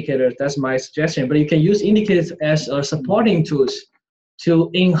use indicators, that's my suggestion, but you can use indicators as a supporting tools to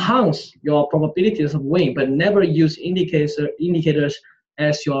enhance your probabilities of win, but never use indicators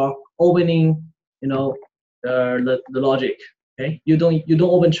as your opening, the logic, okay? You don't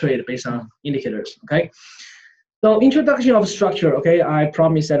open trade based on indicators, okay? So introduction of structure, okay? I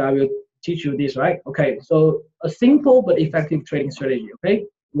promise that I will teach you this, right? Okay, so a simple but effective trading strategy, okay?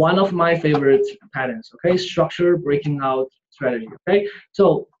 One of my favorite patterns, okay? Structure breaking out strategy, okay?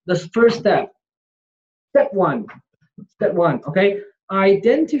 So the first step one, okay?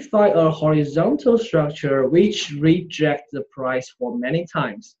 Identify a horizontal structure which reject the price for many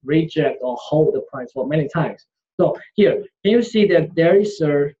times, reject or hold the price for many times. So here, can you see that there is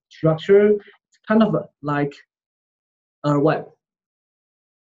a structure, kind of like what?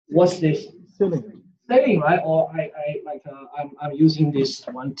 What's this? Selling, right? Or I'm using this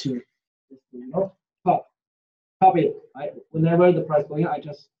one to, top it, right? Whenever the price going, I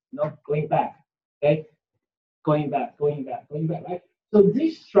just going back, okay? Going back, right? So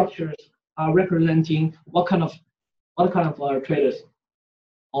these structures are representing what kind of traders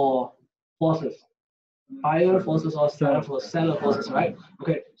or forces, buyer forces or seller forces, right?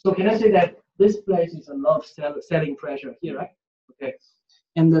 Okay, so can I say that this place is a lot of selling pressure here, right? Okay,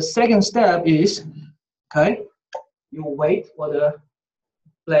 and the second step is, okay, you wait for the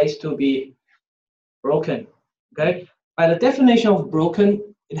place to be broken, okay? By the definition of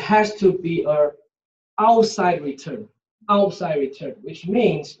broken, it has to be a outside return, which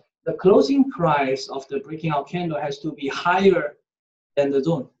means the closing price of the breaking out candle has to be higher than the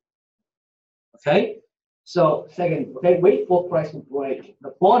zone. Okay, so second, okay, wait for price to break.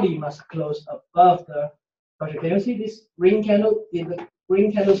 The body must close above the pressure. Can you see this green candle? Is the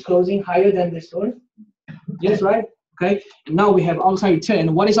green candle's closing higher than this zone? Yes, right? Okay, now we have outside return.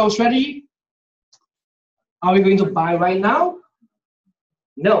 And what is our strategy? Are we going to buy right now?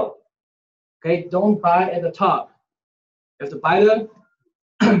 No. Okay, don't buy at the top. You have to buy the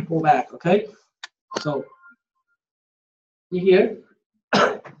pull back, okay? So here,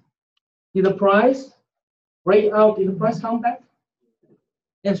 did the price break out? Did the price come back?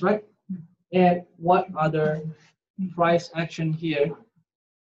 Yes, right? And what other price action here?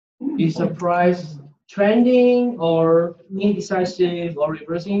 Is the price trending or indecisive or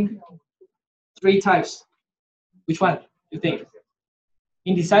reversing? Three types. Which one do you think?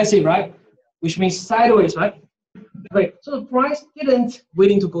 Indecisive, right? Which means sideways, right? Okay, so the price didn't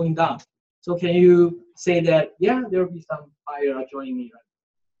willing to going down. So can you say that, yeah, there will be some buyer joining me,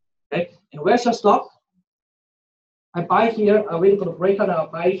 right? Okay, and where's your stop? I buy here, I wait for the breakout, I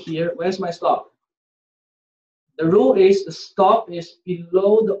buy here. Where's my stop? The rule is the stop is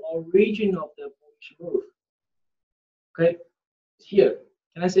below the origin of the bullish move. Okay, here.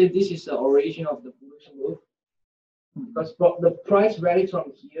 Can I say this is the origin of the bullish move? Because the price rallies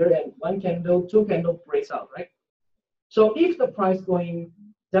from here and one candle, two candle breaks out, right? So if the price going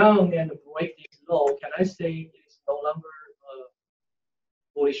down and break this low, can I say it is no longer a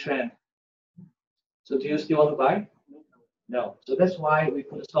bullish trend? So do you still want to buy? No. So that's why we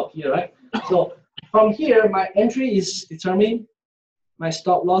put a stop here, right? So from here, my entry is determined, my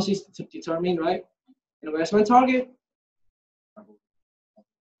stop loss is determined, right? And where's my target?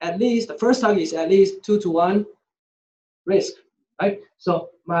 At least the first target is at least 2-to-1 risk, right?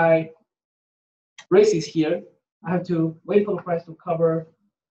 So my risk is here. I have to wait for the price to cover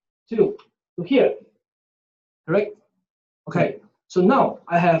 2 to here, correct? Okay, so now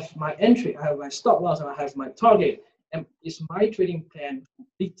I have my entry, I have my stop loss, and I have my target, and is my trading plan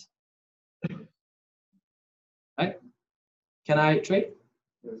complete? Right? Can I trade?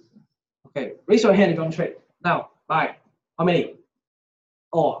 Yes. Okay, raise your hand if you want to trade. Now, buy. How many?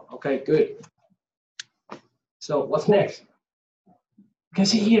 Oh, okay, good. So what's next? You can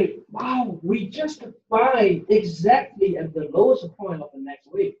see here, wow, we just buy exactly at the lowest point of the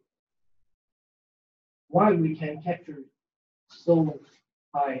next week. Why we can capture so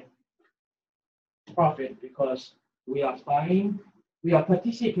high profit because we are buying, we are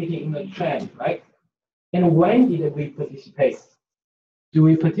participating in the trend, right? And when did we participate? Do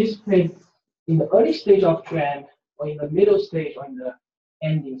we participate in the early stage of trend, or in the middle stage, or in the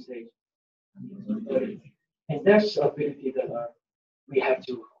ending stage? And that's the ability that we have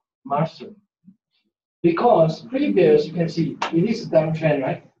to master. Because previous, you can see it is downtrend,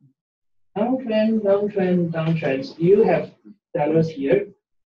 right? Downtrend, downtrend, downtrends. You have sellers here,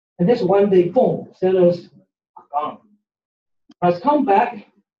 and that's one day, boom, sellers are gone. Let's come back,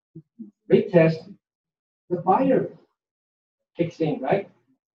 retest, the buyer kicks in, right?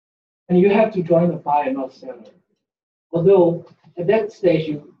 And you have to join the buyer, not seller. Although at that stage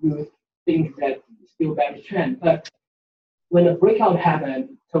you would think that it's still bearish trend, but when a breakout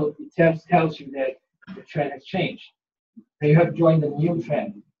happened, so it tells you that the trend has changed, and you have joined the new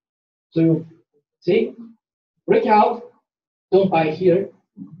trend. So you see, breakout, don't buy here,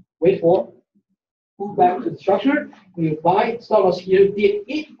 wait for, move back to the structure, you buy stop loss here. Did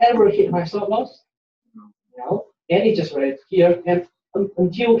it ever hit my stop loss? No, and it just right here, and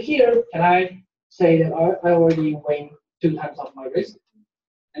until here, can I say that I already win 2 times of my risk?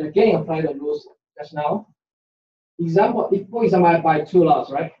 And again, apply the rules just now. Example, for example, I buy 2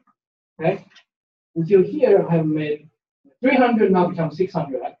 lots, right? Okay. Until here, I have made 300, now becomes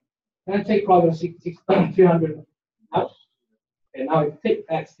 600, right? And I take profit 300 out, and now you take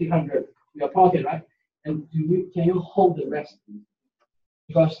that 600 to your pocket, right? And can you hold the rest?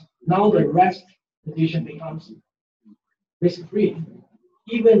 Because now the rest position becomes risk-free.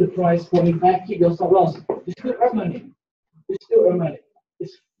 Even the price going back, hit your stop loss, you still earn money. You still earn money.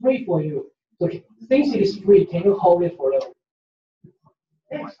 It's free for you. So since it is free, can you hold it forever?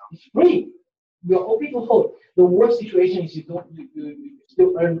 Yes, it's free. You're open to hold. The worst situation is you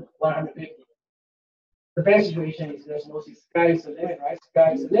still earn 150. The best situation is there's no sky is the limit, right?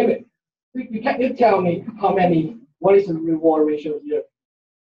 Sky is the limit. You tell me how many, what is the reward ratio here?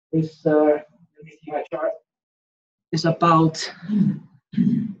 It's let me see my chart. It's about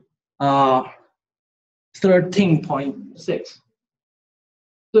 13.6.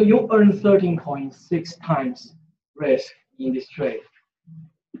 So you earn 13.6 times risk in this trade.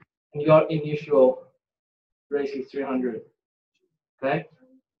 And your initial risk is 300. Okay?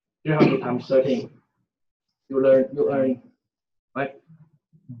 300 times 13. You earn right?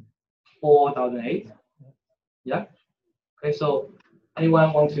 4,008. Yeah? Okay, so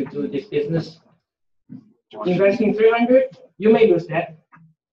anyone want to do this business? Investing 300, you may lose that,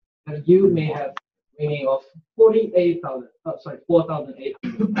 but you may have winning of 48,000. Oh, sorry,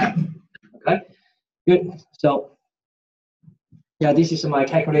 4,800. Okay, good. So, yeah, this is my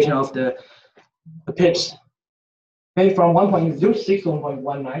calculation of the pips. Okay, from 1.06 to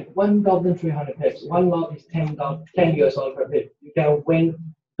 1.19, 1,300 pips. One lot is 10 US dollar per pip. You can win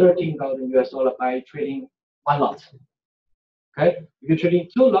 13,000 US dollar by trading one lot. Okay, if you're trading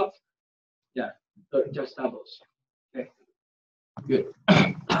 2 lots, yeah, so it just doubles. Okay, good.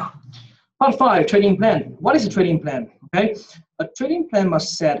 Part 5, trading plan. What is a trading plan? Okay, a trading plan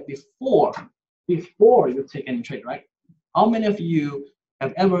must set before you take any trade, right? How many of you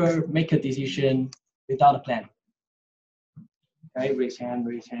have ever make a decision without a plan? Okay, raise hand,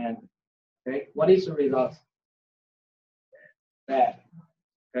 raise hand. Okay, what is the result? Bad.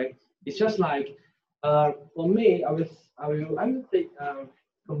 Okay, it's just like for me, I would think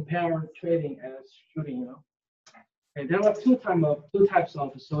compare trading as shooting. You know, okay, there are two types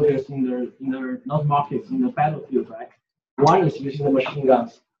of soldiers in the not markets in the battlefield, right? One is using the machine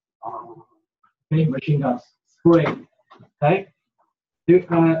guns. Okay, machine guns, spray. Okay, do you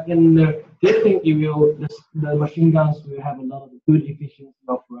think the machine guns will have a lot of good efficiency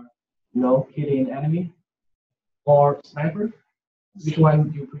of hitting an enemy, or sniper? Which one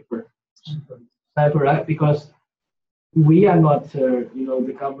do you prefer? Sniper, right? Because we are not the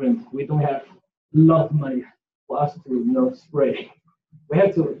government. We don't have a lot of money for us to spray. We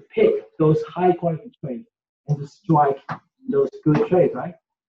have to pick those high quality trades and to strike those good trades, right?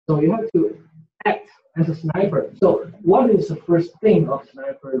 So you have to act as a sniper. So what is the first thing of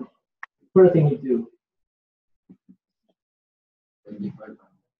sniper? First thing you do?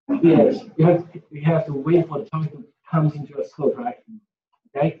 Yes, you have to wait for the target to come into your scope, right?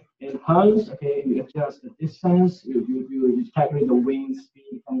 Okay, and punch. Okay, you adjust the distance. You calculate the wind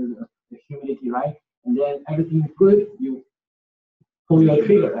speed and the humidity, right? And then everything good, you pull your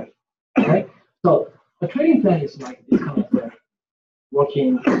trigger, right? Okay. So a trading plan is like this kind of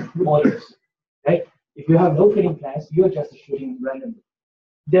working orders. Okay. If you have no trading plans, you're just shooting randomly.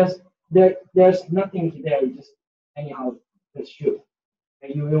 There's nothing there. You just anyhow just shoot.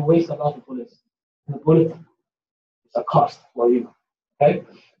 And you will waste a lot of bullets. And the bullet is a cost for you. Okay.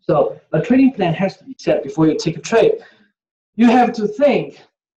 So a trading plan has to be set before you take a trade. You have to think,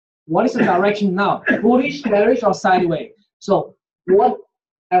 what is the direction now? Bullish, bearish, or sideways? So what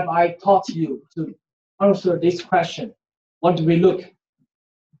have I taught you to answer this question? What do we look?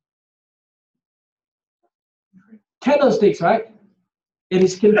 Candlesticks, right? It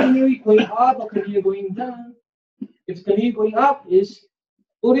is continually going up or continue going down. If continue going up is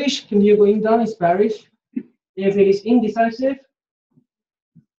bullish, continue going down is bearish. If it is indecisive,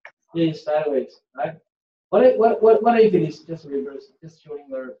 it is sideways, right? What if it is just reverse, just showing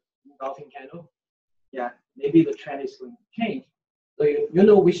a engulfing candle? Yeah, maybe the trend is going to change. So you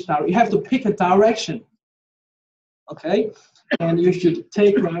know which direction. You have to pick a direction, okay? And you should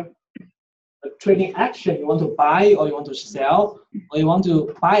take a trading action. You want to buy or you want to sell, or you want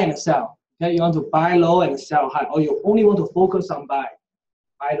to buy and sell. Okay, you want to buy low and sell high, or you only want to focus on buy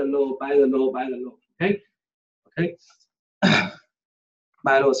the low, buy the low, buy the low. Okay, okay.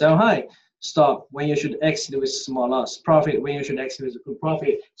 Buy low, sell high. Stop when you should exit with small loss. Profit when you should exit with a good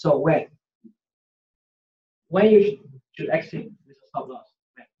profit. So when you should exit with a stop loss.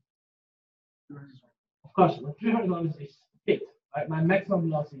 When? Of course, when $300 is hit, right? My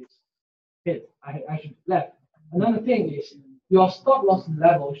maximum loss is hit. I should left. Another thing is your stop loss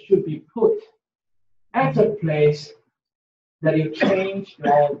level should be put at a place that you change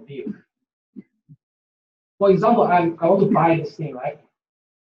your view. For example, I want to buy this thing, right?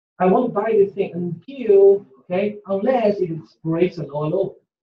 I want to buy this thing until, okay, unless it breaks a lower low,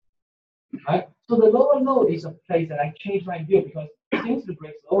 right? So the lower low is a place that I change my view, because since it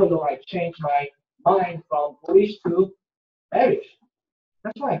breaks lower low, I change my mind from bullish to bearish.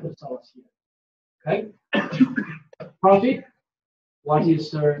 That's why I put stop loss here. Okay. Profit. What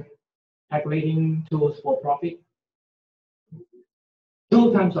is the calculating tools for profit?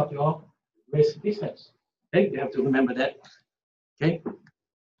 2 times of your risk distance. Okay, you have to remember that. Okay.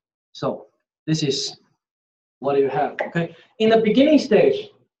 So this is what you have. Okay. In the beginning stage,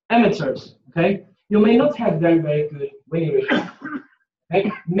 amateurs. Okay, you may not have very good winning ratio.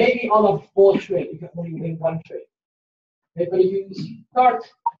 Okay, maybe out of 4 trades, you can only win 1 trade. Okay, but if you start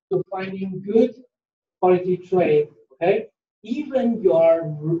to finding good quality trade, okay, even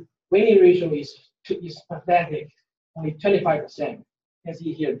your winning ratio is pathetic, only 25%. You can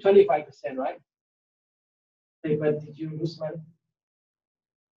see here, 25%, right? Okay, but did you lose money?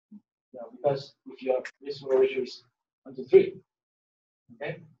 No, because if your risk ratio is 1 to 3,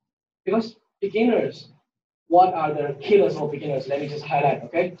 okay? Because beginners, what are the killers for beginners? Let me just highlight,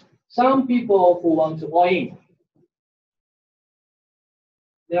 okay? Some people who want to all in,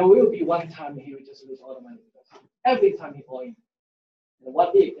 there will be one time he will just lose all the money. Every time he all in. And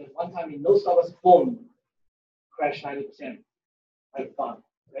what if one time he no stop loss, boom, crash 90%? Like fun,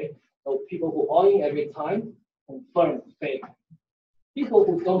 right? So people who all in every time, confirm fail. People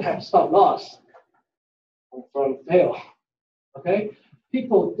who don't have stop loss, confirm fail. Okay?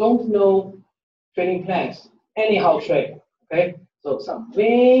 People don't know trading plans, anyhow trade. Okay? So some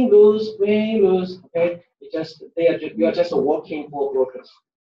win, lose, okay? You are just working for brokers.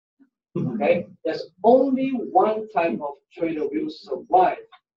 Okay? There's only one type of trader will survive.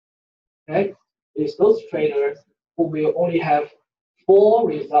 Okay? It's those traders who will only have 4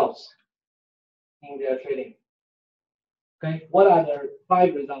 results in their trading. Okay? What are the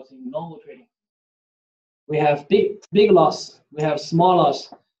 5 results in normal trading? We have big loss, we have small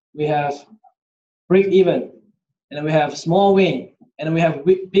loss, we have break even, and then we have small win, and then we have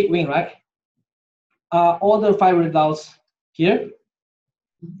big win, right? All the 5 results here.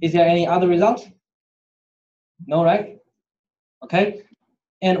 Is there any other results? No, right? Okay.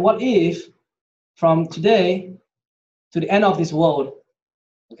 And what if from today to the end of this world,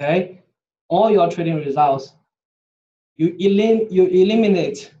 okay, all your trading results, you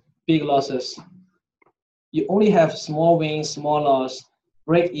eliminate big losses. You only have small wins, small loss,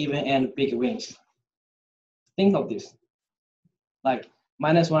 break even, and big wins. Think of this, like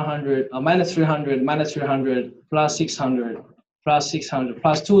minus 100, minus 300, minus 300, plus 600, plus 600,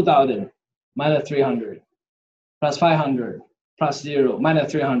 plus 2,000, minus 300, plus 500, plus 0,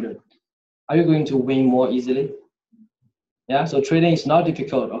 minus 300. Are you going to win more easily? Yeah, so trading is not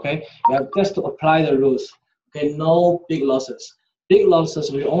difficult, okay? You have just to apply the rules, okay? No big losses. Big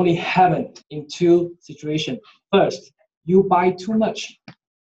losses will only happen in 2 situations. First, you buy too much.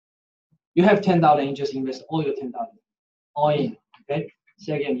 You have 10,000, you just invest all your 10,000, all in, okay?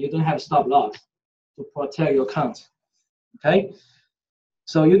 Second, you don't have stop loss to protect your account, okay?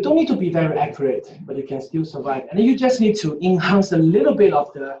 So you don't need to be very accurate, but you can still survive. And you just need to enhance a little bit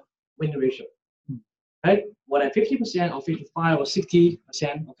of the win ratio, right? Whether 50% or 55 or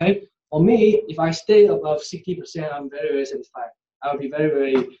 60%, okay? For me, if I stay above 60%, I'm very, very satisfied. I'll be very,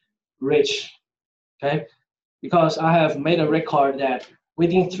 very rich. Okay, because I have made a record that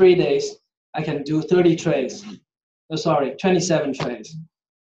within 3 days I can do 30 trades. Oh, sorry, 27 trades.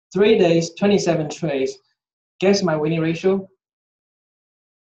 3 days, 27 trades. Guess my winning ratio?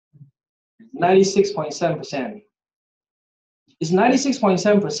 96.7%. It's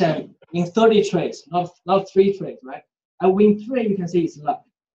 96.7% in 30 trades, not 3 trades, right? I win 3, you can see it's luck.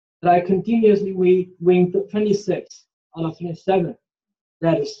 But I continuously win 26 out of 27.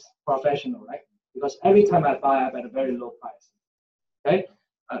 That is professional, right? Because every time I buy up at a very low price. Okay,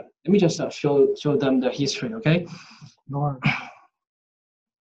 let me just show them the history. Okay. No.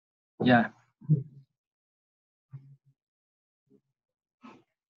 Yeah.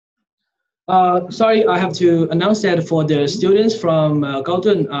 Sorry, I have to announce that for the students from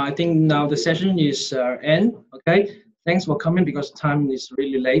Golden. I think now the session is end. Okay. Thanks for coming because time is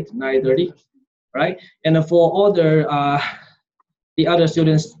really late, 9:30, right? And for all the other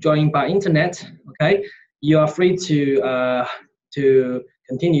students joining by internet, okay, you are free to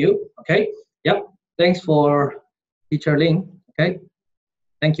continue. Okay. Yep. Thanks for teacher Lin. Okay.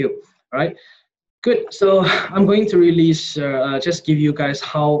 Thank you. All right. Good. So I'm going to release just give you guys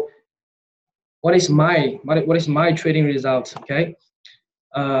what is my trading result. Okay.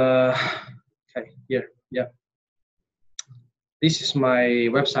 Okay. Here. Yeah. This is my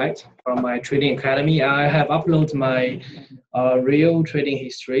website from my trading academy. I have uploaded my real trading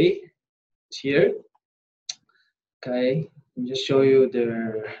history. It's here. Okay. Let me just show you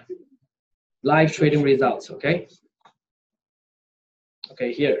the live trading results. Okay.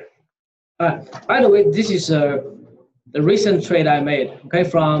 Okay. Here. By the way, this is the recent trade I made. Okay,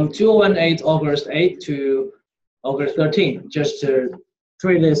 from 2018 August 8 to August 13, just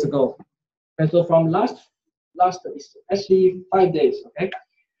 3 days ago. And so from last is actually 5 days. Okay.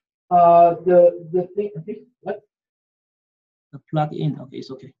 The thing. Okay, what? The plug in. Okay, it's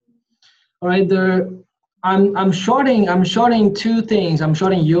okay. All right. I'm shorting 2 things. I'm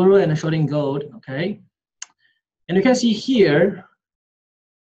shorting euro and I'm shorting gold. Okay. And you can see here.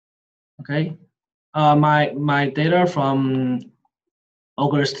 Okay. My data from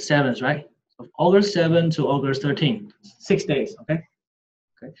August 7th, right? So August 7 to August 13, 6 days, okay?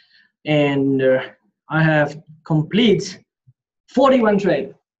 Okay. And I have complete 41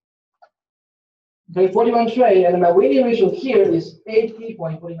 trade. Okay, 41 trade, and my winning ratio here is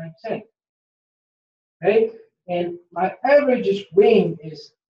 80.49%. Okay, and my average win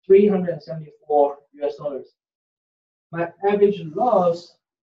is 374 US dollars. My average loss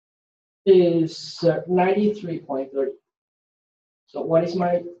is 93.30. So what is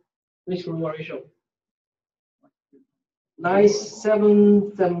my risk reward ratio?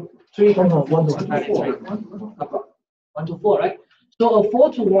 973 1 to 4, right? So a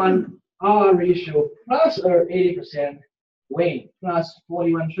 4 to 1 R ratio plus a 80% win plus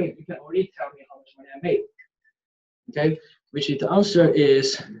 41 trade. You can already tell me how much money I made. Okay, which is the answer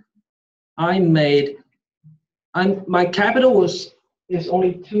is my capital is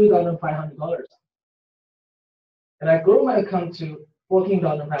only $2,500, and I grew my account to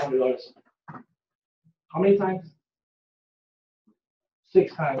 $14,500. How many times?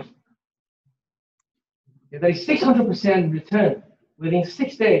 6 times. That is 600% return within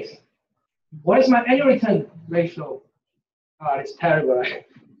 6 days. What is my annual return ratio? It's terrible. I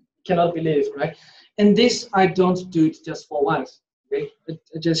cannot believe, right? And this I don't do it just for once. Okay, I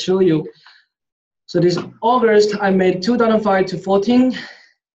just show you. So this August I made 2005 to 14.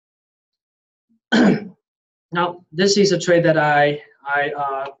 Now this is a trade that I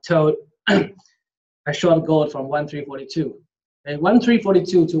told I short gold from 1342. And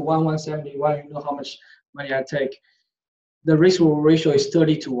 1342 to 1171, you know how much money I take. The risk reward ratio is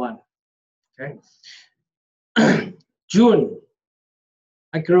 30 to 1. Okay. June,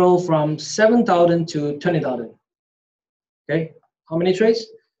 I grow from 7,000 to 20,000. Okay. How many trades?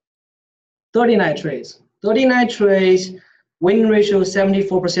 39 trades. 39 trades, win ratio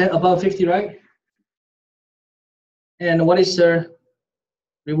 74%, above 50, right? And what is the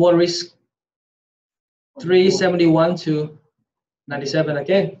reward risk? 371 to 97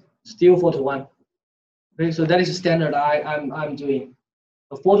 again, still 4 to 1. Okay, so that is the standard I'm doing.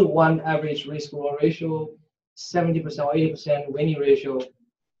 A 4 to 1 average risk reward ratio, 70% or 80% winning ratio,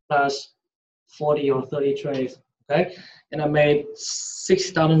 plus 40 or 30 trades. Okay, and I made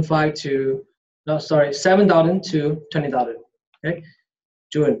 7,000 to 20,000. Okay,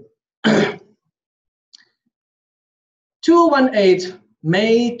 June. 218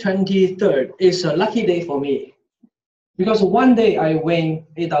 May 23rd is a lucky day for me because one day I win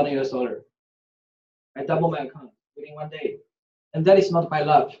 8,000 US dollar. I double my account within 1 day, and that is not by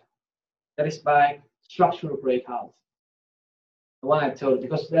luck. That is by structural breakout. The one I told you,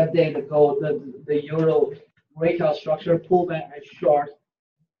 because that day the euro breakout structure pull back, I short.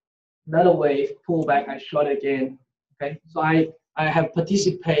 Another wave, pull back, I short again. Okay, so I have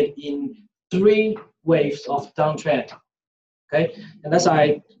participated in 3 waves of downtrend. Okay, and that's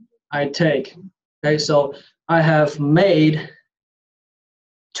I take. Okay, so I have made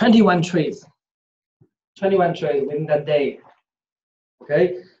 21 trades. 21 trades within that day.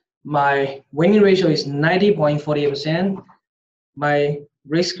 Okay, my winning ratio is 90.48%. My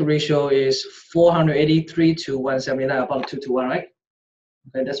risk ratio is 483 to 179, about 2 to 1, right?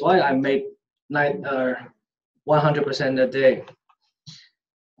 Okay, that's why I made 100% a day.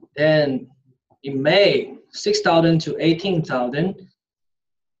 Then in May, 6,000 to 18,000,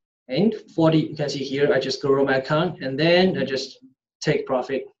 and 40. You can see here, I just grow my account, and then I just take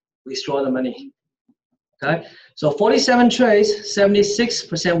profit, withdraw the money. Okay, so 47 trades,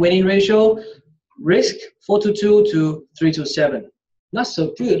 76% winning ratio, risk 422 to 327. Not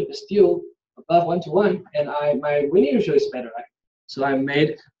so good, but still above 1 to 1, and my winning ratio is better, right? So I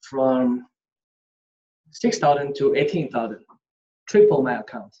made from 6,000 to 18,000, triple my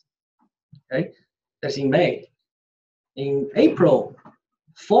account. Okay, that's in May. In April,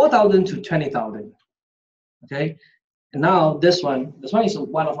 4,000 to 20,000. Okay, and now this one is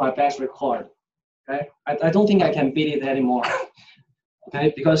one of my best record. Okay, I don't think I can beat it anymore.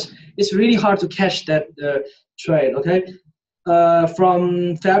 Okay, because it's really hard to catch that trade. Okay,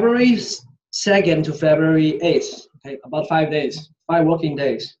 from February 2nd to February 8th. Okay, about 5 days, 5 working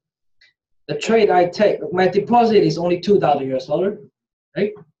days. The trade I take, my deposit is only $2,000.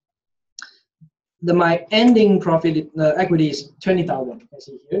 Right? My ending profit equity is 20,000. I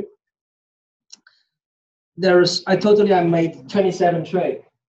see here. I made 27 trade.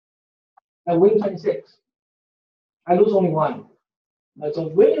 I win 26. I lose only 1. So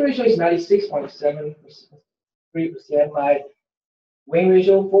winning ratio is 96.73%. My win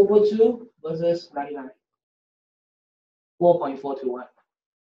ratio 442 versus 99. 4.421.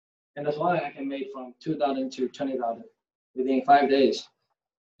 And that's why I can make from 2,000 to 20,000 within 5 days.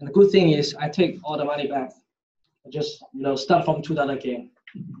 And the good thing is I take all the money back. I just start from 2,000 again.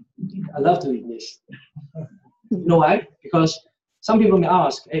 I love doing this. You know why? Because some people may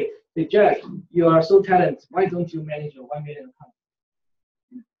ask, hey Jack, you are so talented. Why don't you manage a 1 million account?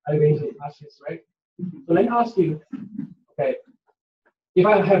 Are you going to ask this, right? So let me ask you, okay, if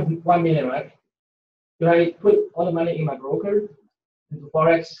I have 1 million, right? Do I put all the money in my broker, into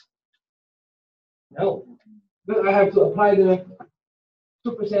Forex? No, because I have to apply the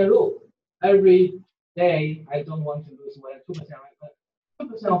 2% rule. Every day, I don't want to lose more than 2%, right? But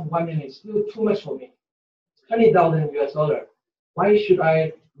 2% of 1 million is still too much for me. $20,000. Why should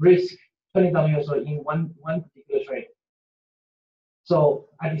I risk $20,000 in one particular trade? So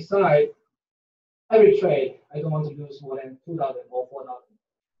I decide every trade, I don't want to lose more than 2,000 or 4,000.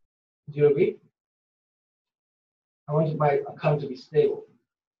 Do you agree? I want my account to be stable.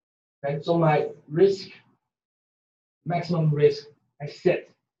 Okay, so my risk, maximum risk, I set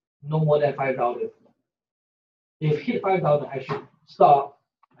no more than 5,000. If hit 5,000, I should stop,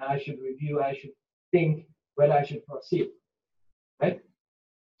 and I should review, I should think whether I should proceed. Right?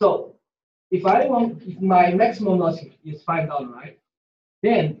 So if my maximum loss is 5,000, right?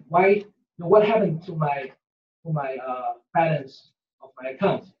 Then what happened to my balance of my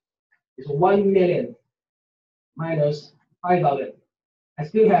account? It's 1 million minus 5,000. I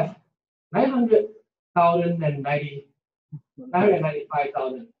still have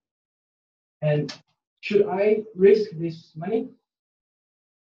 995,000. And should I risk this money?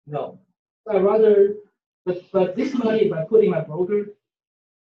 No. So I rather, but this money, if I put in my broker,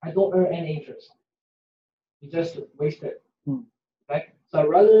 I don't earn any interest. It's just wasted. Okay? So I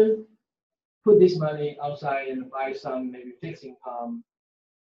rather put this money outside and buy some maybe fixed income,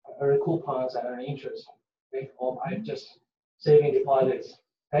 earn coupons, and earn interest. Okay? Or I just saving deposits.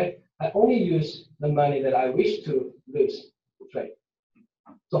 Okay? I only use the money that I wish to lose to trade.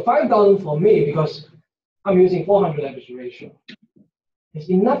 So 5,000 for me, because I'm using 400 leverage ratio, it's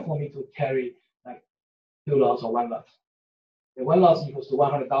enough for me to carry like 2 lots or 1 lot. The 1 lot equals to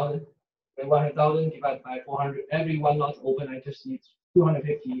 100,000. And 100,000 divided by 400. Every 1 lot open, I just need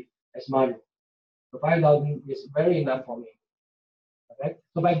 250 as margin. So 5,000 is very enough for me. Okay.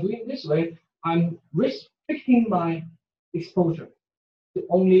 So by doing this way, I'm restricting my exposure to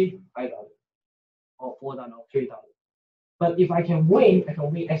only 5,000 or 4,000 or 3,000. But if I can win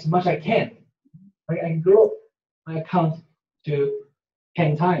as much as I can. I can grow my account to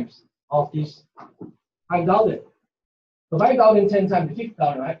 10 times of this 5,000. So 5,000 10 times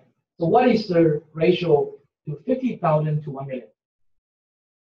 50,000, right? So what is the ratio to 50,000 to 1 million?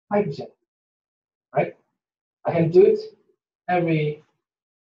 5%, right? I can do it every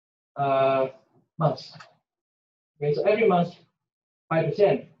month. Okay, so every month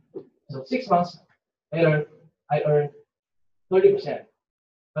 5%. So 6 months later, I earn 30%.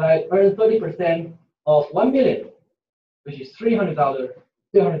 But I earn 30% of 1 million, which is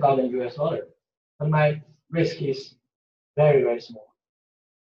 $300,000 US dollar. But my risk is very, very small.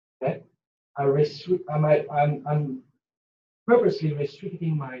 Okay, I'm purposely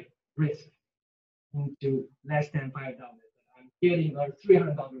restricting my risk into less than $5. I'm getting a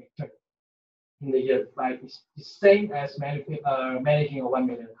 $300 return in the year. Like it's the same as managing a 1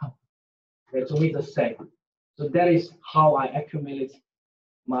 million account. Okay, so it's the same. So that is how I accumulate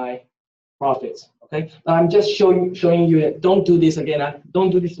my profits. Okay, I'm just showing you. Don't do this again.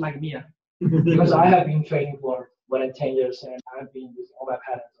 Don't do this like me. Because I have been trading for more than 10 years and I've been using all my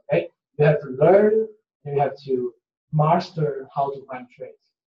patterns. Okay, you have to learn and you have to master how to find trades.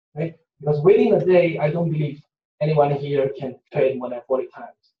 Right? Because within a day, I don't believe anyone here can trade more than 40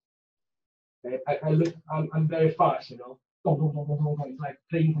 times. Okay? I'm very fast, you know. It's like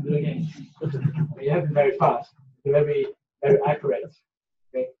playing computer games. Okay? You have to be very fast, be very, very accurate.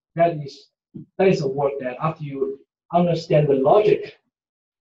 Okay? That is a work that after you understand the logic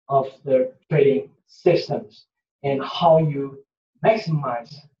of the trading systems and how you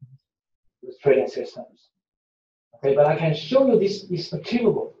maximize the trading systems. Okay, but I can show you this is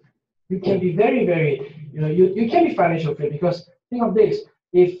achievable. You can be very, very, you can be financial free because think of this.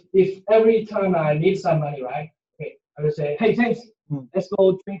 If every time I need some money, right? Okay, I will say, hey, thanks, let's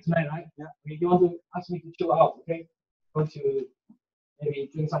go drink tonight, right? Yeah. Okay, you want to ask me to chill out, okay? Go to maybe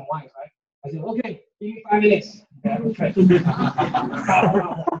drink some wine, right? I say, okay, give me 5 minutes. Okay, I will trade.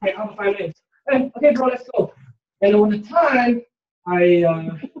 Okay, I'm 5 minutes. Hey, okay, bro, let's go. And when the time I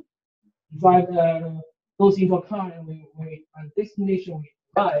drive goes into a car and we at destination we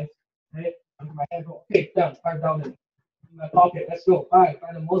arrive, right? My hand go, okay, done, $5 in my pocket. Let's go. Buy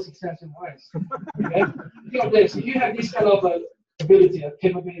the most expensive wines. Okay. Think of this. If you have this kind of ability,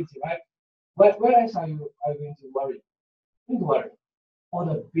 capability, right? Where else are you going to worry? Don't worry. All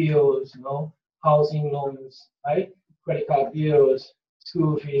the bills, housing loans, right? Credit card bills,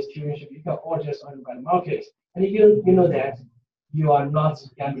 school fees, tuition, you can all just earn by the market. And you know that you are not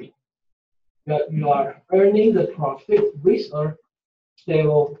gambling. You are earning the profit with a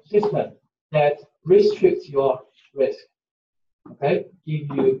stable system that restricts your risk. Okay, give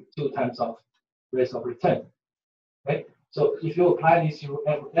you 2 times of risk of return. Okay, so if you apply this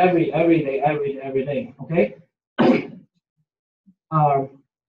every day, okay,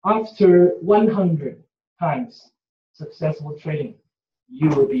 after 100 times successful trading, you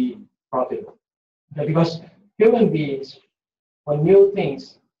will be profitable. Okay, because human beings, for new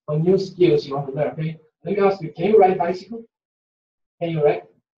things, for new skills you want to learn. Okay, let me ask you: can you ride bicycle? Can you ride?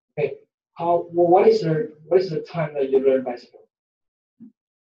 Okay, what is the time that you learn bicycle?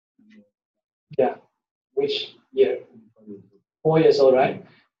 Yeah, which year? 4 years old, right?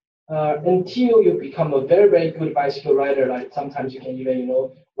 Until you become a very, very good bicycle rider, like sometimes you can even,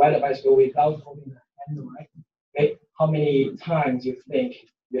 ride a bicycle without holding the handle, right? Okay, how many times you think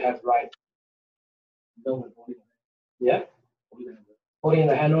you have ride? Yeah, holding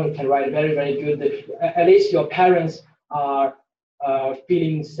the handle, you can ride very, very good. At least your parents are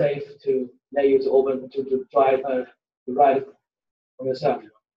feeling safe to let you to drive to ride for yourself.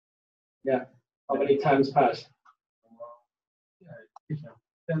 Yeah. How many times passed?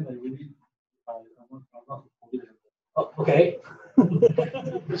 Oh, okay.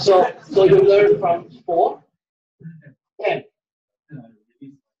 So you learn from 4, 10.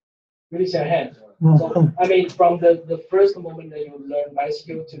 Release your hand. So I mean, from the first moment that you learn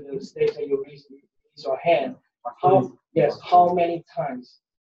bicycle to the stage that you release your hand, how many times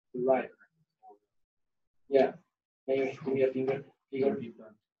you ride? Yeah. Can you give me a figure?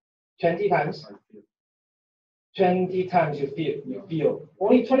 20 times. 20 times you feel.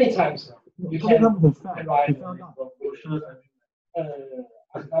 Only 20 times you can ride.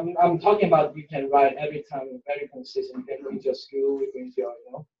 I'm talking about you can ride every time, very consistent. You can go into your school, you go into your,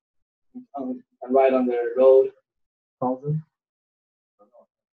 and ride on the road. 1,000.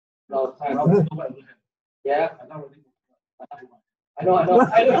 No time. Yeah. I know.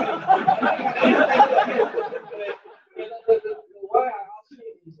 Why I ask you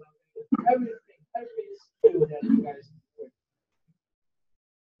is every skill that you guys do,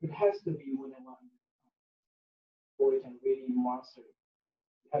 it has to be 1 and 1 before you can really master it.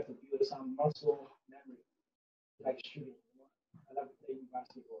 You have to build some muscle memory, like shooting. I love playing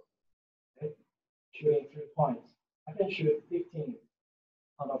basketball. Okay? Shooting 3 points. I can shoot 15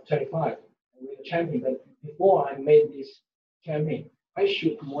 out of 25 and win a champion. But before I made this champion, I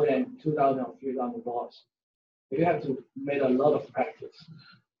shoot more than 2,000 or 3,000 balls. you have to make a lot of practice.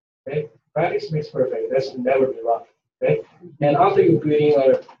 Okay, practice makes perfect. That's never be wrong. Okay, and after you building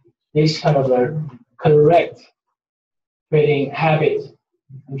this kind of a correct trading habits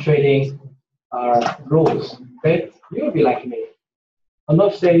and trading rules, okay, you'll be like me. I'm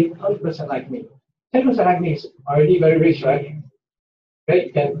not saying 100% like me. 10% like me is already very rich, right? Okay,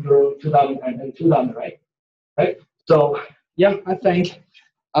 you can grow 2,000 and 2,000, right? Right. So yeah, I think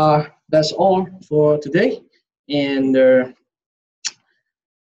that's all for today. And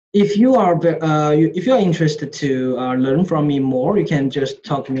if you are if you are interested to learn from me more, you can just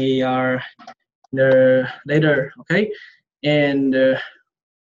talk to me later. Okay, and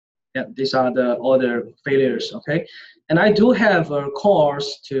yeah, these are the other failures. Okay, and I do have a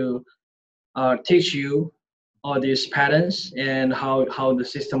course to teach you all these patterns and how the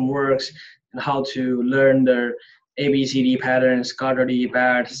system works and how to learn the ABCD patterns, Goddard,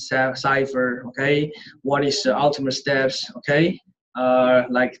 BAT, cipher. Okay, what is the ultimate steps? Okay,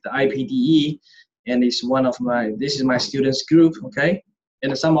 like the IPDE, and this is my students group. Okay,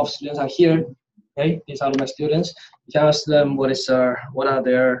 and some of students are here. Okay, these are my students. You can ask them what are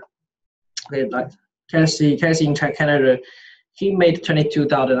their, okay, like Cassie in Canada. He made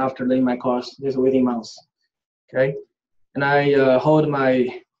 22,000 after learning my course. There's a waiting months. Okay, and I hold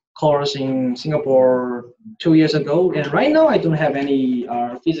my course in Singapore 2 years ago, and right now I don't have any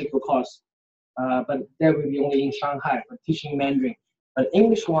physical course, but that will be only in Shanghai for teaching Mandarin. But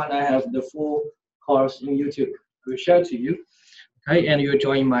English one, I have the full course in YouTube. I will share to you. Okay, and you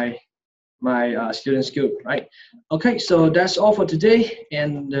join my students group, right? Okay, so that's all for today,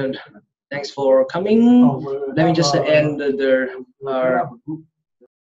 and thanks for coming. Let me just end the